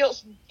everybody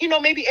else,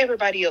 maybe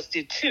everybody else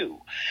did too.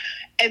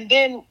 And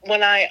then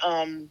when I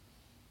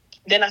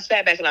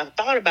sat back and I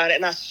thought about it,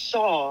 and I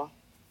saw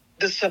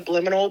the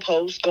subliminal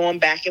posts going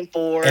back and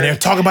forth. And they're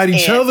talking about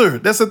each other.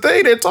 That's the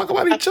thing. They're talking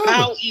about each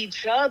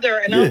other.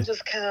 And I'm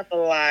just kind of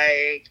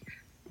like,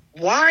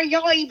 why are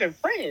y'all even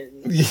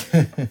friends?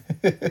 Yeah.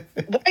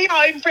 Why are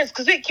y'all even friends?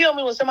 Because it killed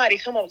me when somebody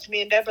come up to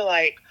me and they'll be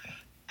like,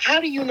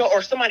 how do you know?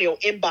 Or somebody will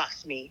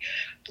inbox me.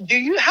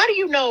 How do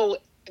you know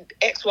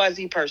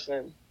XYZ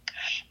person?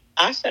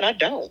 I said, I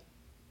don't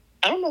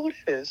know what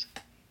it is.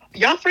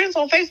 Y'all friends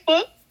on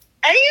Facebook?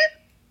 And?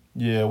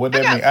 Yeah, what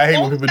that mean? I hate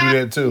when people do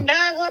that too.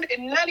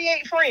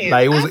 998 friends.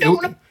 Like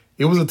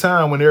it was a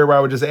time when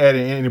everybody would just add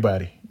in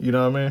anybody. You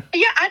know what I mean?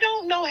 Yeah, I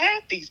don't know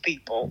half these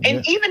people.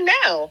 And even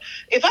now,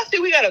 if I see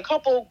we got a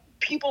couple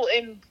people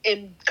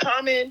in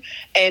common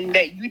and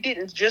that you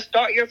didn't just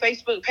start your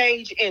Facebook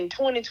page in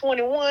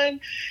 2021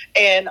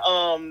 and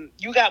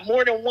you got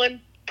more than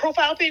one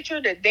profile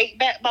picture that date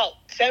back about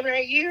 7 or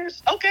 8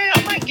 years, okay,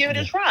 I might give it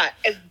a try.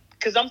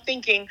 Because I'm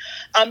thinking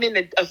I'm in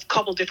a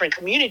couple different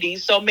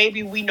communities, so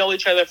maybe we know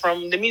each other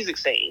from the music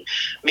scene.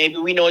 Maybe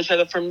we know each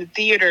other from the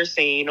theater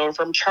scene or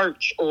from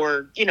church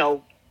or,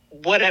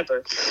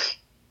 whatever.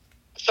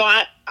 So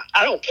I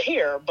don't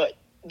care, but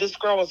this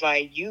girl was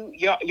like,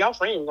 y'all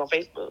friends on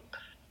Facebook.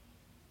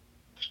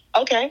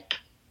 Okay.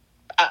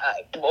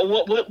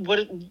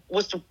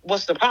 What's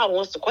the problem?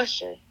 What's the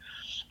question?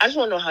 I just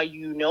want to know how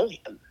you know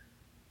him.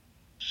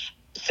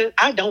 Sis,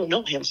 I don't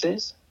know him,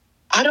 sis.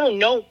 I don't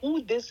know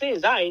who this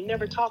is. I ain't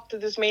never talked to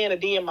this man a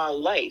day in my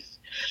life.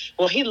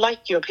 Well, he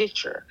liked your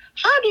picture.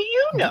 How do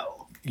you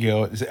know?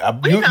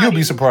 You'll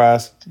be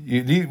surprised.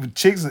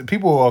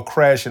 People are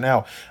crashing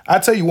out. I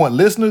tell you what,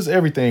 listeners,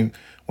 everything.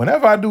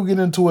 Whenever I do get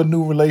into a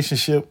new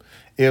relationship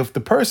if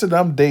the person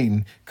I'm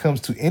dating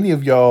comes to any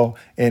of y'all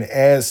and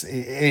asks,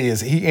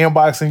 is he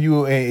inboxing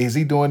you and is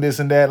he doing this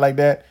and that like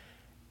that?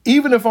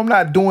 Even if I'm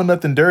not doing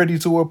nothing dirty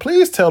to her,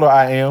 please tell her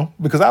I am,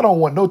 because I don't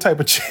want no type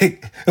of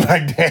chick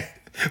like that.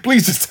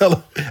 Please just tell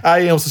her I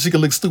am so she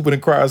can look stupid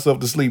and cry herself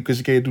to sleep because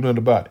she can't do nothing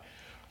about it.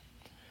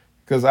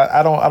 Because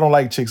I don't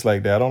like chicks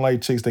like that. I don't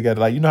like chicks that got,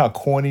 like, you know how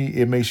corny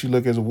it makes you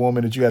look as a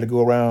woman that you got to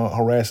go around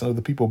harassing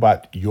other people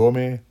about your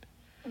man?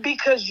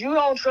 Because you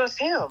don't trust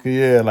him.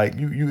 Yeah, like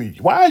you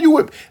why are you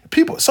with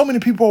people? So many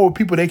people are with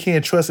people they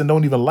can't trust and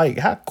don't even like.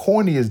 How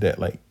corny is that?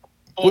 Like,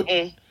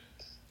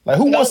 like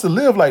who wants to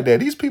live like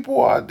that? These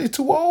people they're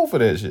too old for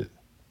that shit.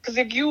 Because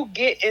if you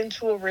get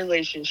into a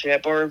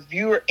relationship, or if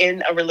you're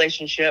in a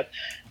relationship,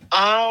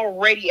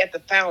 already at the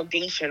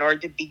foundation or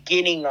at the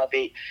beginning of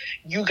it,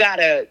 you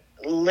gotta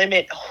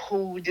limit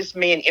who this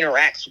man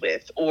interacts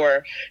with,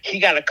 or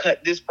he gotta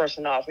cut this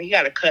person off, or he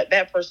gotta cut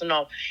that person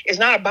off. It's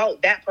not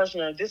about that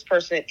person or this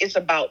person, it's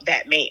about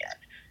that man.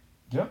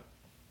 Yep.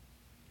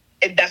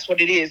 And that's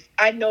what it is.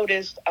 I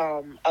noticed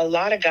a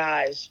lot of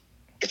guys,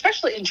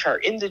 especially in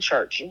the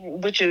church,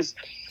 which is...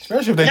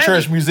 Especially if they're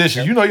church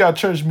musicians. You know y'all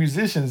church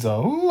musicians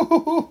are...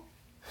 Ooh,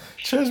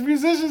 church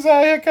musicians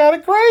out here kind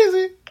of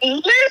crazy.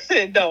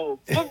 Listen, though.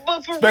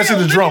 But for especially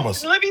real, the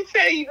drummers. Let me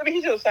tell you,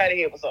 hit you upside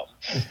the head with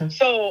something.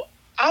 So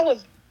I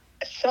was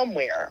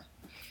somewhere,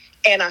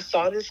 and I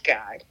saw this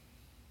guy,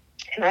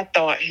 and I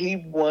thought he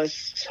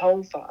was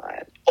so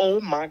fine.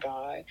 Oh, my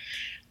God.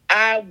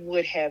 I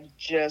would have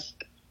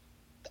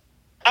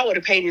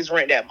paid his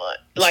rent that month.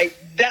 Like,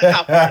 that's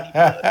how fine he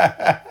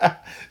was.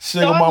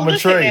 Sugar Mama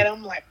Trey. And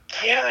I'm like,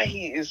 yeah,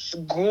 he is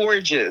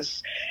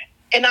gorgeous.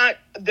 And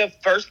the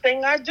first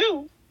thing I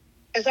do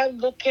is I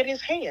look at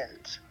his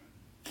hands.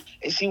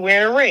 Is he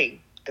wearing a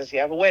ring? Does he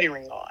have a wedding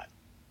ring on?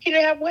 He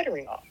didn't have a wedding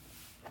ring on.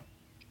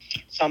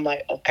 So I'm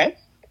like, okay,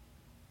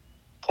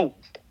 cool.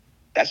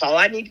 That's all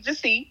I needed to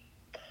see.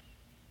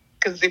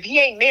 Because if he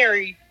ain't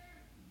married,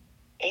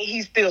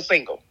 he's still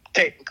single,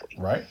 technically.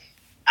 Right.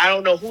 I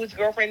don't know who his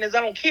girlfriend is. I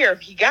don't care if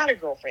he got a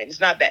girlfriend. It's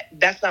not that.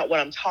 That's not what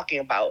I'm talking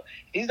about.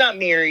 He's not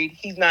married.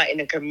 He's not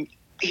in a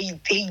he's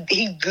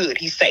good.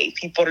 He's safe.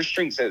 He's for the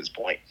streets at this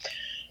point.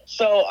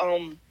 So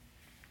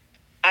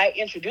I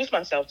introduced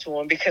myself to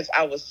him because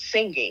I was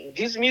singing.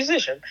 He's a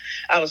musician.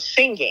 I was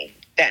singing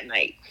that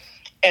night.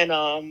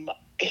 And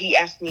he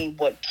asked me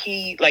what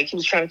key, like he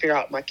was trying to figure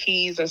out my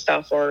keys and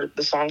stuff for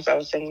the songs I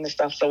was singing and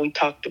stuff. So we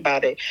talked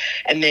about it.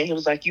 And then he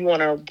was like, you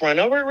want to run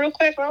over it real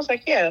quick? And I was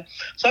like, yeah.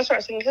 So I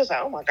started singing. He was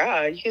like, oh my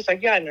God. He's like,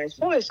 you got a nice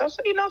voice. I was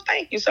like,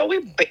 thank you. So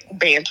we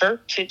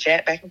banter, chit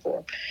chat back and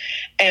forth.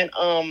 And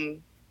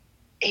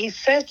he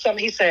said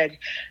something.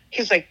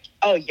 He's like,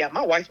 oh yeah,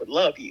 my wife would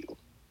love you.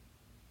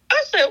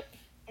 I said,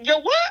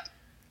 your what?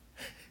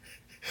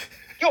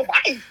 Your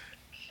wife?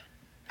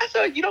 I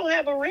said, you don't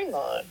have a ring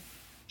on.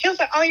 He was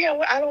like, oh yeah,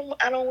 well,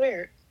 I don't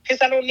wear it. He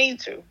said, I don't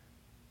need to.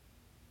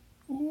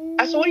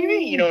 I said, what do you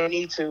mean you don't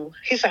need to?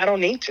 He said, I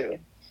don't need to.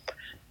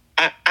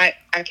 I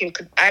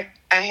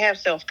have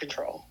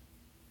self-control.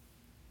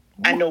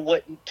 I know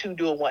what to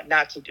do and what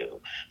not to do.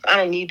 I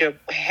don't need to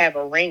have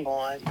a ring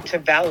on to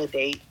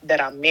validate that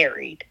I'm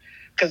married,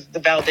 because the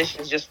validation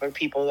is just for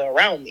people that are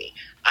around me.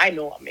 I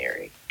know I'm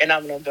married, and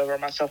I'm going to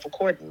govern myself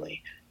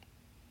accordingly.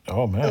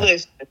 Oh, man.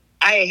 Listen,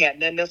 I ain't had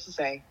nothing else to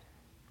say.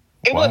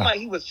 It wasn't like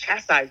he was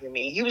chastising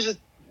me. He was just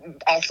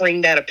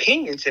offering that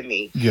opinion to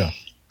me. Yeah.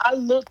 I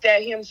looked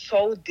at him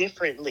so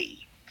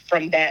differently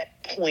from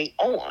that point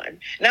on.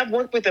 And I've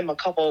worked with him a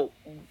couple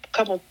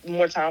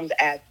more times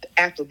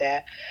after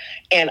that.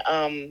 And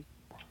I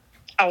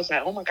was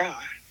like, oh my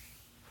God.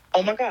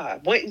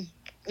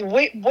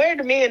 Where are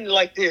the men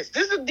like this?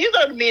 These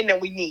are the men that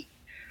we need.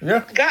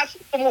 Yeah. Got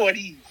some more of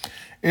these.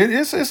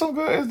 It's some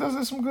good.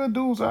 There's some good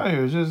dudes out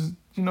here. Just,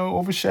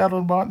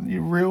 overshadowed by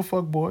your real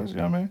fuck boys. You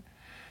know what I mean?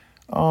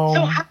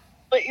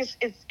 But it's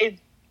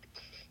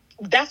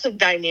that's a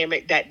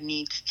dynamic that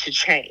needs to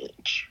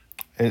change.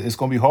 It's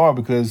gonna be hard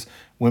because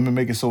women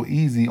make it so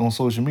easy on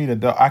social media.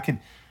 I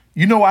can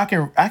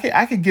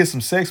get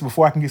some sex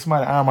before I can get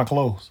somebody to iron my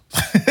clothes.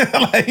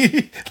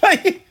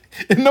 like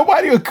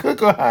nobody will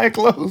cook or iron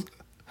clothes.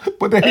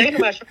 But ain't nobody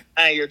trying to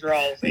iron your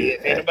drawers.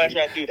 Ain't nobody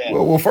trying to do that.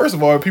 Well, first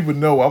of all, people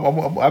know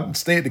I'm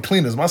staying at the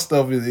cleaners. My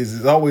stuff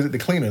is always at the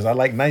cleaners. I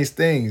like nice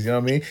things, you know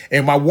what I mean?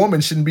 And my woman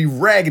shouldn't be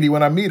raggedy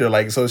when I meet her.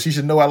 Like, so she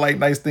should know I like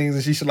nice things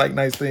and she should like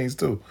nice things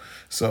too.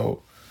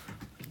 So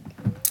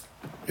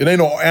it ain't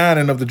no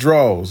ironing of the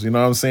drawers, you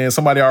know what I'm saying?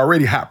 Somebody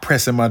already hot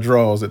pressing my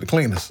drawers at the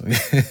cleaners.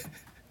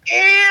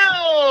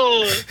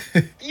 Ew!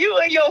 You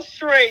and your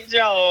straight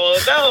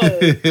jaws. No,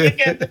 you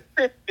got the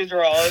crispy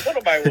draws.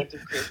 Nobody wants the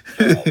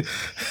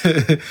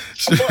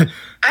crispy draws.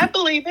 I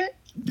believe it.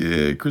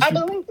 Yeah, crispy. I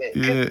believe it.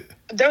 Yeah.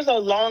 There's a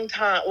long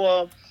time,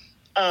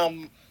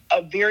 an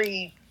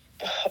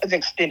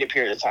extended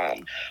period of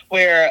time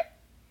where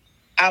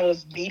I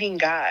was meeting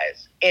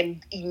guys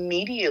and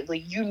immediately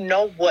you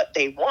know what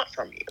they want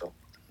from you.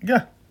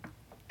 Yeah.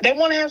 They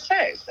want to have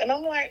sex. And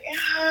I'm like,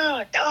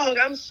 dog,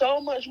 I'm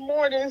so much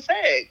more than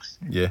sex.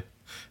 Yeah.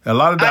 A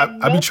lot of that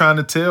I be trying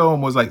to tell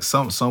them was like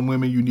some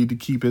women you need to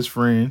keep as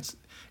friends.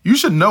 You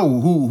should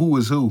know who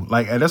is who.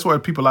 Like, and that's why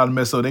people out of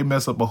mess up. They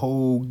mess up a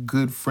whole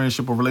good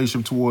friendship or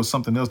relationship towards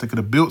something else. They could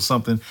have built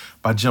something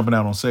by jumping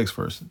out on sex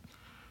first.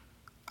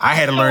 I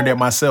had to learn that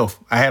myself.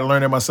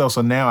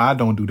 So now I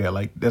don't do that.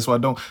 Like, that's why I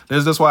don't.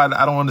 That's why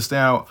I don't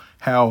understand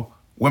how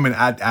women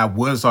I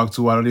was talking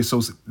to out of this.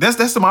 So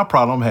that's my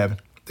problem I'm having.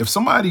 If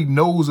somebody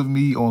knows of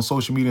me on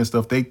social media and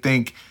stuff, they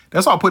think,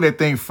 that's why I put that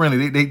thing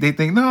friendly. They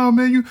think, no,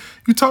 man,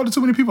 you talk to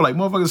too many people. Like,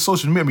 motherfuckers,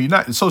 social media, you're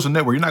not social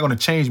network. You're not going to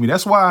change me.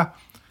 That's why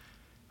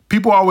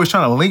people are always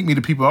trying to link me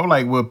to people. I'm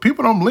like, well,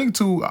 people don't link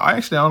to, I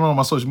don't know on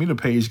my social media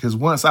page, because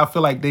once I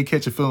feel like they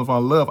catch a feeling for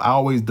love, I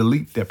always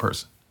delete that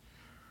person.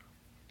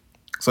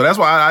 So that's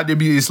why I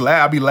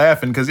be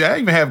laughing, because I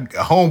even have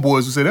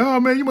homeboys who said, oh,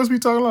 man, you must be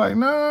talking like,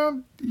 nah,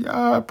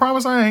 I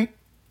promise I ain't.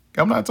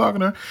 I'm not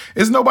talking to her.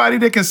 It's nobody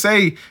that can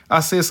say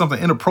I said something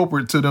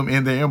inappropriate to them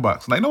in their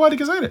inbox. Like, nobody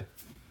can say that.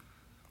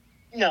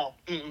 No.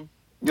 Mm-mm.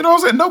 You know what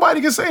I'm saying?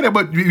 Nobody can say that,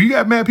 but you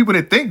got mad people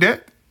that think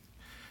that.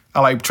 I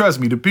like, trust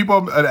me, the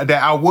people that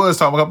I was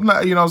talking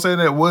about, you know what I'm saying,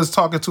 that was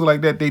talking to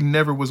like that, they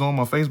never was on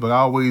my Facebook. I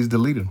always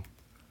deleted them.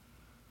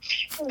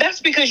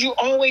 That's because you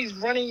always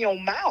running your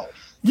mouth.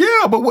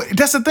 Yeah, but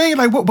that's the thing.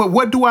 Like,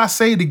 what do I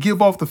say to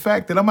give off the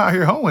fact that I'm out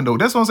here hoeing, though?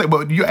 That's what I'm saying.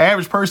 But your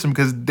average person,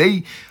 because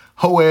they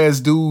hoe-ass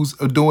dudes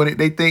are doing it,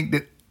 they think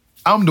that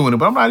I'm doing it,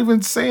 but I'm not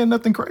even saying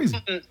nothing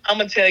crazy. I'm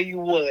going to tell you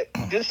what.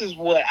 This is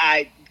what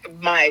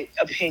my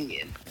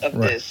opinion of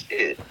this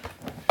is.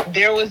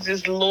 There was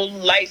this little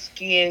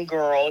light-skinned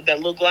girl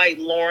that looked like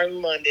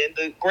Lauren London.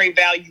 The Great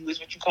Value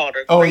is what you called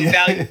her. Great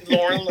Value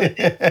Lauren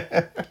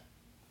London.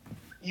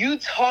 You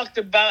talked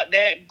about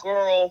that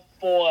girl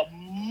for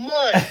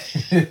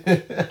months.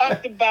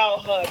 Talked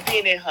about her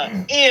being in her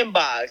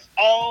inbox,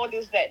 all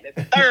this, that, and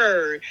the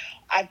third.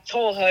 I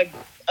told her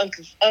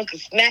Uncle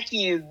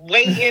Snacky is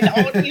waiting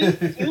on you.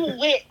 You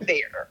went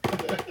there.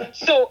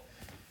 So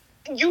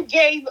you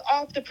gave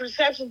off the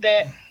perception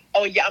that,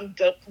 oh yeah, I'm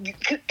done.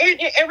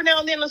 Every now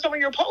and then on some of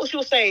your posts,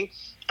 you'll say,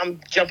 I'm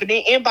jumping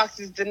in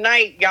inboxes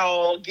tonight,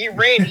 y'all. Get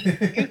ready.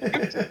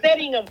 You're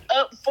setting them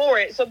up for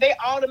it. So they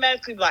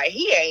automatically be like,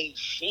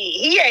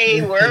 he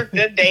ain't worth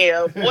the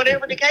damn,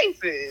 whatever the case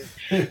is.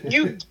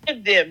 You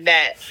give them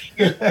that.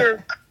 You're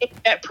creating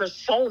that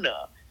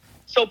persona.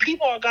 So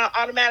people are going to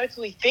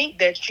automatically think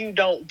that you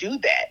don't do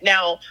that.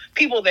 Now,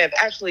 people that have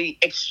actually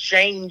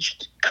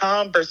exchanged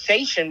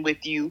conversation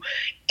with you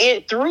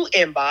through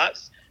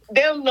inbox,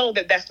 they'll know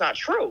that that's not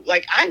true.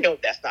 Like, I know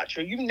that's not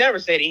true. You've never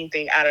said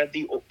anything out of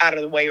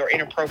the way or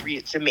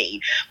inappropriate to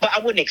me, but I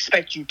wouldn't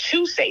expect you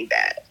to say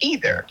that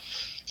either.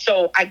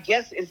 So I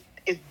guess it's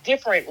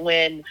different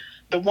when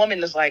the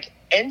woman is like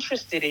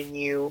interested in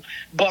you,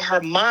 but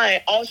her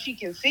mind, all she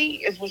can see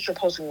is what you're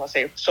posting on,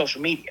 say,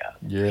 social media.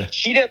 Yeah.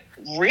 She doesn't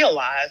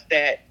realize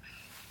that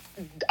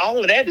all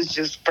of that is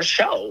just for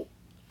show.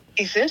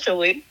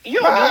 Essentially,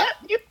 I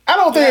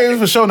don't think it's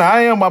for sure. Now,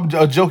 I am a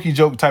jokey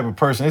joke type of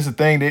person. It's a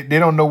thing that they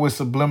don't know what's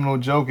subliminal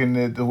joke and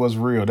that what's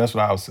real. That's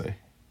what I would say.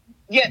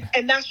 Yeah,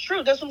 and that's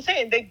true. That's what I'm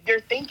saying.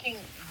 They're thinking,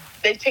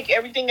 they take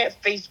everything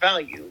at face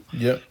value.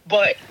 Yep.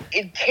 But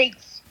it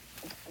takes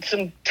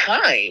some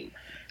time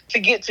to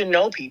get to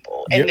know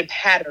people and the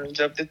patterns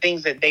of the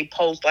things that they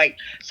post. Like,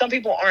 some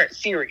people aren't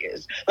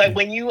serious. Like,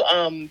 when you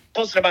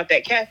posted about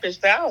that catfish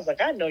thing, I was like,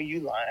 I know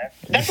you lying.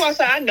 That's why I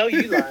said, I know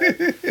you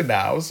lying. Nah,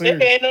 I was serious.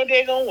 There ain't no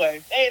daggone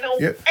way.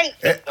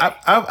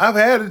 I've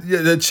had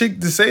a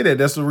chick to say that.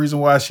 That's the reason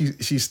why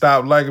she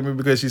stopped liking me,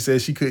 because she said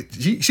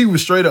she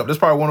was straight up. That's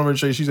probably one of her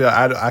traits. She said,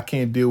 I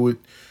can't deal with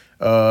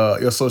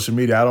your social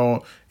media.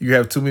 You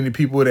have too many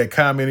people that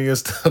comment on your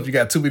stuff. You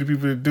got too many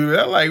people to do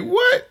that. I'm like,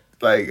 what?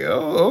 Like,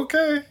 oh,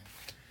 okay.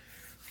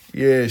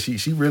 Yeah,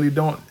 she really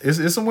don't.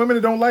 It's some women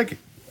that don't like it.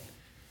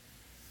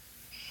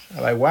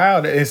 I'm like, wow.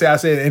 And I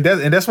said,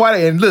 and that's why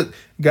and look,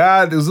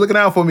 God was looking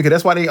out for me, because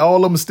that's why all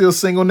of them are still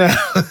single now.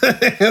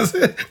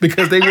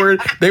 Because they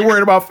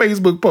worried about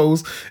Facebook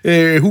posts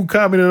and who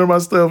commented on my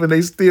stuff, and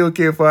they still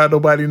can't find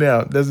nobody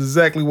now. That's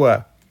exactly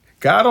why.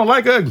 God don't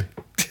like ugly.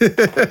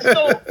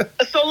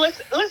 So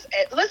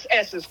let's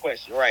ask this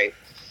question, right?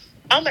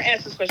 I'm going to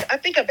ask this question. I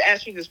think I've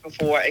asked you this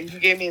before, and you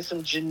gave me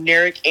some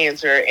generic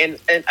answer, and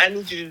I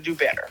need you to do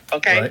better,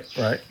 okay?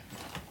 Right.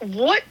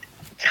 What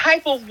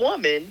type of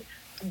woman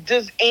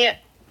does Ant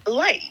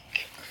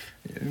like?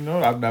 You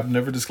know, I've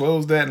never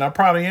disclosed that, and I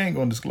probably ain't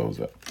going to disclose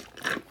that.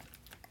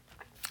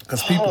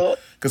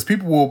 Because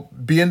people will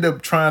end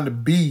up trying to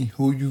be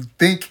who you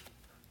think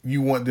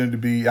you want them to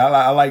be.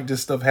 I like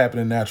this stuff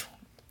happening natural.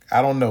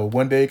 I don't know.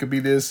 One day it could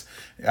be this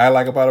I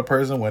like about a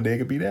person. One day it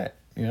could be that.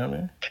 You know what I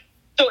mean?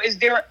 So is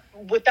there,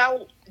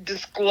 without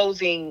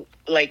disclosing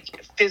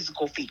like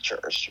physical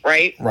features,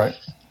 right? Right.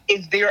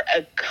 Is there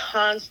a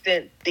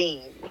constant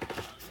theme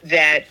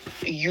that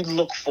you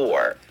look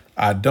for?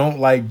 I don't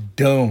like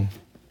dumb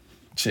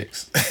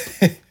chicks.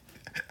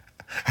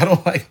 I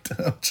don't like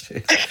dumb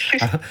chicks.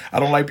 I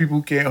don't like people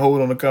who can't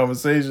hold on a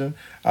conversation.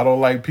 I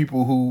don't like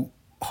people who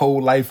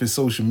whole life is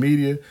social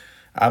media.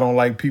 I don't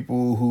like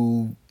people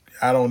who,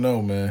 I don't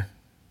know, man.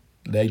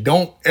 Like,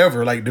 don't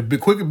ever, like, the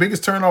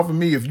biggest turn off of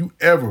me, if you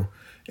ever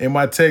in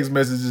my text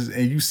messages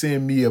and you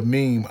send me a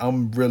meme,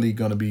 I'm really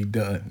gonna be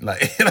done.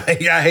 Like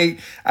I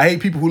hate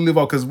people who live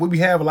off, because we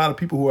have a lot of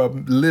people who are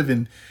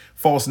living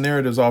false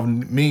narratives off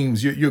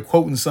memes. You're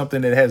quoting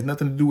something that has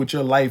nothing to do with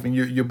your life, and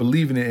you're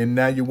believing it, and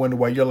now you wonder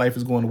why your life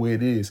is going the way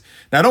it is.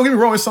 Now, don't get me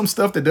wrong, there's some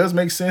stuff that does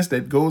make sense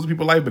that goes with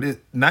people's life, but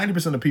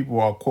 90% of people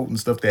are quoting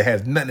stuff that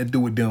has nothing to do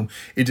with them.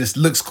 It just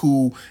looks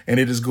cool, and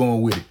they're just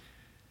going with it.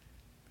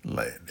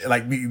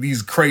 Like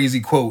these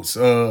crazy quotes.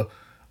 I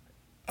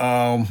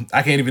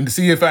can't even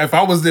see if it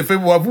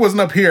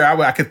wasn't up here,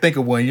 I could think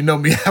of one. You know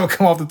me, I would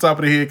come off the top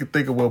of the head, could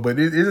think of one. But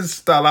it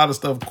is a lot of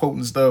stuff,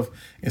 quoting stuff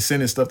and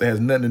sending stuff that has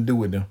nothing to do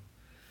with them.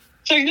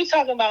 So you're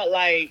talking about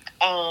like,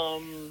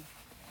 let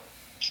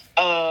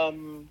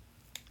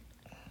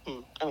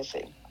me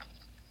see,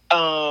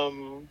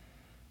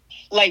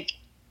 like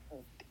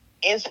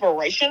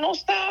inspirational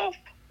stuff?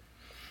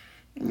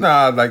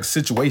 Nah, like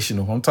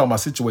situational. I'm talking about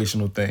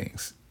situational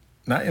things,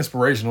 not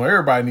inspirational.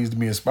 Everybody needs to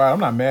be inspired. I'm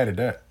not mad at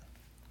that.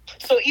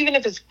 So even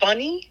if it's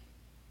funny?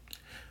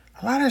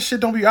 A lot of that shit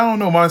don't be, I don't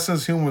know, my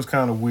sense of humor is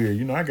kind of weird.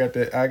 You know, I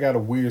got a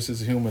weird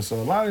sense of humor, so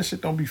a lot of that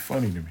shit don't be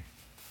funny to me.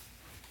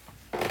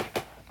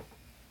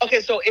 Okay,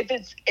 so if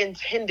it's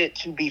intended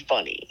to be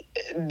funny,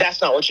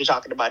 that's not what you're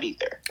talking about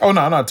either. Oh,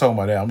 no, I'm not talking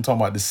about that. I'm talking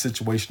about the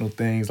situational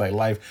things like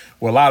life.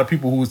 Well, a lot of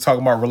people who was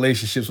talking about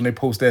relationships when they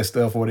post that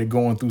stuff or they're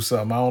going through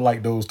something, I don't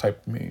like those type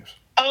of memes.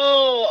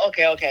 Oh,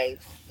 okay. I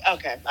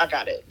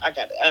got it. I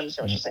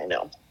understand what you're saying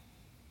now.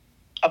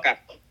 Okay,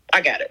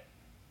 I got it.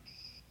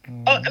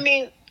 I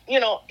mean, you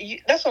know,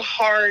 that's a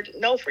hard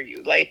no for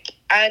you. Like,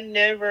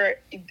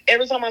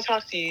 every time I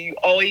talk to you, you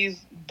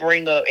always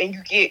bring up, and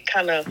you get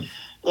kind of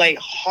like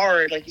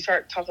hard, like you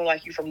start talking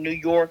like you from New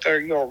York or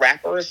you're a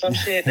rapper or some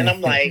shit, and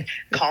I'm like,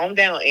 calm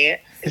down,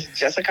 Ant. It's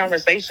just a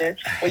conversation.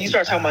 When you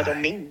start talking about the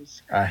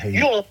memes, I hate you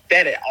don't look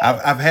at it at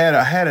all. I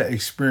had an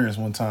experience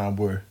one time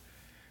where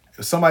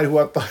somebody who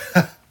I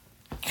thought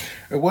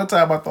at one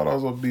time I thought I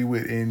was gonna be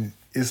with, and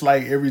it's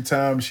like every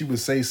time she would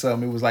say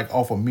something, it was like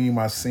off a meme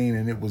I've seen,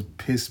 and it was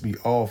pissed me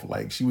off.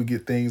 Like she would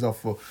get things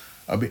off of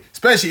a bit,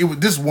 especially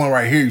this one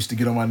right here used to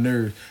get on my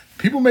nerves.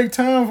 People make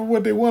time for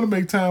what they want to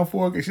make time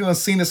for. She done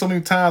seen it so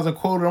many times and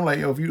quoted. I'm like,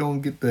 yo, if you don't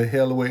get the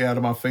hell away out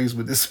of my face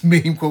with this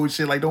meme quote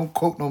shit, like don't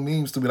quote no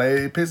memes to me. Like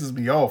it pisses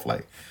me off.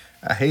 Like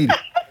I hate it.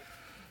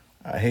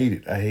 I hate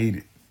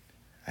it.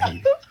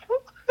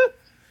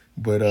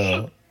 But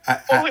it's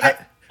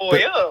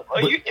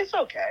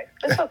okay.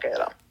 It's okay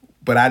though.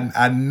 But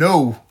I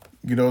know,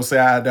 you know, say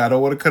I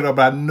don't want to cut up,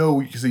 but I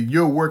know, you see,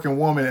 you're a working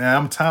woman, and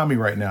I'm Tommy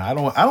right now. I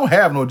don't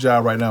have no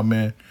job right now,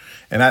 man.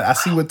 And I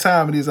see what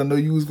time it is. I know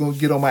you was gonna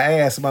get on my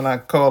ass by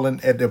not calling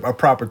at a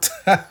proper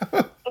time.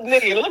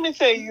 Nigga, let me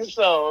tell you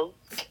something.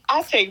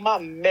 I take my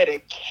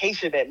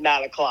medication at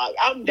 9:00.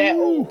 I'm that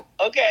old,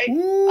 okay?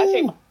 Ooh. I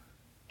take my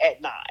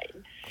at 9.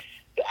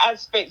 I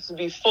expect to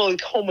be fully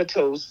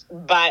comatose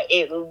by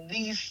at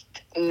least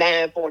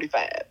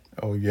 9:45.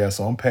 Oh yeah,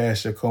 so I'm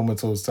past your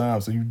comatose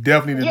time. So you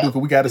definitely need to do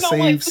it. We got to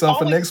save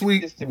something for next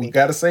week. We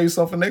got to save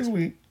something for next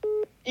week.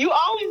 You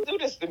always do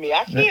this to me.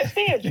 I can't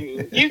stand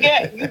you. You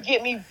get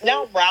me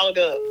now riled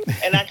up,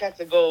 and I got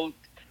to go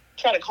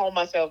try to calm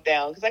myself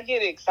down because I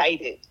get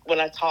excited when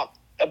I talk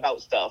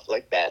about stuff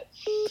like that.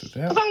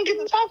 Because I don't get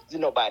to talk to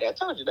nobody. I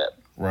told you that.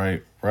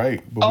 Right.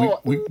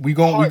 But we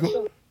gonna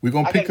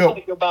pick up.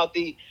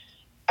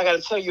 I got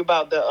to tell you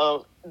about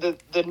the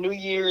New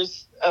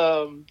Year's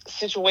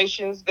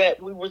situations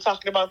that we were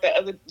talking about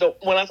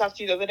when I talked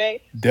to you the other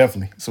day.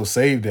 Definitely. So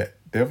save that.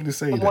 Definitely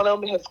save that. One of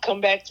them has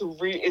come back to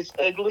rear its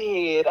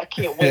ugly head. I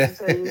can't wait to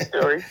tell you the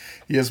story.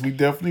 Yes, we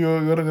definitely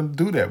are going to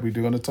do that. We're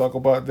going to talk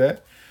about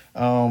that.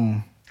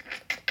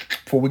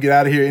 Before we get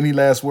out of here, any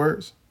last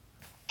words?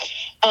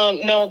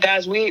 No,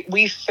 guys,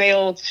 we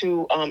failed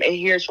to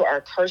adhere to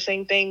our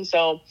cursing thing.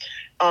 So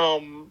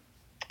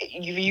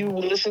if you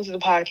listen to the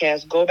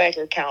podcast, go back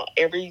and count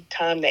every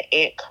time that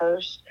Ant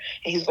cursed,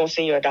 and he's going to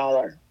send you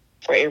 $1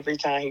 for every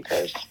time he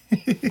cursed.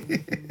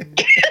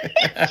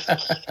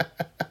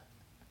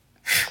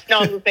 No,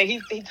 I'm just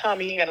saying, he told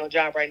me he ain't got no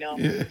job right now.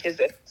 Yeah. His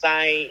SI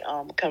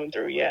ain't coming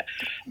through yet.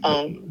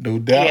 No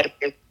doubt. He had to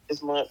pay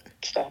this month,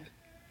 so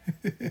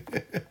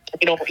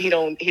he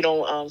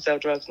don't sell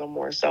drugs no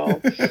more.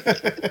 So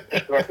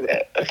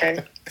that,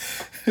 okay.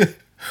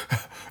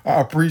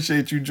 I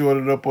appreciate you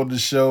joining up on the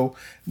show.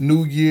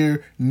 New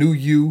year, new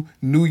you.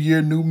 New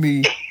year, new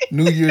me.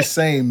 New year,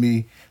 same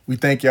me. We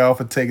thank y'all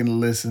for taking a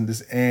listen.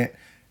 This Ant,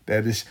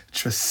 that is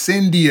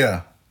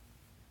Trescendia.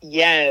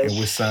 Yes. And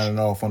we're signing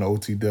off on the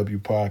OTW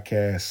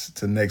podcast.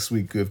 Till next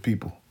week, good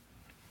people.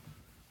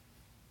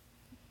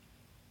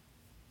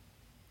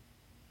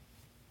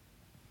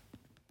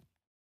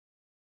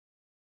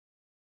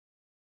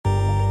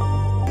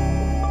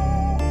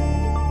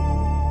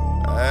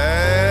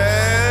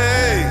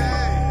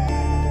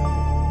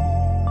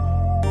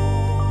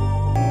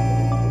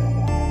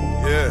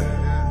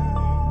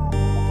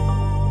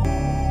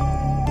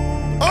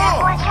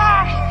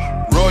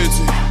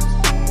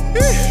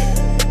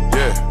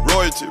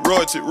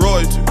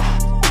 Royalty.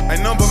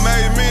 Ain't number made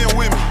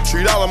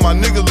all of my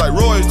niggas like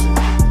royalty.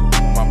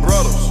 My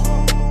brothers,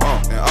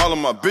 and all of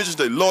my bitches,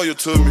 they loyal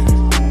to me.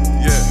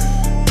 Yeah.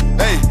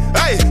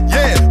 Hey,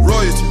 yeah,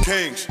 royalty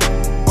kings.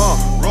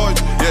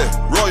 Royalty,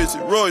 yeah, royalty.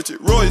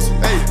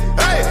 Hey.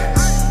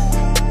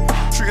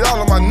 Treat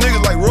all of my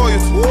niggas like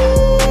royalty. Woo.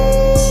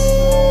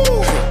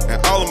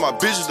 And all of my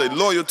bitches, they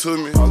loyal to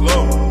me. I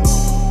love them.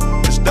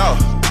 It's Dolph.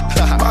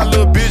 My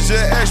little bitch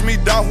just asked me,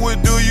 Dolph,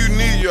 what do you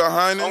need, your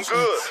highness? I'm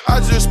good. I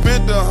just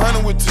spent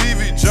 100 with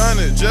TV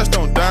Johnny, just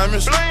on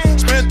diamonds. Bling.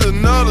 Spent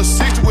another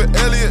 60 with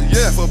Elliot,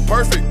 yeah, for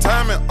perfect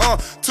timing.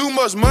 Too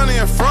much money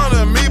in front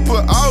of me,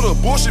 put all the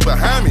bullshit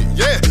behind me.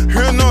 Yeah,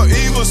 hear no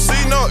evil,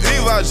 see no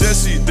evil, I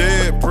just see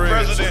dead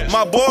bread.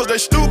 My boys, they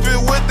stupid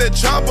with that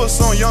choppers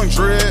on young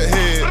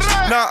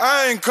dreadheads. Now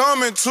I ain't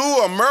coming to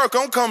America,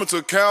 I'm coming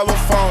to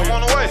California.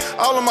 On the way.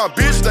 All of my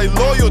bitches, they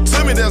loyal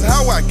to me, that's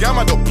how I got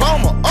my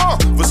diploma.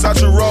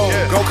 Versace roll,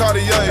 yeah. Go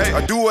Cartier. Hey.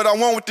 I do what I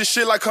want with this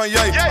shit like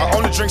Kanye. Yeah. I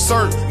only drink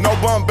syrup, no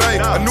Bombay.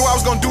 Nah. I knew I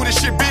was gonna do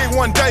this shit big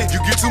one day. You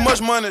get too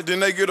much money, then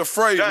they get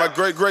afraid. Damn. My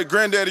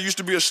great-great-granddaddy used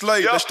to be a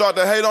slave. Yep. They start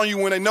to hate on you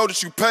when they know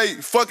that you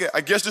paid. Fuck it,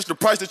 I guess this the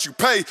price that you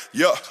pay.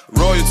 Yeah,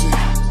 royalty.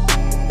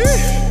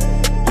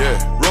 Yeah,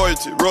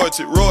 royalty.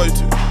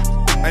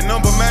 Ain't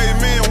number made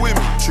men with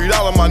me. Treat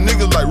all of my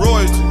niggas like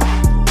royalty.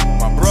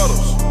 My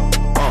brothers,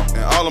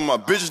 and all of my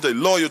bitches, they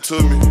loyal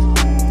to me.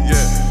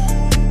 Yeah.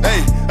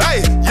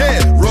 Hey,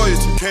 yeah,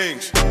 royalty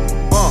kings.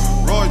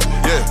 Royalty,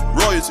 yeah,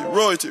 royalty.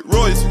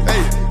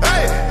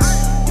 Hey.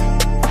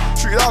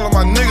 Treat all of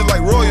my niggas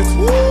like royalty.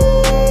 Woo.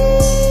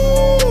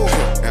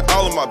 And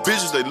all of my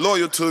bitches, they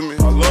loyal to me.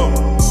 I love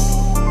them.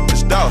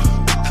 It's Dolph.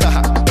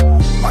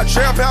 My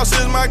trap house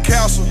is my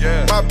castle.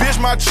 Yeah. My bitch,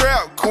 my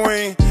trap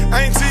queen.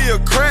 Ain't T a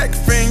crack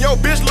fiend. Yo,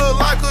 bitch look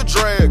like a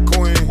drag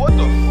queen. What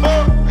the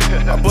fuck?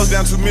 I bust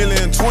down 2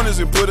 million 20s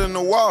and put it in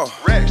the wall.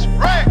 Rex.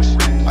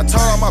 I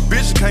told all my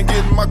bitches can't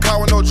get in my car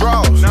with no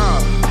drawers.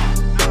 Nah.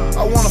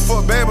 I wanna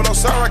fuck bad, but I'm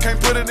sorry I can't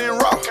put it in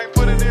raw.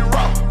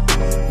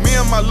 Me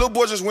and my little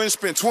boy just went and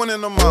spent 20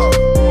 in the mall.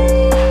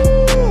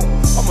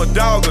 I'm a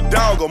dog, a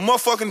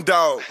motherfucking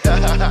dog.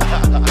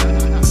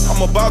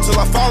 I'm about till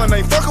I fall and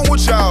ain't fucking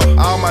with y'all.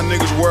 All my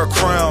niggas wear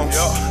crowns.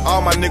 Yep.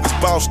 All my niggas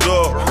bossed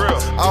up.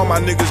 All my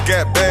niggas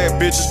got bad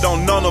bitches.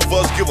 Don't none of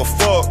us give a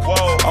fuck.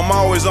 Whoa. I'm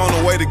always on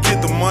the way to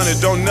get the money.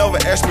 Don't never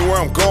ask me where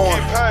I'm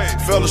going.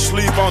 Fell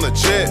asleep on a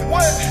jet.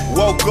 What?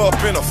 Woke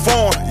up in a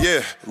phone.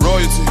 Yeah,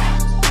 royalty.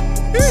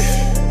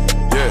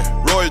 Yeah,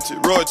 royalty.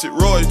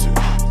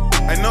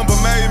 Ain't number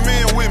made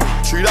men with me.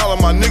 Treat all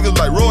of my niggas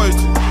like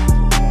royalty.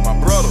 My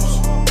brothers,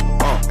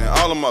 and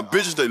all of my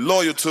bitches, they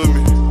loyal to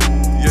me.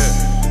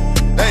 Yeah.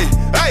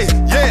 Hey,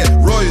 yeah,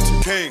 royalty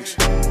kings.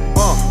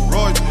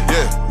 Royalty,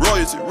 yeah,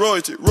 royalty.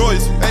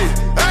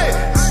 Hey.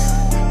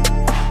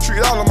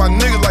 Treat all of my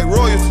niggas like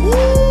royalty. Woo.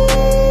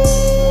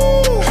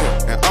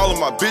 And all of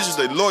my bitches,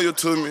 they loyal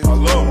to me. I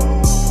love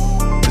them.